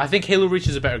 No, I think Halo Reach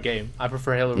is a better game. I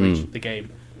prefer Halo Reach, the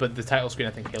game. But the title screen,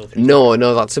 I think Halo 3 is No,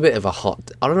 that's a bit of a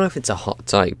hot... I don't know if it's a hot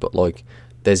take, but, like,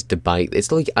 there's debate.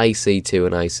 It's like AC2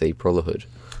 and AC Brotherhood.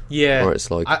 Yeah. Or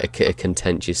it's like a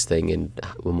contentious thing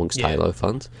amongst Halo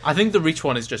fans. I think the Reach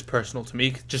one is just personal to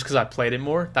me, just because I played it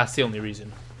more. That's the only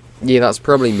reason. Yeah, that's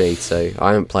probably me too. I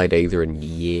haven't played either in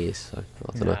years. So.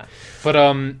 I don't know. But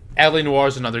L.A. Noire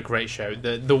is another great show.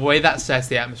 The way that sets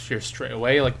the atmosphere straight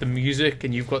away, like the music,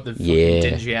 and you've got the fucking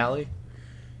dingy alley.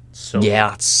 So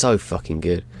it's so fucking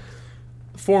good.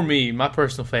 For me, my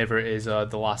personal favorite is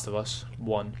The Last of Us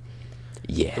 1.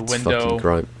 Yeah, the it's window, fucking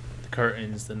great. The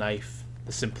curtains, the knife,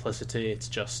 the simplicity. It's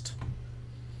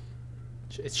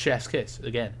chef's kiss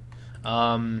again.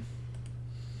 But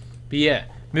yeah,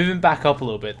 moving back up a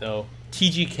little bit though.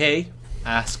 TGK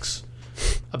asks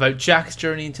about Jack's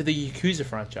journey into the Yakuza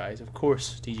franchise. Of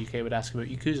course, TGK would ask about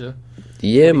Yakuza.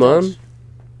 Yeah, man.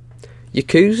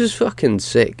 Yakuza's fucking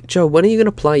sick. Joe, when are you going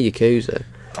to play Yakuza?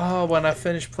 Oh, when I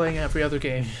finish playing every other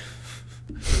game.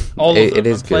 All of them.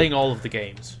 I'm playing all of the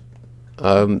games.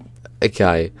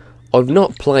 Okay. I've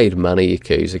not played many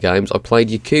Yakuza games. I played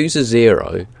Yakuza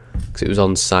 0 because it was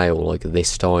on sale like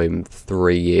this time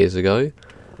 3 years ago.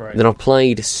 Right. Then I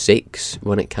played 6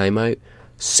 when it came out.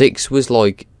 6 was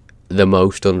like the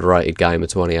most underrated game of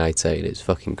 2018. It's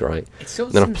fucking great.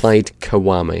 Then I played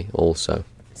Kiwami also.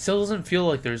 It still doesn't feel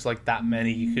like there's like that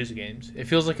many Yakuza games. It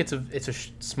feels like it's a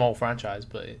small franchise,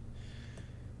 but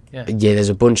yeah. Yeah, there's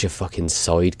a bunch of fucking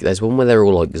side. There's one where they're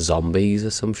all like zombies or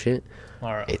some shit.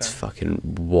 All right, okay. It's fucking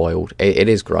wild. It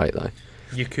is great though.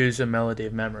 Yakuza Melody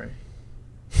of Memory.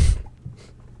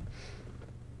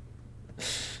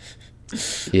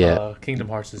 Yeah. Kingdom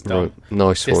Hearts is dumb. Right.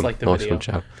 Nice Just one. like the nice video. one,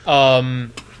 chap.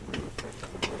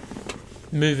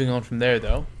 Moving on from there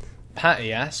though,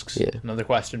 Patty asks another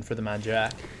question for the man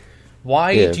Jack.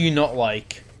 Why do you not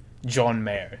like John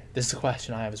Mayer? This is a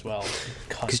question I have as well.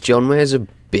 Because John Mayer's a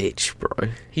bitch, bro.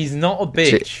 He's not a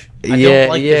bitch. I don't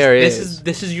like this.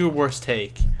 This is your worst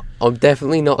take. I'm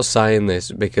definitely not saying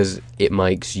this because it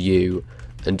makes you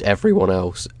and everyone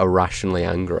else irrationally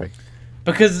angry.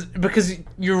 Because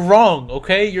you're wrong,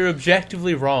 okay? You're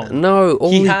objectively wrong. No, all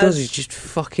he does is just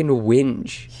fucking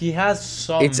whinge. He has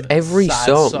some It's every sad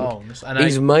song. songs. And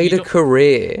He's made a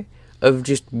career of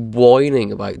just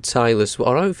whining about Taylor Swift.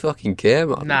 I don't fucking care,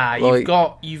 man. Nah,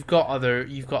 you've got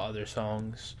other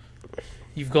songs.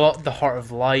 You've got The Heart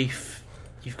of Life.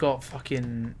 You've got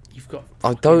fucking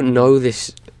I don't know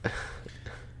this.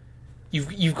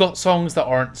 You've got songs that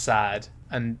aren't sad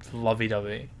and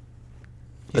lovey-dovey.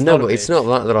 No, but it's not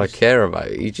that I care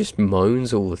about. He just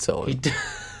moans all the time.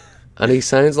 And he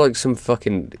sounds like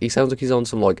he sounds like he's on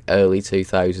some like early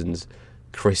 2000s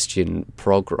Christian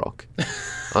prog rock.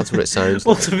 That's what it sounds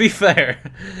like. Well, to be fair,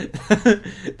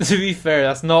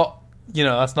 that's not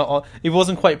all. It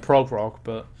wasn't quite prog rock,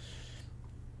 but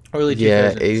early 2000s.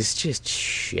 Yeah, he's just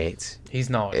shit. He's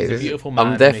not. He's a beautiful man.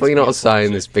 I'm definitely not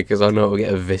saying this because I know it'll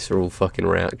get a visceral fucking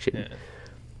reaction.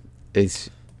 Yeah.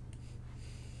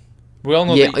 We all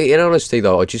know. Yeah, in honesty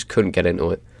though, I just couldn't get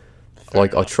into it. Fair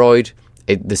enough. I tried.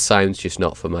 The sound's just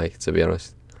not for me, to be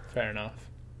honest. Fair enough.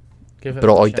 But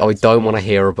I don't want to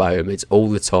hear about him. It's all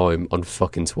the time on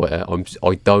fucking Twitter.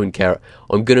 I don't care.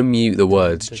 I'm gonna mute the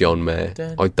words John Mayer.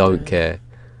 I don't care.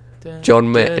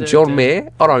 John Mayer.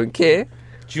 I don't care.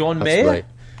 John Mayer.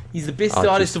 He's the best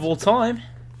artist of all time.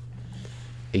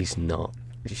 He's not.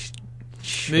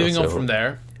 Moving on from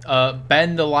there,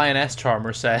 Ben the Lioness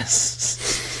Charmer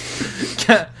says,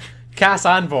 Cass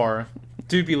Anvar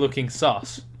do be looking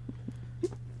sus.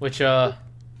 Which, I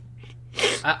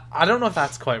don't know if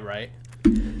that's quite right.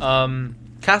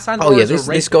 Cass Anvar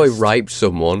this guy raped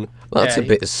someone. That's a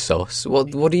bit sus.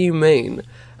 What do you mean?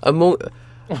 Among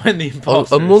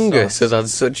Us has had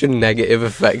such a negative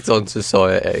effect on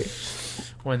society.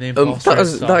 When the imposter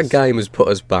that game has put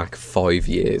us back 5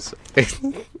 years.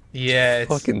 Yeah, it's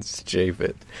fucking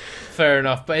stupid. Fair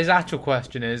enough, but his actual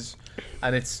question is,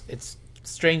 and it's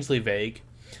strangely vague.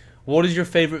 What is your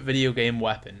favorite video game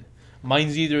weapon?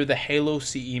 Mine's either the Halo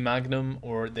CE Magnum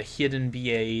or the Hidden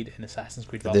B8 in Assassin's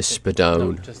Creed Valhalla. The Spadone.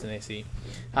 No, just an AC.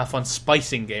 Have fun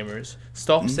spicing, gamers.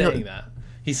 Stop saying that.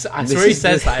 I swear he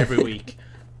says that every week.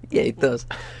 Yeah, he does.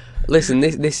 Listen,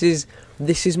 this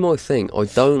is my thing. I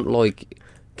don't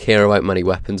care about many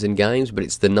weapons in games, but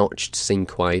it's the notched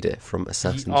Cinquader from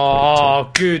Assassin's Creed 2.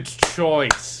 Oh, good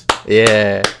choice.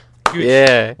 Yeah. Good.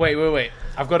 Yeah. Wait.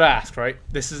 I've got to ask, right?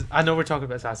 I know we're talking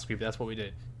about Assassin's Creed, but that's what we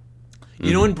did.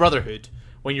 You know in Brotherhood,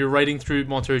 when you're riding through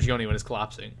Monteriggioni when it's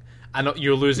collapsing, and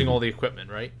you're losing all the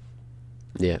equipment, right?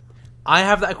 Yeah. I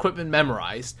have that equipment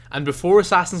memorized, and before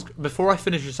I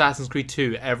finish Assassin's Creed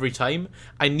 2 every time,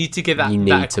 I need to get that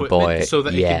equipment so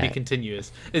that it can be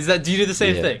continuous. Do you do the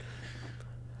same thing?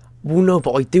 Well, no,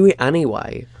 but I do it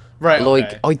anyway. Right.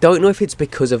 Okay. I don't know if it's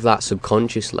because of that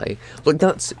subconsciously.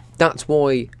 That's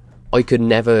why I could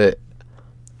never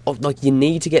like, you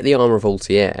need to get the Armour of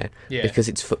Altair, Yeah.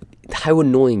 because how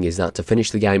annoying is that to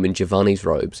finish the game in Giovanni's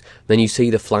robes, then you see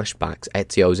the flashbacks,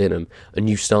 Ezio's in them, and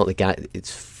you start the game,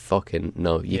 it's fucking,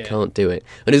 no, you can't do it.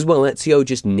 And as well, Ezio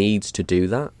just needs to do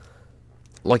that.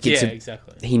 Like,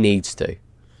 exactly. He needs to.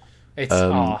 It's,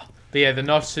 but yeah, the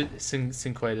Notch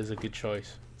Cinqueda is a good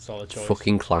choice. Solid choice.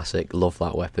 Fucking classic, love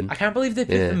that weapon. I can't believe they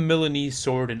picked the Milanese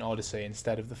sword in Odyssey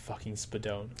instead of the fucking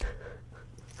Spadone.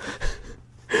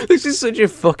 This is such a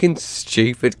fucking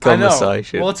stupid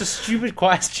conversation. I know. Well, it's a stupid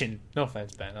question. No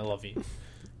offense, Ben. I love you.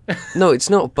 No, it's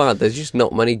not bad. There's just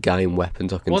not many game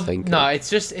weapons I can think of. No, it's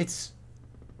just it's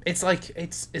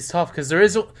tough because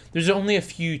there's only a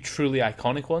few truly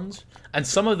iconic ones, and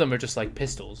some of them are just like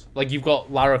pistols. Like you've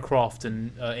got Lara Croft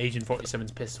and Agent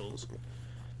 47's pistols.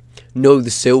 No, the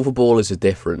silver ballers are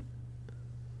different.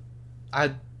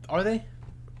 Are they?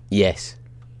 Yes.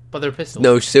 But they're pistols.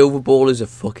 No, silver ballers are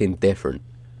fucking different.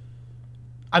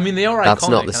 I mean, they are That's iconic,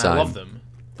 not the and same. I love them,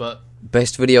 but...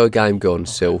 Best video game gun,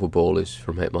 silver ballers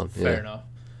from Hitman. Fair enough.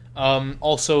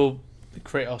 Also,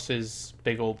 Kratos'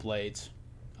 big old blades.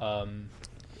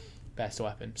 Best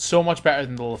weapon. So much better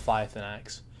than the Leviathan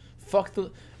axe.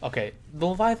 Okay, the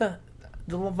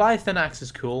Leviathan axe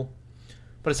is cool,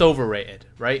 but it's overrated,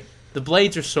 right? The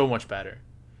blades are so much better.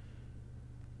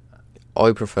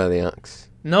 I prefer the axe.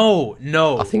 No.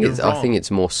 I think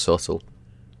it's more subtle.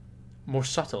 More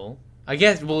subtle? I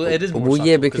guess. Well, it is more subtle. Subtle.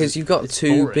 Yeah, because you've got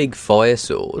two big fire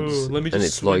swords. Ooh, let me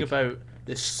just swing about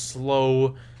this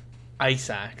slow ice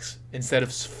axe instead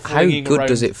of flinging How good around,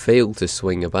 does it feel to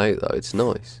swing about, though? It's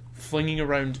nice. Flinging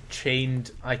around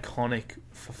chained, iconic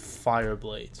fire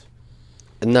blades.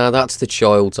 No, that's the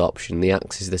child's option. The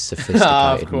axe is the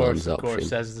sophisticated man's option. Of course,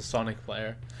 says the Sonic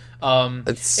player.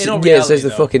 Says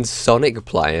the fucking Sonic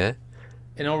player.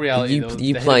 In all reality,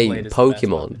 you play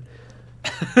Pokemon.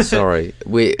 Sorry,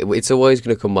 it's always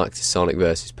going to come back to Sonic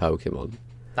versus Pokemon.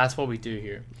 That's what we do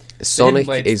here. Sonic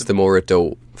is the more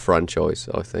adult franchise,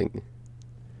 I think.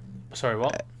 Sorry,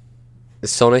 what?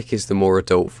 Sonic is the more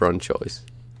adult franchise.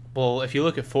 Well, if you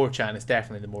look at 4chan, it's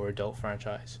definitely the more adult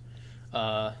franchise.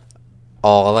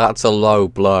 Oh, that's a low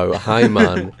blow. Hey,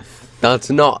 man.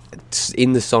 That's not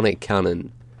in the Sonic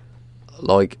canon.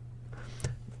 Like,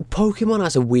 Pokemon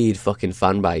has a weird fucking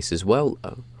fan base as well,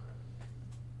 though.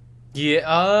 Yeah,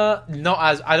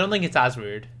 I don't think it's as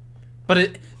weird.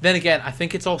 But then again, I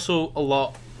think it's also a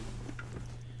lot...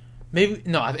 Maybe...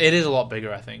 No, it is a lot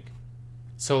bigger, I think.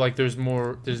 So, like, there's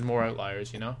more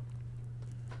outliers, you know?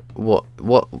 What?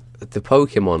 The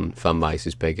Pokemon fan base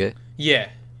is bigger? Yeah.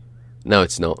 No,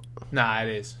 it's not. Nah, it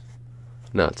is.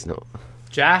 No, it's not.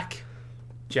 Jack.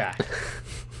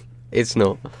 It's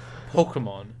not.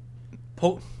 Pokemon.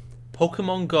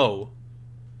 Pokemon Go.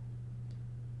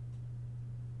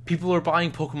 People are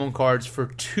buying Pokemon cards for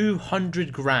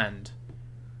 200 grand.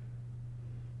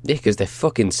 Yeah, because they're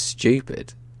fucking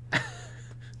stupid.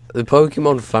 The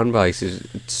Pokemon fan base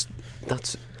is...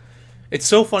 It's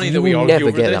so funny that we argue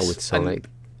over this. You never get that with Sonic.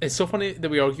 It's so funny that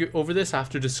we argue over this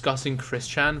after discussing Chris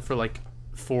Chan for like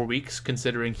 4 weeks,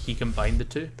 considering he combined the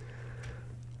two.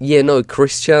 Yeah, no,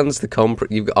 Christian's the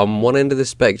you've got, on one end of the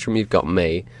spectrum you've got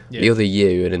me, the other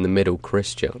you, and in the middle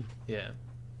Christian. Yeah.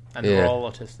 And we're all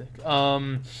autistic.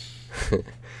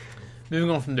 Moving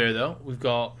on from there though, we've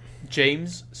got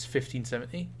James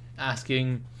 1570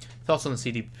 asking thoughts on the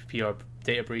CDPR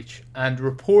data breach and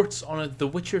reports on a The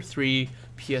Witcher 3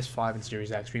 PS5 and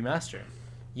Series X remaster.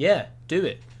 Yeah, do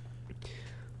it.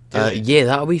 Yeah,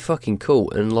 that'll be fucking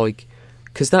cool. And like,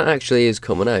 because that actually is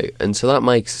coming out, and so that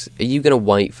makes... Are you going to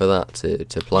wait for that to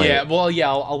play Yeah, it? well, yeah,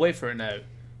 I'll wait for it now.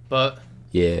 But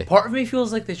yeah, part of me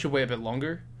feels like they should wait a bit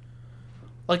longer.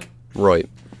 Like, right.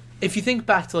 If you think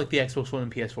back to like the Xbox One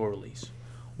and PS4 release,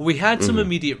 we had some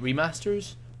immediate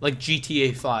remasters, like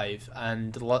GTA 5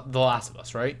 and The Last of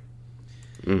Us, right?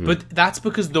 Mm-hmm. But that's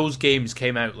because those games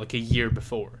came out like a year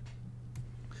before.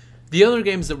 The other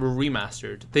games that were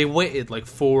remastered, they waited like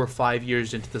 4 or 5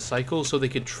 years into the cycle so they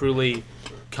could truly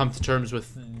come to terms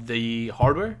with the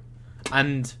hardware.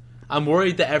 And I'm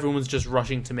worried that everyone's just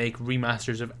rushing to make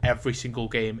remasters of every single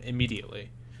game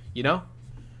immediately. You know?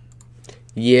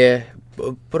 Yeah,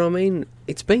 but I mean,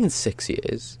 it's been 6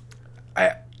 years.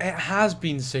 It has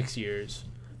been 6 years.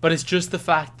 But it's just the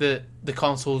fact that the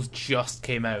consoles just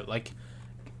came out. Like,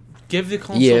 give the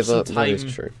consoles some time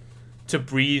to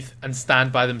breathe and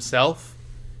stand by themselves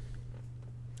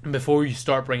before you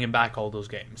start bringing back all those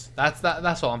games.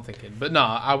 That's all I'm thinking. But no,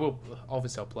 I'll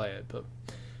play it. But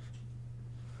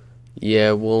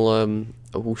yeah, we'll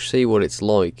see what it's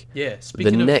like. Yeah,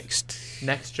 speaking of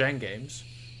next gen games,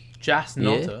 Jas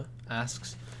Nota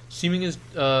asks, seeming as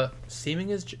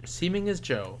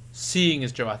Joe, seeing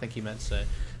as Joe, I think he meant to say,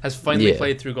 has finally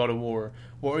played through God of War.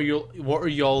 What are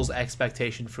y'all's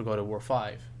expectation for God of War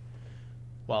 5?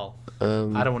 Well,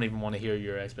 I don't even want to hear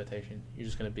your expectation. You're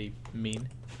just gonna be mean.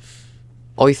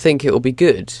 I think it'll be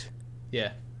good.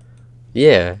 Yeah.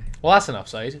 Yeah. Well, that's an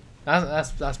upside.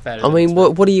 That's better. I mean,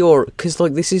 what are your? Because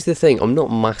like this is the thing. I'm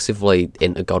not massively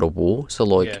into God of War, so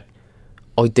like,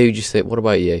 I do just think. What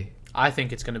about you? I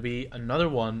think it's going to be another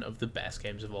one of the best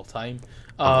games of all time.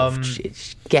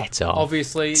 Get off.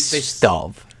 Obviously,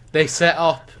 Stop. They set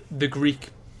up the Greek,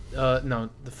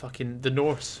 the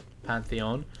Norse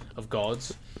pantheon of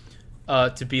gods,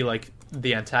 to be like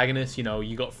the antagonist. You know,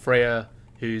 you got Freya,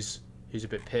 who's a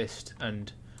bit pissed,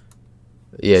 and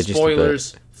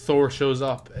spoilers. Thor shows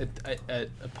up at a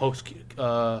post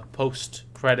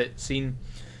credit scene.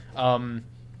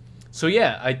 So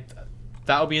yeah,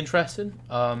 that'll be interesting.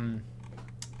 Sure,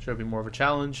 it'll be more of a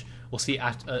challenge. We'll see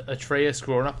Atreus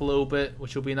growing up a little bit,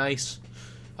 which will be nice.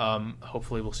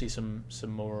 Hopefully, we'll see some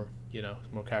more,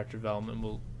 more character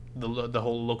development. The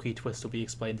whole Loki twist will be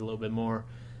explained a little bit more,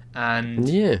 and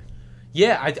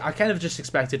I kind of just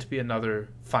expect it to be another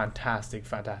fantastic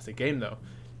game, though.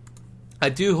 I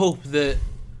do hope that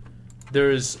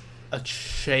there's a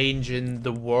change in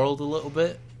the world a little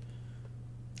bit.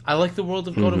 I like the world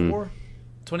of God of War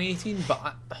 2018,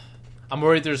 but I'm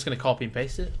worried they're just going to copy and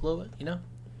paste it a little bit,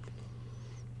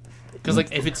 Because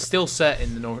like if it's still set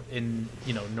in the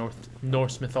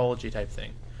Norse mythology type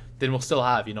thing, then we'll still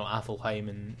have Athelheim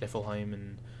and Niflheim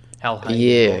and Helheim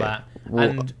and all that.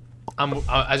 Well, and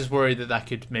I just worry that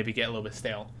could maybe get a little bit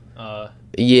stale.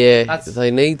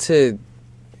 They need to.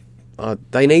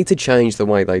 They need to change the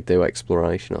way they do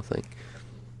exploration, I think.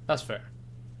 That's fair.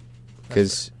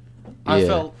 Because I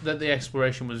felt that the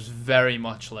exploration was very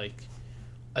much like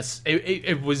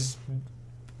it was.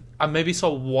 I maybe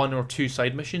saw one or two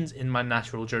side missions in my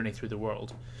natural journey through the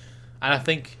world, and I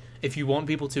think if you want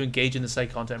people to engage in the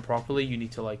side content properly, you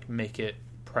need to like make it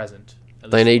present.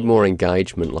 They need more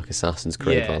engagement, like Assassin's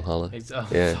Creed Valhalla.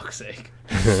 Fuck's sake.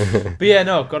 But yeah,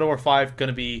 no, God of War 5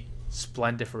 gonna be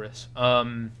splendiferous.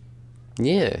 I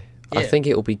think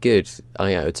it'll be good.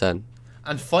 8 out of 10.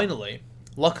 And finally,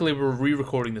 luckily we're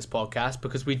re-recording this podcast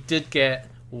because we did get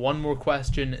one more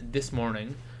question this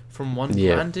morning from one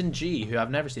Brandon G, who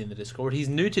I've never seen in the Discord. He's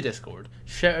new to Discord.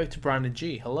 Shout out to Brandon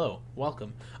G. Hello,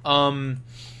 welcome.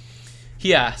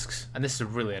 He asks, and this is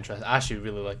really interesting. I actually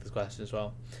really like this question as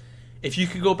well. If you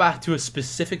could go back to a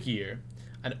specific year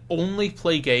and only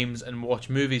play games and watch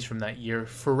movies from that year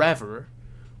forever,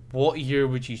 what year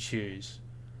would you choose?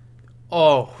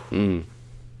 Oh,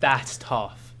 that's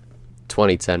tough.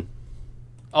 2010.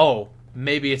 Oh,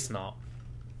 maybe it's not.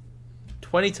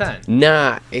 2010.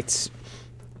 Nah, it's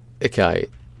okay.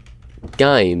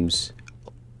 Games,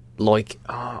 like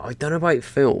I don't know about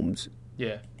films.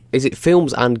 Yeah. Is it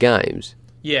films and games?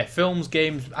 Yeah, films,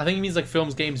 games. I think it means like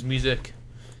films, games, music.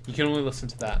 You can only listen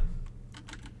to that.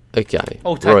 Okay.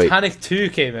 Oh, Titanic 2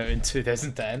 came out in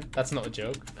 2010. That's not a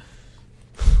joke.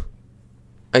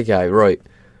 Okay, right.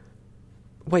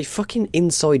 Wait, fucking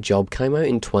Inside Job came out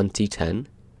in 2010?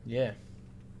 Yeah.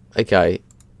 Okay.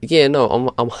 Yeah,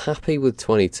 no, I'm happy with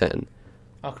 2010.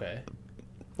 Okay.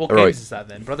 What games is that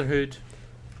then? Brotherhood?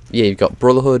 Yeah, you've got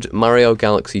Brotherhood, Mario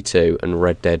Galaxy 2, and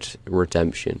Red Dead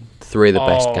Redemption. 3 of the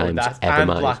best games ever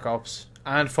made. And Black Ops,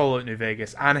 and Fallout New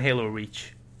Vegas, and Halo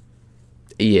Reach.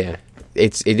 Yeah,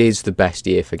 it is the best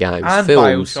year for games. And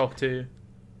films, Bioshock 2.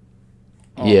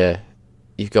 Oh. Yeah.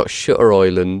 You've got Shutter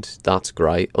Island, that's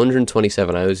great.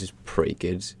 127 hours is pretty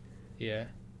good. Yeah.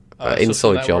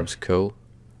 Inside Job's cool.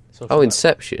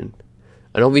 Inception.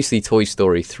 And obviously Toy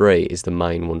Story 3 is the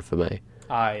main one for me.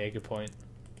 Yeah, good point.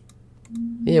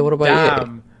 Yeah, what about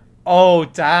you? Oh,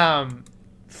 damn.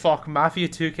 Fuck, Mafia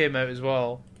 2 came out as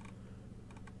well.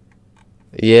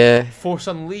 Yeah. Force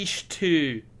Unleashed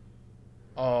 2.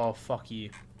 Oh, fuck you.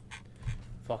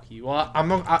 Fuck you. Well, I'm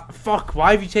not... fuck,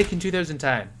 why have you taken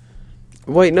 2010?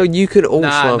 Wait, no, you could also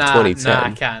have 2010. Nah,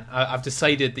 I can't. I've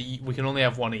decided that we can only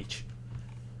have one each.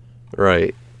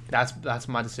 Right. That's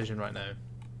my decision right now.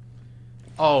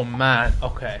 Oh, man.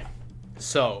 Okay.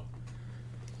 So,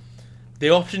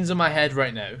 the options in my head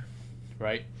right now,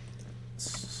 right,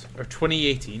 are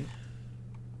 2018.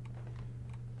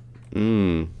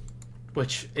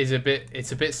 Which is a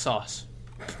bit sauce.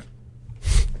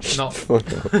 Not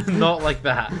not like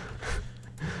that.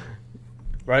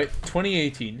 Right?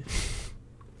 2018,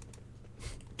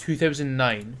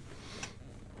 2009,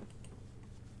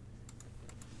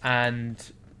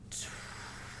 and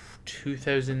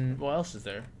 2000. What else is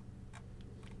there?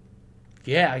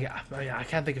 Yeah, I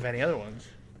can't think of any other ones.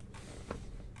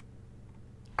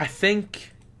 I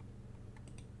think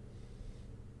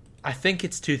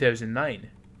it's 2009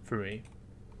 for me.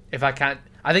 If I can't,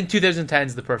 I think 2010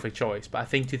 is the perfect choice, but I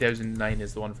think 2009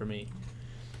 is the one for me.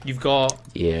 You've got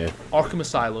Arkham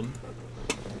Asylum,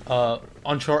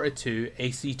 Uncharted 2,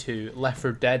 AC2, Left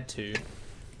 4 Dead 2,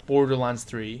 Borderlands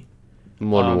 3,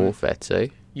 Modern Warfare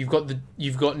 2. You've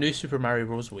got New Super Mario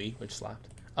Bros. Wii, which slapped.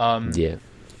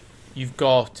 You've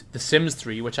got The Sims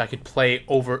 3, which I could play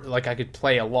I could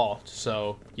play a lot,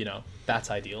 so that's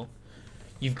ideal.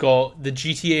 You've got the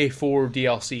GTA 4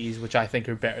 DLCs, which I think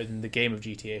are better than the game of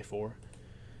GTA 4.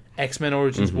 X-Men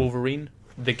Origins Wolverine,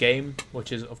 the game,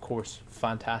 which is of course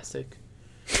fantastic.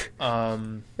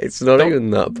 It's not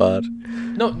even that bad.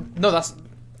 No, that's.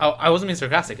 I wasn't being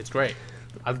sarcastic. It's great.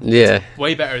 It's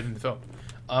way better than the film.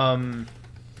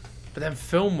 But then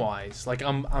film-wise, like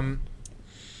I'm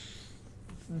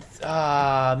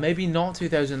maybe not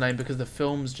 2009 because the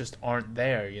films just aren't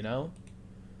there.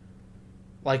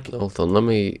 Like, hold on, let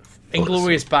me.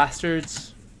 Inglourious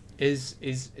Bastards is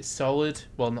solid.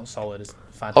 Well, not solid. It's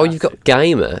fantastic. Oh, you've got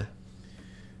Gamer.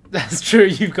 That's true.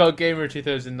 You've got Gamer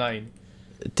 2009.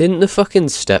 Didn't the fucking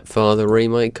Stepfather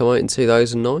remake come out in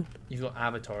 2009? You've got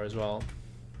Avatar as well.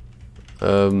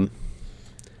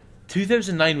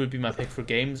 2009 would be my pick for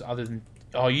games. Other than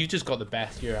you just got the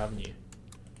best year, haven't you?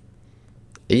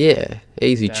 Yeah,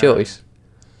 easy choice.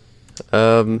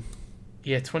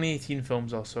 2018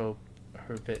 films also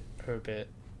are a bit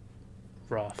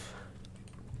rough.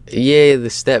 Yeah, the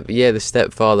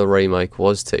Stepfather remake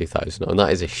was 2009.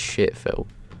 That is a shit film.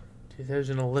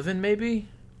 2011 maybe.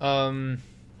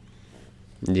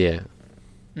 Yeah.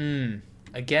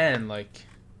 Again, like,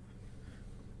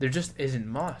 there just isn't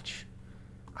much.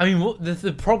 I mean,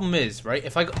 the problem is, right?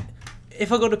 If I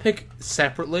go to pick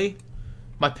separately,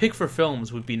 my pick for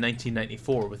films would be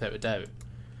 1994 without a doubt.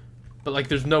 But like,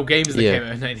 there's no games that came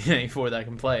out in 1994 that I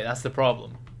can play. That's the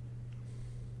problem.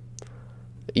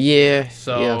 Yeah.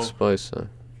 I suppose so.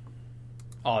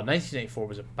 1984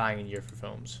 was a banging year for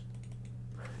films.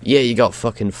 Yeah, you got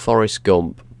fucking Forrest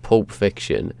Gump, Pulp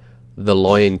Fiction, The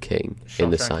Lion King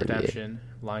in the same Redemption, year.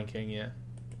 Lion King, yeah.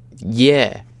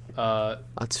 Yeah.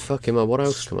 That's fucking mad. What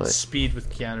else come out? Speed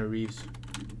with Keanu Reeves.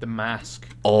 The Mask.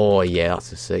 Oh, yeah,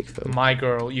 that's a sick film. My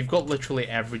Girl. You've got literally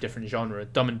every different genre.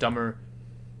 Dumb and Dumber.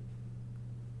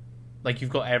 Like, you've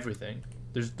got everything.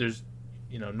 There's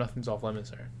nothing's off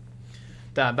limits there.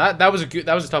 Damn, that was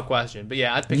a tough question. But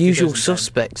yeah, I'd pick Usual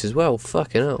Suspects as well.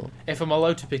 Fucking hell. If I'm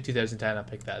allowed to pick 2010, I'd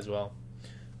pick that as well.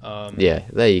 Yeah,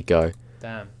 there you go.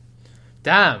 Damn.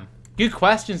 Good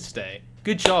questions today.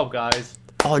 Good job, guys.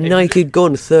 Oh, Naked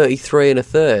Gun 33 and a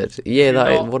third.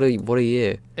 Yeah, what a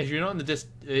year. If you're not in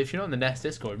the Nest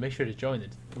Discord, make sure to join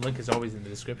it. The link is always in the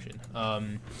description.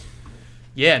 And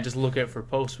just look out for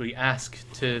posts. We ask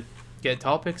to get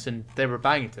topics, and they were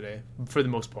banging today for the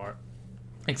most part,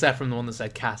 except from the one that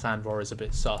said Cass Anvar is a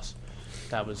bit sus.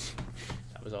 That was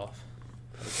off.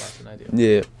 That was less than ideal.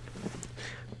 Yeah.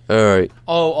 All right.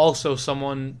 Oh, also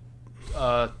someone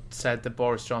said that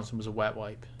Boris Johnson was a wet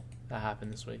wipe. That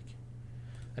happened this week.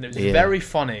 And it was very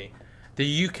funny.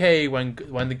 The UK,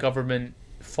 when the government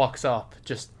fucks up,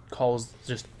 just calls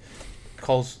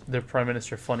their prime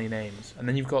minister funny names, and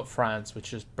then you've got France,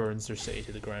 which just burns their city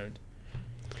to the ground.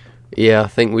 Yeah, I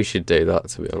think we should do that,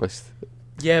 to be honest.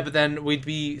 Yeah, but then we'd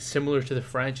be similar to the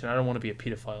French, and I don't want to be a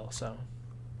paedophile, so.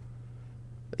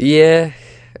 Yeah,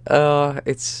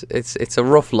 it's a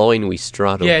rough line we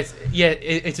straddle.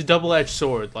 It's a double-edged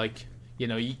sword. Like,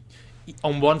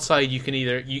 on one side you can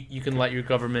either you can let your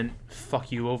government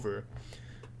fuck you over.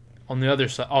 On the other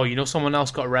side, someone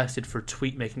else got arrested for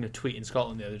making a tweet in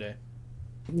Scotland the other day.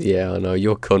 Yeah, I know,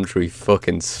 your country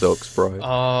fucking sucks, bro.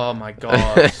 Oh my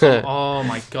god! Oh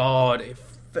my god!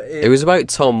 It was about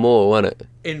Tom Moore, wasn't it?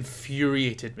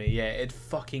 Infuriated me. Yeah, it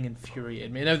fucking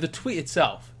infuriated me. Now the tweet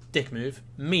itself, dick move,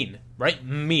 mean, right?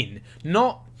 Mean,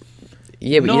 not.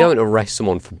 Yeah, but you don't arrest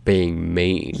someone for being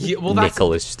mean. Yeah, well,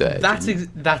 Nicholas Sturgeon.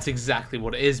 That's exactly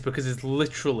what it is, because it's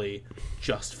literally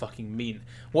just fucking mean.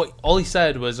 All he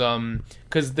said was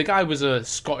because the guy was a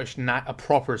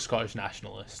proper Scottish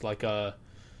nationalist, like a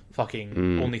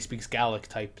fucking only speaks Gaelic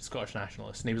type Scottish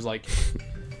nationalist, and he was like,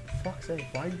 "Fuck's sake,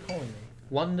 why are you calling me?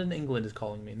 London, England is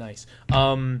calling me. Nice."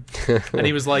 And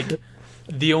he was like,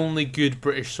 "The only good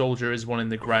British soldier is one in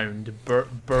the ground.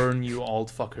 Burn, you old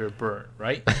fucker, burn."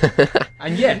 Right?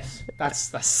 And yes,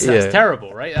 that's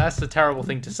terrible, right? That's a terrible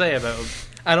thing to say about him.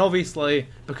 And obviously,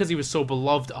 because he was so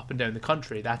beloved up and down the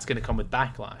country, that's going to come with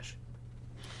backlash.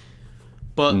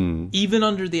 But even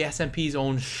under the SNP's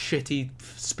own shitty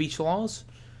speech laws,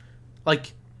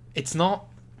 like, it's not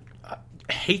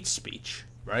hate speech,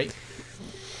 right?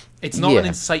 It's not an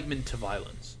incitement to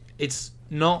violence. It's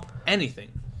not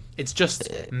anything. It's just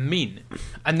mean.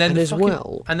 And then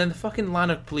the fucking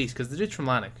Lanark police, because the dude's from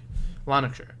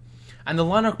Lanarkshire, and the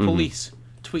Lanark police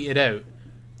tweeted out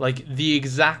like the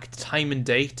exact time and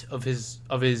date of his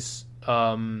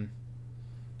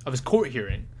court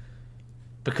hearing,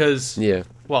 because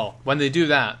well, when they do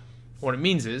that, what it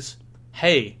means is,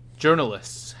 hey,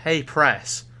 journalists, hey,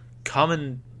 press, come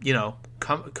and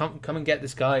come and get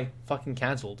this guy fucking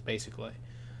cancelled, basically.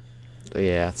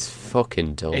 Yeah, it's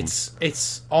fucking dumb.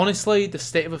 It's honestly the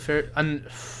state of affairs, and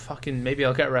fucking maybe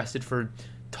I'll get arrested for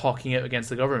talking out against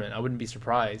the government. I wouldn't be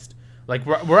surprised. Like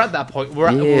we're at that point. We're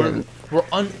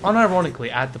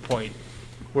unironically at the point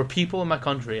where people in my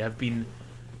country have been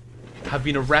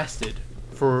arrested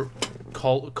for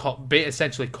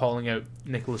essentially calling out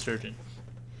Nicola Sturgeon.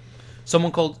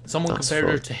 Someone compared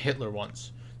her to Hitler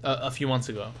once, a few months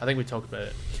ago. I think we talked about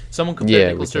it. Someone compared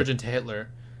Nicola Sturgeon to Hitler,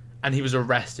 and he was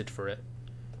arrested for it.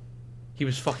 He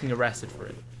was fucking arrested for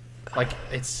it. Like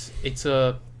it's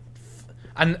a,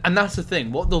 and that's the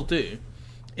thing. What they'll do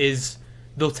is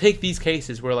they'll take these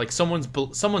cases where like someone's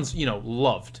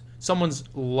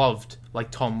loved like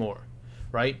Tom Moore,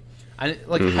 right? And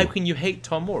like how can you hate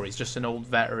Tom Moore? He's just an old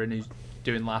veteran who's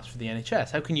doing laps for the NHS.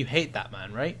 How can you hate that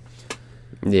man, right?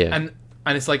 Yeah.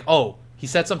 And it's like, oh, he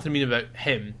said something mean about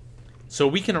him, so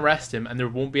we can arrest him and there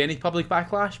won't be any public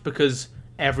backlash because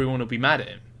everyone will be mad at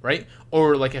him, right?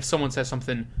 Or like if someone says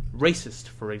something racist,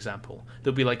 for example,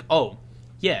 they'll be like, oh,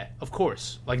 yeah, of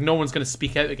course. Like no one's going to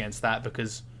speak out against that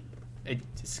because it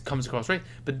comes across right.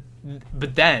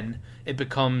 But then it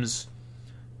becomes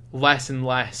less and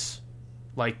less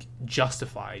like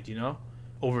justified,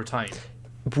 over time.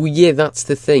 Well, yeah, that's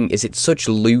the thing. Is it such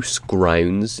loose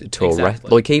grounds to arrest?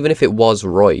 Like, even if it was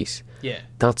right,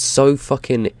 that's so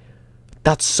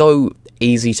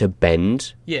easy to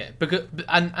bend. Yeah, because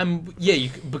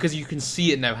because you can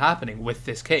see it now happening with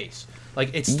this case.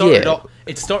 Like it started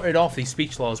off. These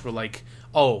speech laws were like,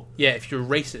 oh yeah, if you're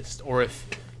racist or if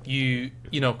you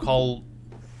call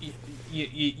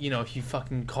if you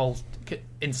fucking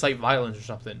incite violence or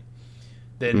something,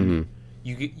 then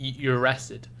you're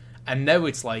arrested. And now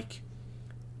it's like,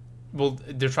 well,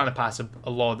 they're trying to pass a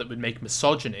law that would make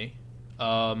misogyny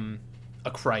a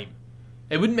crime.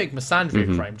 It wouldn't make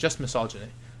misandry a crime, just misogyny.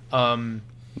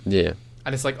 Yeah.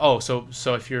 And it's like, oh, so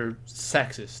if you're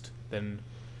sexist, then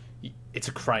it's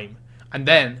a crime. And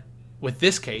then with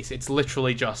this case, it's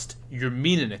literally just you're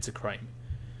mean and it's a crime.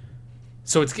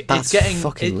 So it's getting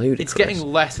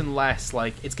less and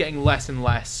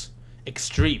less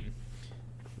extreme.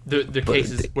 The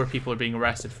cases where people are being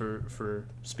arrested for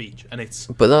speech, and it's.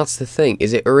 But that's the thing: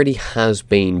 is it already has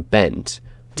been bent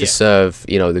to serve,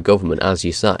 the government, as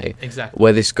you say. Exactly.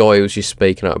 Where this guy who was just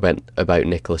speaking out about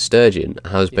Nicola Sturgeon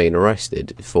has been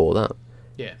arrested for that.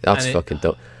 Yeah, that's fucking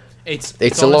dumb. It's a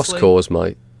honestly, lost cause,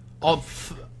 mate.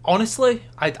 Honestly,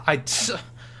 I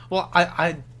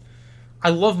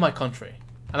love my country,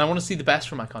 and I want to see the best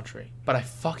for my country, but I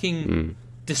fucking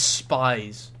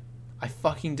despise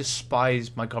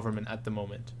my government at the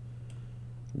moment.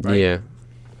 Right? Yeah.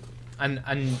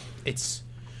 And it's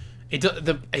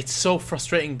so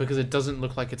frustrating because it doesn't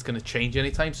look like it's going to change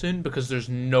anytime soon because there's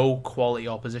no quality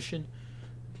opposition.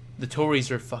 The Tories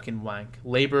are fucking wank.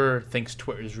 Labour thinks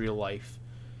Twitter is real life.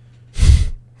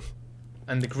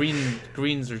 And the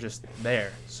Greens are just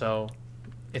there. So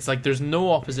it's like there's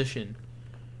no opposition.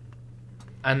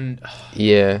 And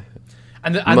yeah.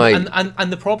 And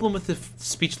the problem with the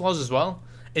speech laws as well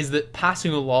is that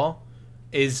passing a law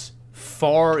is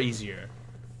far easier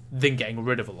than getting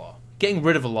rid of a law. Getting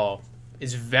rid of a law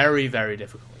is very, very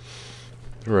difficult.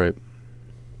 Right.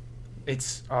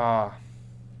 It's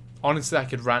honestly, I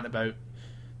could rant about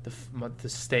the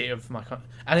state of my country,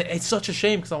 and it's such a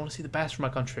shame because I want to see the best for my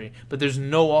country, but there's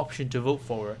no option to vote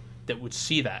for that would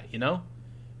see that.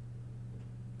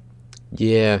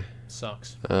 Yeah.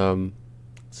 Sucks.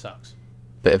 Sucks.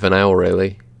 Bit of an owl,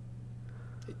 really.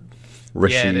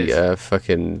 Rishi,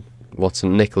 fucking what's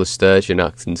Nicola Sturgeon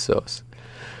acting sauce.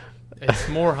 It's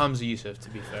more Hamza Yusuf, to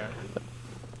be fair.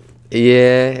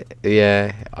 Yeah.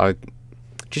 I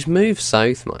just move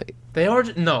south, mate. They are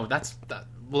that's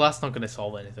not going to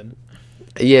solve anything.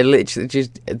 Yeah, literally,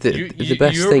 just the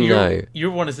best thing now. Your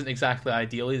one isn't exactly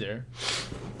ideal either.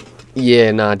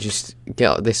 Yeah, just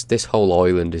get this whole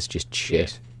island is just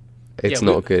shit. Yeah. It's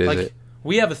not good, is it?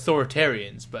 We have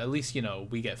authoritarians, but at least,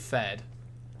 we get fed.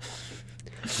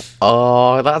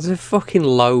 Oh, that's a fucking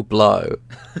low blow.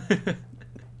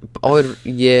 But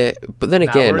then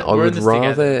again, I would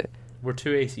rather... Together. We're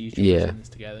two AC YouTubers in this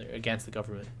together against the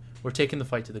government. We're taking the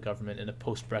fight to the government in a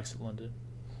post-Brexit London.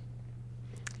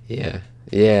 Yeah.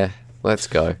 Let's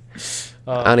go.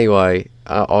 Anyway,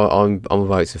 I'm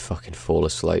about to fucking fall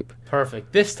asleep.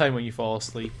 Perfect. This time when you fall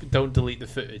asleep, don't delete the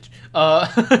footage.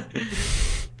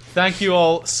 Thank you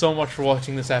all so much for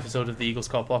watching this episode of the Eagles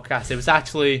Call podcast. It was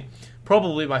actually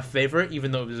probably my favourite,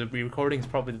 even though it was a re-recording. It's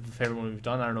probably the favourite one we've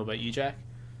done. I don't know about you, Jack.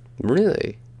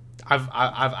 Really? I've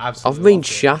absolutely. I've been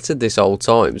shattered this whole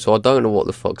time, so I don't know what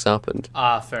the fuck's happened.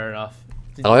 Fair enough.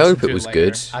 I hope it was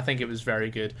good. I think it was very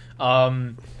good.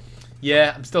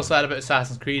 Yeah, I'm still sad about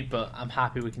Assassin's Creed, but I'm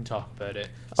happy we can talk about it.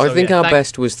 So, I think our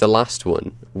best was the last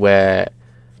one, where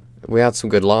we had some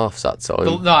good laughs that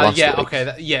time.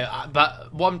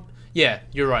 But one,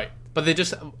 you're right. But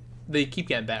they keep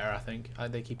getting better. I think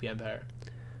they keep getting better.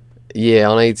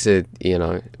 Yeah, I need to,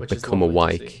 become lovely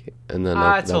awake, and then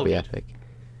that'll be good. epic.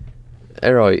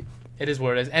 All right. It is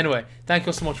what it is. Anyway, thank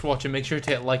you so much for watching. Make sure to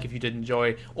hit like if you did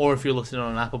enjoy, or if you're listening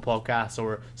on Apple Podcasts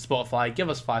or Spotify, give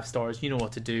us 5 stars. You know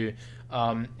what to do.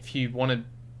 If you want to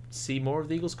see more of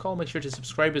the Eagles Call, make sure to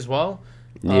subscribe as well.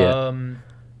 Yeah.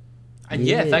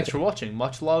 Thanks for watching.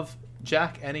 Much love.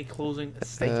 Jack, any closing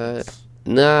statements?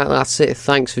 Nah, that's it.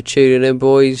 Thanks for tuning in,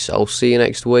 boys. I'll see you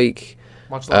next week.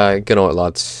 Much love. Good night,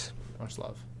 lads. Much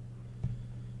love.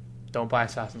 Don't buy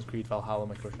Assassin's Creed Valhalla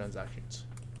microtransactions.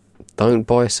 Don't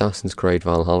buy Assassin's Creed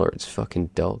Valhalla, it's fucking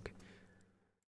dog.